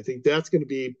interest. And I think that's going to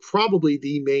be probably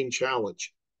the main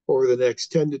challenge over the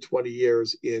next 10 to 20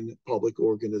 years in public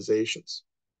organizations.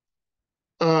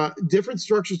 Different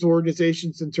structures of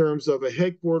organizations in terms of a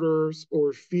headquarters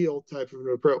or field type of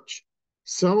an approach.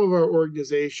 Some of our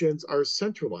organizations are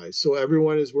centralized, so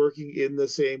everyone is working in the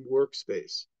same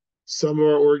workspace. Some of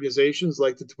our organizations,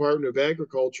 like the Department of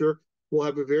Agriculture, will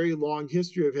have a very long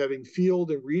history of having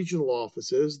field and regional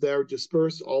offices that are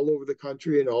dispersed all over the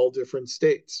country in all different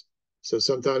states. So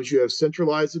sometimes you have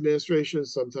centralized administration,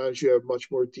 sometimes you have much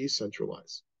more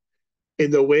decentralized. In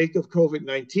the wake of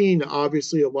COVID-19,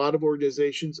 obviously a lot of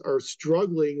organizations are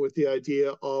struggling with the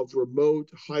idea of remote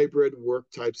hybrid work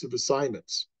types of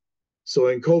assignments. So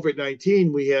in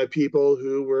COVID-19, we had people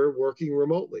who were working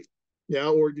remotely.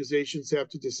 Now organizations have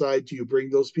to decide, do you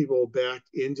bring those people back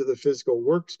into the physical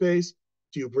workspace?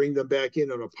 Do you bring them back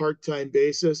in on a part-time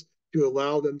basis to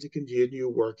allow them to continue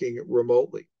working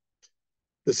remotely?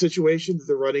 The situation that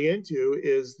they're running into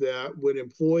is that when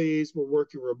employees were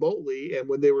working remotely and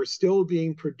when they were still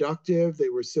being productive, they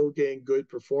were still getting good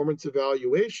performance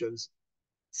evaluations,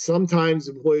 sometimes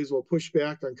employees will push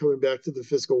back on coming back to the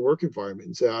physical work environment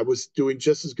and say, I was doing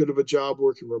just as good of a job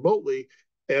working remotely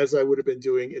as I would have been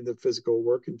doing in the physical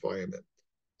work environment.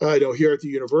 I know here at the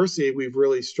university, we've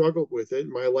really struggled with it.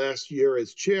 My last year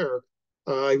as chair,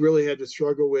 I really had to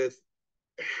struggle with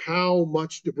how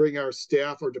much to bring our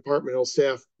staff, our departmental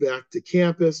staff, back to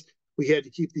campus. We had to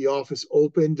keep the office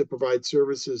open to provide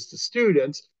services to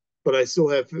students, but I still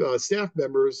have staff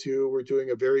members who were doing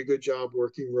a very good job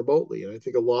working remotely. And I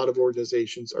think a lot of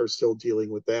organizations are still dealing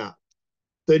with that.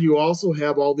 Then you also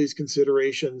have all these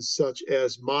considerations, such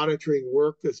as monitoring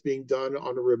work that's being done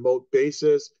on a remote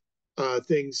basis,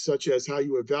 things such as how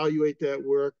you evaluate that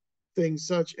work, things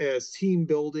such as team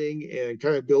building and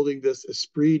kind of building this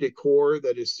esprit de corps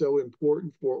that is so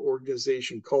important for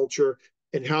organization culture.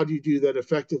 And how do you do that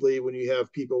effectively when you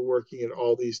have people working in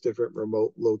all these different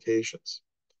remote locations?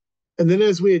 And then,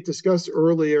 as we had discussed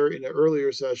earlier in an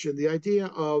earlier session, the idea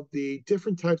of the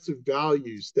different types of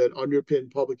values that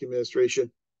underpin public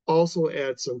administration also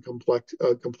adds some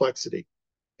complexity.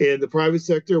 In the private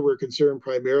sector, we're concerned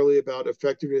primarily about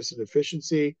effectiveness and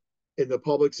efficiency. In the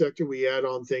public sector, we add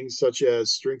on things such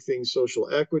as strengthening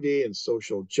social equity and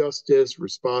social justice,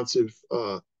 responsive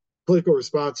political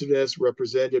responsiveness,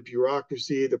 representative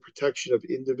bureaucracy, the protection of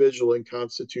individual and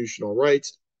constitutional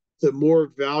rights. The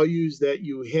more values that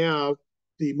you have,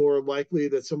 the more likely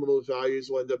that some of those values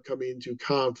will end up coming into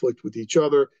conflict with each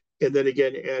other. And then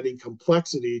again, adding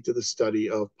complexity to the study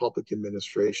of public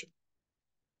administration.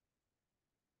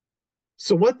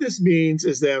 So what this means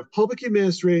is that public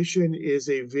administration is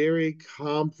a very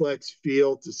complex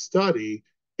field to study.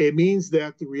 It means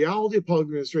that the reality of public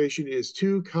administration is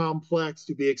too complex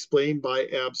to be explained by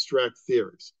abstract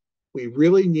theories. We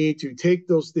really need to take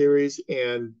those theories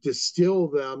and distill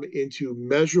them into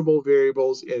measurable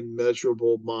variables and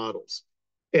measurable models.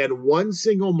 And one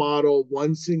single model,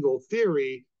 one single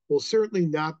theory will certainly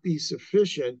not be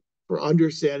sufficient for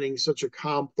understanding such a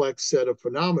complex set of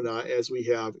phenomena as we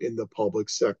have in the public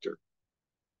sector.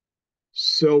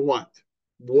 So what?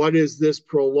 What does this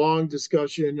prolonged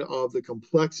discussion of the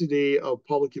complexity of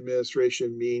public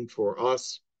administration mean for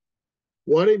us?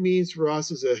 What it means for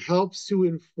us is it helps to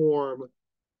inform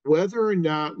whether or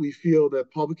not we feel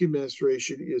that public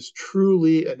administration is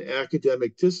truly an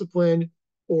academic discipline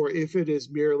or if it is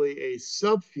merely a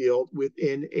subfield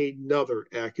within another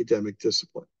academic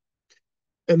discipline.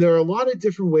 And there are a lot of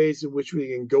different ways in which we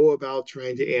can go about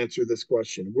trying to answer this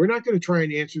question. We're not going to try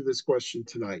and answer this question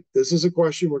tonight. This is a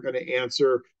question we're going to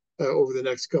answer over the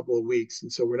next couple of weeks.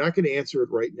 And so we're not going to answer it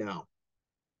right now.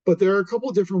 But there are a couple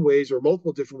of different ways or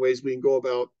multiple different ways we can go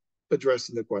about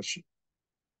addressing the question.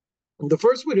 The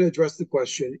first way to address the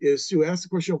question is to ask the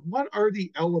question of what are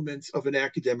the elements of an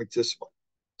academic discipline?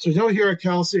 So now here at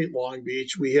Cal State Long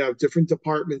Beach, we have different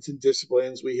departments and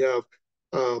disciplines. We have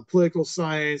political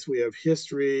science, we have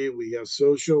history, we have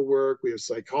social work, we have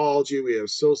psychology, we have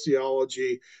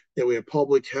sociology, and we have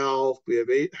public health, we have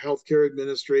healthcare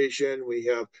administration, we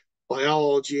have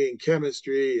biology and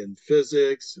chemistry and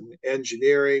physics and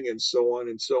engineering and so on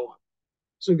and so on.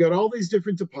 So we've got all these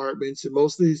different departments, and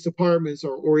most of these departments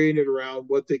are oriented around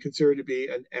what they consider to be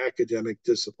an academic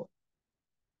discipline.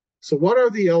 So what are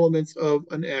the elements of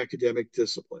an academic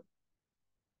discipline?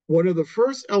 One of the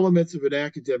first elements of an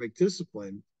academic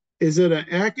discipline is that an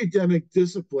academic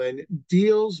discipline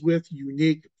deals with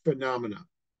unique phenomena,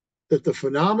 that the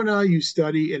phenomena you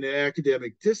study in an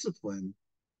academic discipline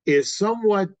is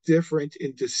somewhat different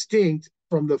and distinct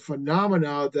from the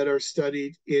phenomena that are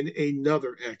studied in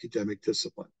another academic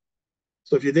discipline.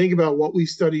 So if you think about what we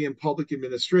study in public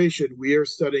administration, we are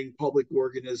studying public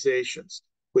organizations,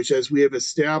 which, as we have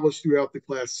established throughout the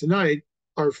class tonight,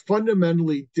 are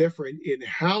fundamentally different in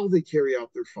how they carry out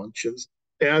their functions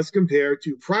as compared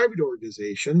to private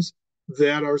organizations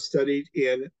that are studied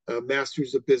in a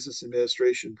Master's of Business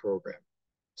Administration program.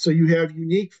 So you have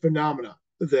unique phenomena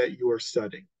that you are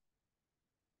studying.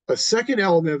 A second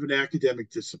element of an academic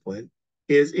discipline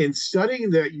is in studying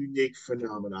that unique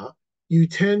phenomena, you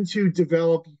tend to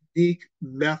develop unique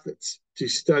methods to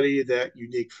study that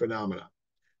unique phenomena.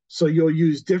 So you'll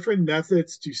use different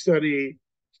methods to study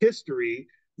history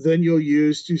than you'll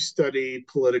use to study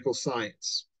political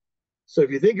science. So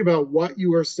if you think about what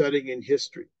you are studying in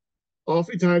history,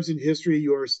 oftentimes in history,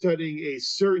 you are studying a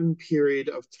certain period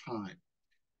of time.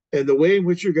 And the way in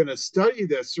which you're going to study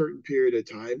that certain period of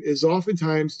time is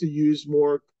oftentimes to use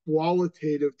more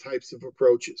qualitative types of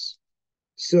approaches.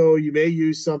 So you may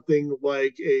use something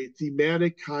like a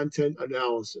thematic content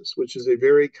analysis, which is a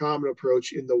very common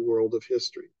approach in the world of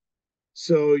history.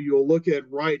 So you'll look at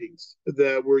writings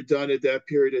that were done at that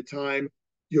period of time.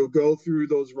 You'll go through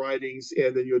those writings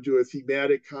and then you'll do a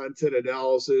thematic content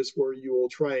analysis where you will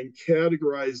try and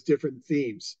categorize different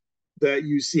themes that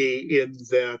you see in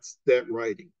that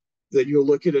writing. Then you'll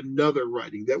look at another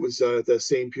writing that was at the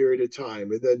same period of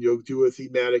time, and then you'll do a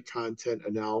thematic content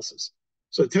analysis.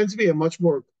 So it tends to be a much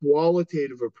more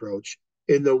qualitative approach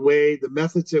in the way the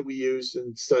methods that we use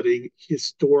in studying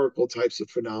historical types of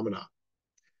phenomena.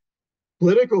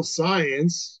 Political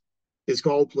science is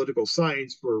called political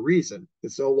science for a reason.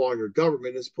 It's no longer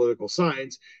government, it's political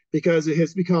science because it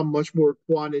has become much more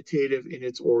quantitative in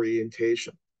its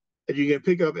orientation. And you can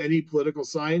pick up any political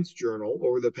science journal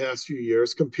over the past few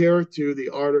years, compare it to the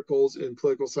articles in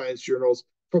political science journals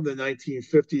from the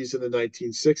 1950s and the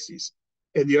 1960s.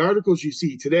 And the articles you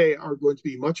see today are going to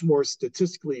be much more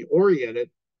statistically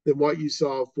oriented than what you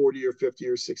saw 40 or 50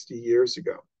 or 60 years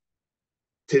ago.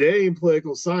 Today in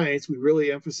political science, we really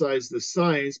emphasize the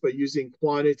science by using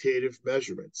quantitative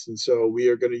measurements. And so we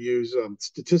are going to use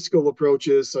statistical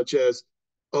approaches such as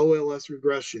OLS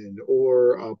regression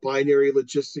or binary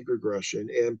logistic regression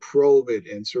and probit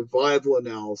and survival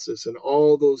analysis and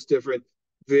all those different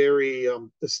very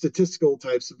statistical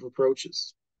types of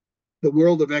approaches. The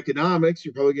world of economics,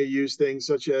 you're probably going to use things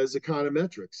such as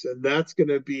econometrics, and that's going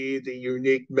to be the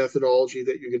unique methodology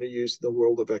that you're going to use in the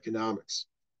world of economics.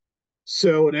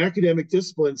 So an academic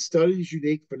discipline studies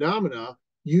unique phenomena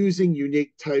using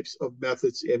unique types of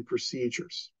methods and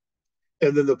procedures.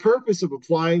 And then the purpose of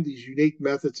applying these unique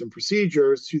methods and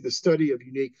procedures to the study of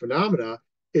unique phenomena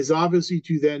is obviously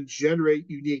to then generate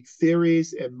unique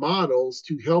theories and models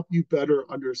to help you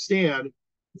better understand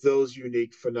those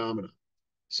unique phenomena.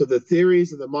 So the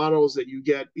theories and the models that you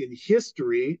get in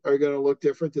history are going to look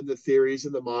different than the theories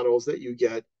and the models that you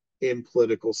get in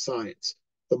political science.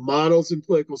 The models in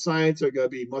political science are going to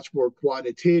be much more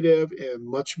quantitative and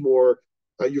much more,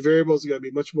 your variables are going to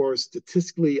be much more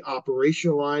statistically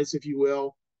operationalized, if you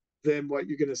will, than what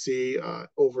you're going to see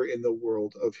over in the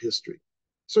world of history.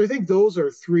 So I think those are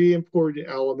three important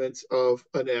elements of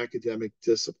an academic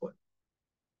discipline.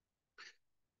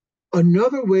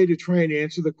 Another way to try and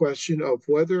answer the question of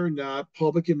whether or not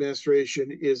public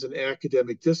administration is an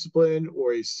academic discipline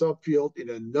or a subfield in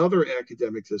another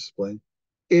academic discipline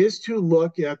is to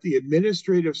look at the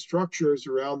administrative structures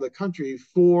around the country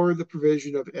for the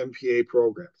provision of MPA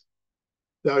programs.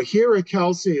 Now, here at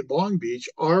Cal State Long Beach,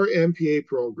 our MPA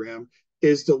program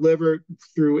is delivered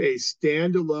through a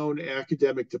standalone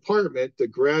academic department, the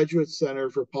Graduate Center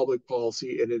for Public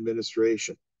Policy and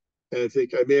Administration. And I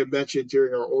think I may have mentioned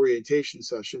during our orientation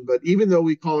session, but even though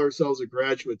we call ourselves a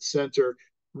graduate center,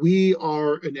 we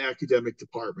are an academic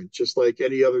department, just like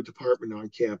any other department on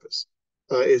campus.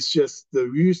 It's just the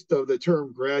use of the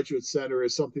term graduate center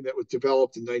is something that was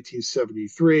developed in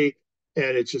 1973,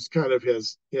 and it just kind of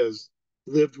has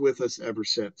lived with us ever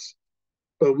since.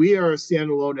 But we are a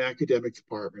standalone academic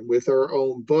department with our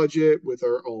own budget, with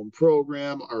our own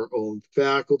program, our own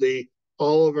faculty.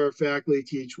 All of our faculty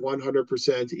teach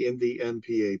 100% in the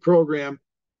MPA program.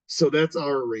 So that's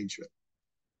our arrangement.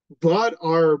 But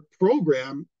our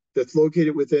program that's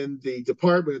located within the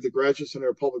Department of the Graduate Center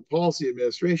of Public Policy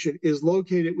Administration is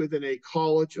located within a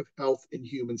College of Health and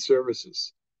Human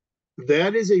Services.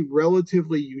 That is a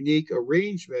relatively unique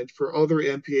arrangement for other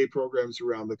MPA programs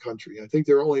around the country. I think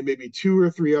there are only maybe 2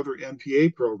 or 3 other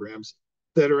MPA programs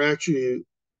that are actually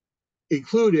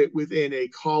included within a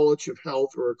College of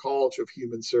Health or a College of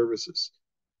Human Services.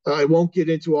 I won't get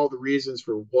into all the reasons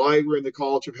for why we're in the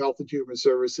College of Health and Human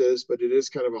Services, but it is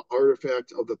kind of an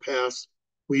artifact of the past.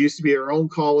 We used to be our own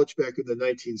college back in the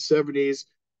 1970s.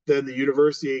 Then the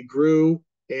university grew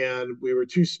and we were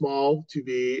too small to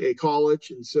be a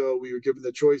college. And so we were given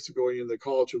the choice of going in the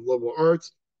College of Liberal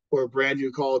Arts or a brand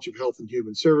new College of Health and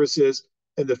Human Services.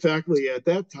 And the faculty at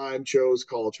that time chose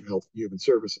College of Health and Human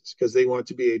Services because they want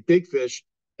to be a big fish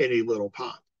in a little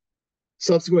pond.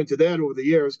 Subsequent to that, over the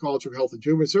years, College of Health and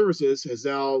Human Services has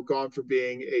now gone from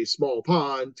being a small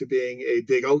pond to being a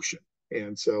big ocean.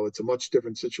 And so it's a much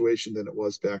different situation than it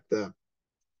was back then.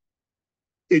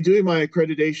 In doing my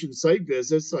accreditation site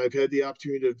visits, I've had the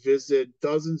opportunity to visit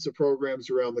dozens of programs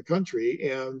around the country,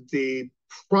 and the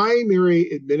primary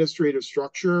administrative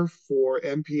structure for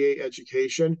MPA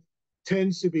education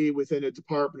tends to be within a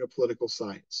Department of Political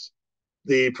Science.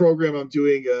 The program I'm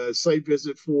doing a site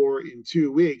visit for in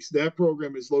 2 weeks, that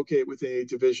program is located within a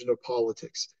division of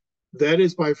politics. That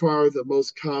is by far the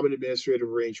most common administrative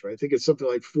arrangement. I think it's something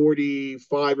like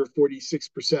 45 or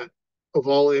 46% of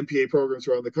all MPA programs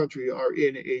around the country are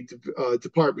in a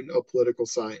Department of Political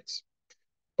Science.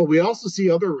 But we also see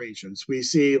other arrangements. We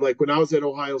see, like when I was at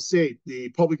Ohio State, the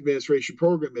public administration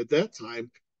program at that time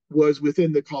was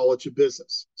within the College of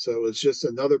Business. So it's just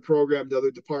another program,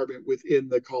 another department within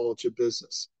the College of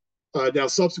Business. Now,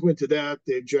 subsequent to that,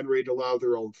 they've generated a lot of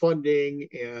their own funding,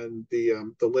 and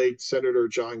the late Senator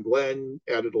John Glenn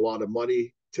added a lot of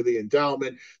money to the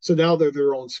endowment. So now they're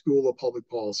their own school of public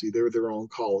policy. They're their own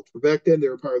college. But back then, they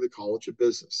were part of the College of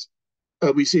Business.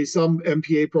 We see some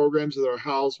MPA programs that are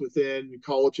housed within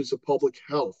colleges of public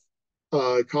health,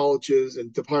 colleges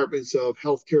and departments of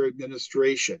healthcare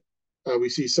administration. We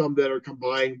see some that are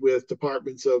combined with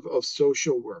departments of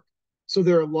social work. So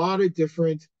there are a lot of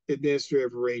different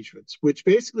administrative arrangements, which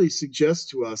basically suggests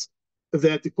to us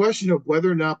that the question of whether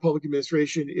or not public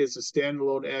administration is a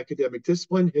standalone academic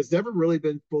discipline has never really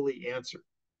been fully answered.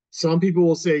 Some people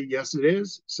will say, yes, it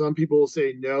is. Some people will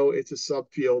say, no, it's a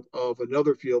subfield of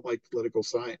another field like political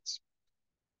science.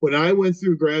 When I went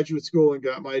through graduate school and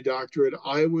got my doctorate,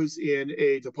 I was in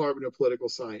a Department of Political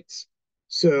Science.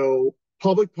 So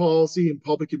public policy and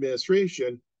public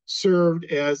administration served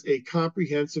as a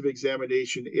comprehensive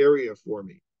examination area for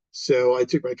me. So I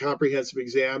took my comprehensive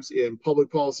exams in public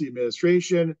policy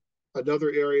administration. Another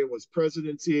area was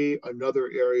presidency. Another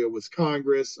area was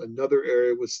Congress. Another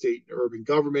area was state and urban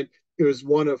government. It was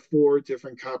one of 4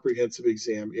 different comprehensive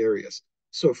exam areas.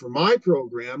 So for my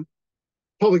program,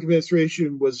 public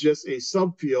administration was just a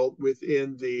subfield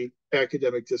within the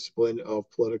academic discipline of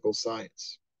political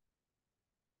science.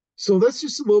 So that's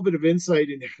just a little bit of insight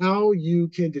in how you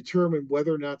can determine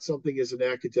whether or not something is an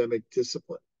academic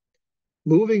discipline.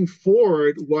 Moving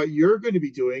forward, what you're going to be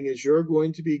doing is you're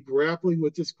going to be grappling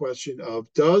with this question of,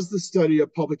 does the study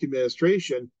of public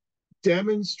administration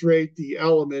demonstrate the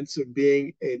elements of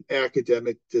being an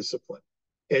academic discipline?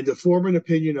 And to form an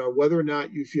opinion on whether or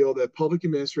not you feel that public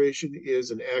administration is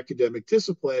an academic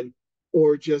discipline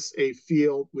or just a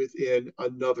field within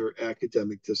another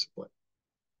academic discipline.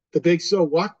 The big so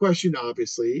what question,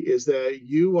 obviously, is that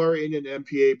you are in an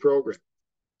MPA program.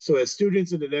 So as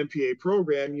students in an MPA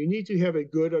program, you need to have a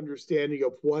good understanding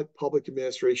of what public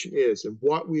administration is and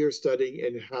what we are studying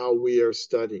and how we are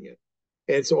studying it.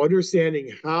 And so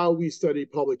understanding how we study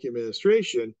public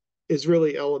administration is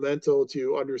really elemental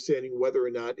to understanding whether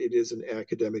or not it is an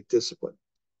academic discipline.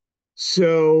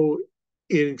 So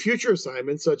in future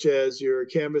assignments, such as your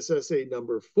Canvas essay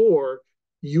number 4,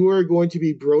 you are going to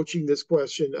be broaching this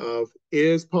question of,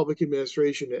 is public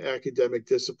administration an academic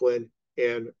discipline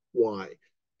and why?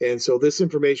 And so this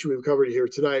information we've covered here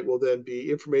tonight will then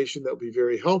be information that will be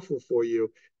very helpful for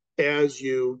you as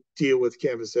you deal with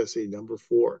Canvas essay number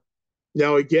 4.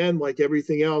 Now, again, like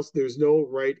everything else, there's no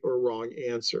right or wrong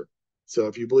answer. So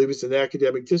if you believe it's an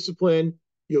academic discipline,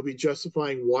 you'll be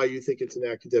justifying why you think it's an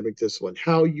academic discipline.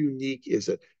 How unique is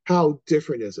it? How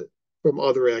different is it from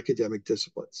other academic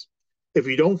disciplines? If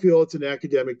you don't feel it's an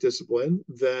academic discipline,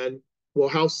 then, well,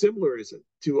 how similar is it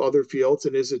to other fields?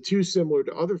 And is it too similar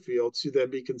to other fields to then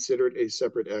be considered a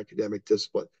separate academic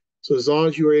discipline? So as long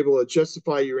as you are able to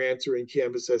justify your answer in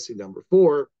Canvas essay number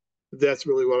 4, that's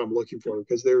really what I'm looking for,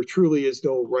 because there truly is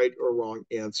no right or wrong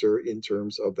answer in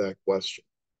terms of that question.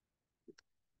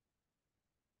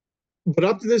 But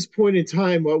up to this point in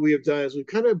time, what we have done is we've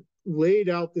kind of laid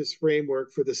out this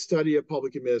framework for the study of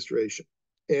public administration.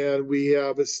 And we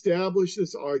have established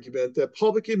this argument that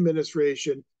public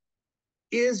administration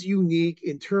is unique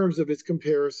in terms of its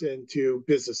comparison to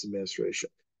business administration,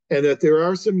 and that there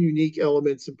are some unique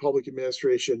elements in public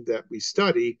administration that we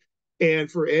study.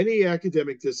 And for any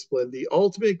academic discipline, the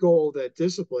ultimate goal of that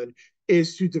discipline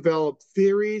is to develop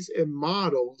theories and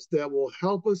models that will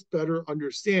help us better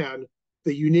understand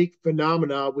the unique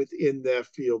phenomena within that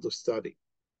field of study.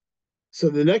 So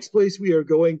the next place we are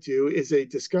going to is a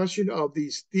discussion of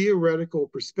these theoretical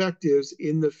perspectives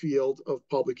in the field of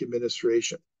public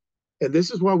administration. And this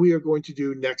is what we are going to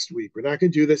do next week. We're not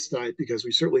going to do this tonight because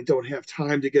we certainly don't have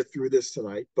time to get through this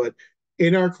tonight. But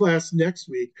in our class next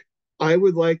week, I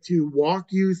would like to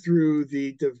walk you through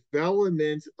the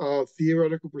development of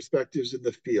theoretical perspectives in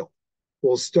the field.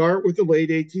 We'll start with the late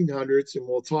 1800s and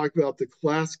we'll talk about the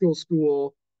classical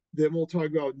school. Then we'll talk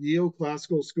about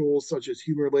neoclassical schools such as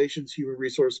human relations, human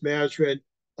resource management,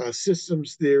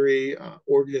 systems theory,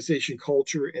 organization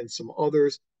culture, and some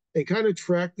others, and kind of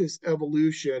track this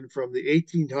evolution from the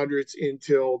 1800s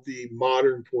until the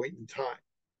modern point in time.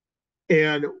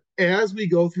 And as we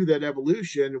go through that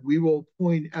evolution, we will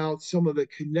point out some of the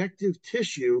connective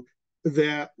tissue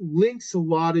that links a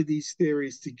lot of these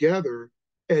theories together,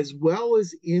 as well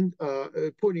as in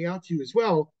pointing out to you as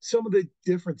well some of the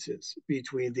differences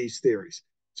between these theories.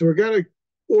 So we're going to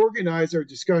organize our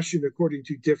discussion according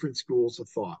to different schools of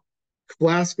thought: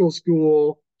 classical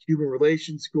school, human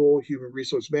relations school, human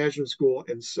resource management school,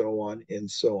 and so on and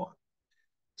so on.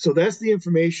 So that's the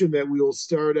information that we will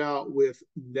start out with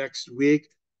next week.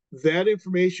 That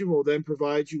information will then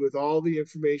provide you with all the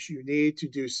information you need to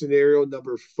do scenario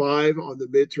number 5 on the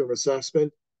midterm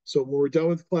assessment. So when we're done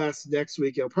with class next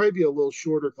week, it'll probably be a little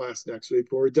shorter class next week,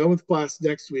 but when we're done with class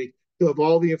next week, you'll have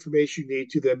all the information you need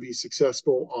to then be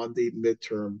successful on the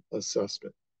midterm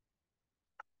assessment.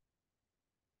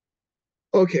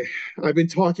 Okay, I've been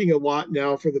talking a lot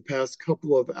now for the past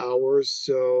couple of hours,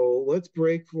 so let's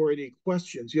break for any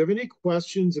questions. Do you have any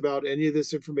questions about any of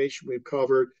this information we've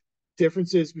covered?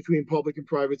 Differences between public and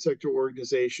private sector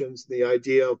organizations, the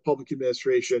idea of public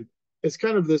administration. It's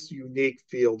kind of this unique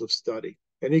field of study.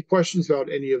 Any questions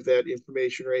about any of that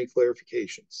information or any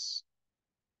clarifications?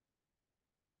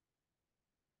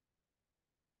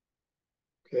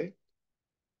 Okay.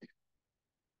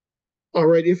 All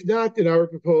right, if not, then I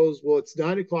would propose, well, it's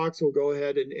 9 o'clock, so we'll go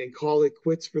ahead and call it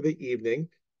quits for the evening.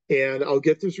 And I'll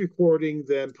get this recording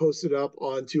then posted up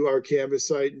onto our Canvas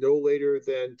site no later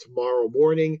than tomorrow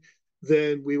morning.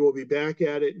 Then we will be back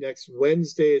at it next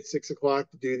Wednesday at 6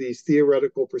 o'clock to do these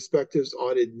theoretical perspectives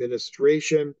on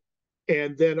administration.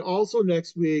 And then also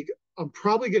next week, I'm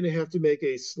probably going to have to make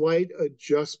a slight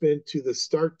adjustment to the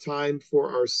start time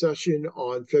for our session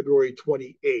on February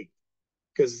 28th.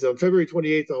 Because on February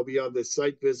 28th, I'll be on this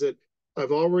site visit.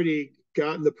 I've already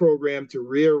gotten the program to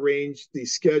rearrange the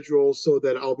schedule so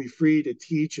that I'll be free to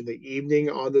teach in the evening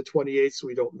on the 28th so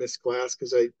we don't miss class,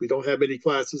 because we don't have many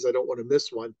classes. I don't want to miss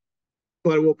one.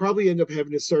 But we'll probably end up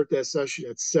having to start that session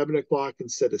at 7 o'clock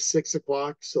instead of 6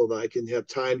 o'clock so that I can have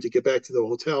time to get back to the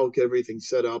hotel, get everything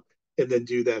set up, and then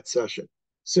do that session.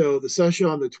 So the session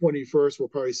on the 21st will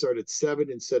probably start at 7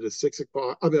 instead of 6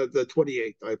 o'clock. I mean, the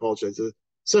 28th, I apologize. The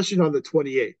session on the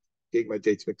 28th, getting my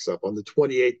dates mixed up, on the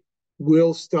 28th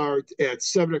will start at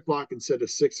 7 o'clock instead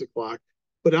of 6 o'clock.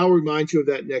 But I'll remind you of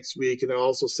that next week, and I'll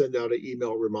also send out an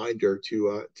email reminder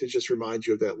to just remind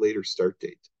you of that later start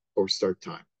date or start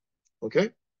time.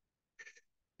 Okay.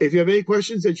 If you have any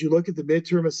questions as you look at the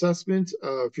midterm assessment,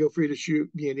 feel free to shoot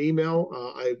me an email.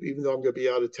 Even though I'm going to be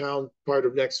out of town part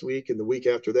of next week and the week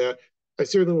after that, I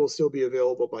certainly will still be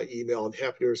available by email and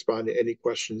happy to respond to any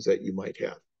questions that you might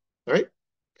have. All right.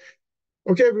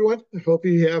 Okay, everyone. I hope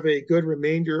you have a good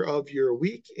remainder of your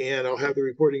week, and I'll have the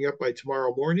recording up by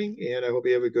tomorrow morning. And I hope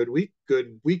you have a good week,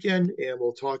 good weekend, and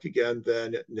we'll talk again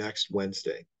then next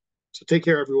Wednesday. So take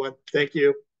care, everyone. Thank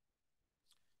you.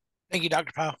 Thank you,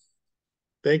 Dr. Powell.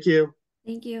 Thank you.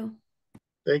 Thank you.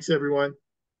 Thanks, everyone.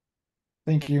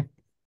 Thank you.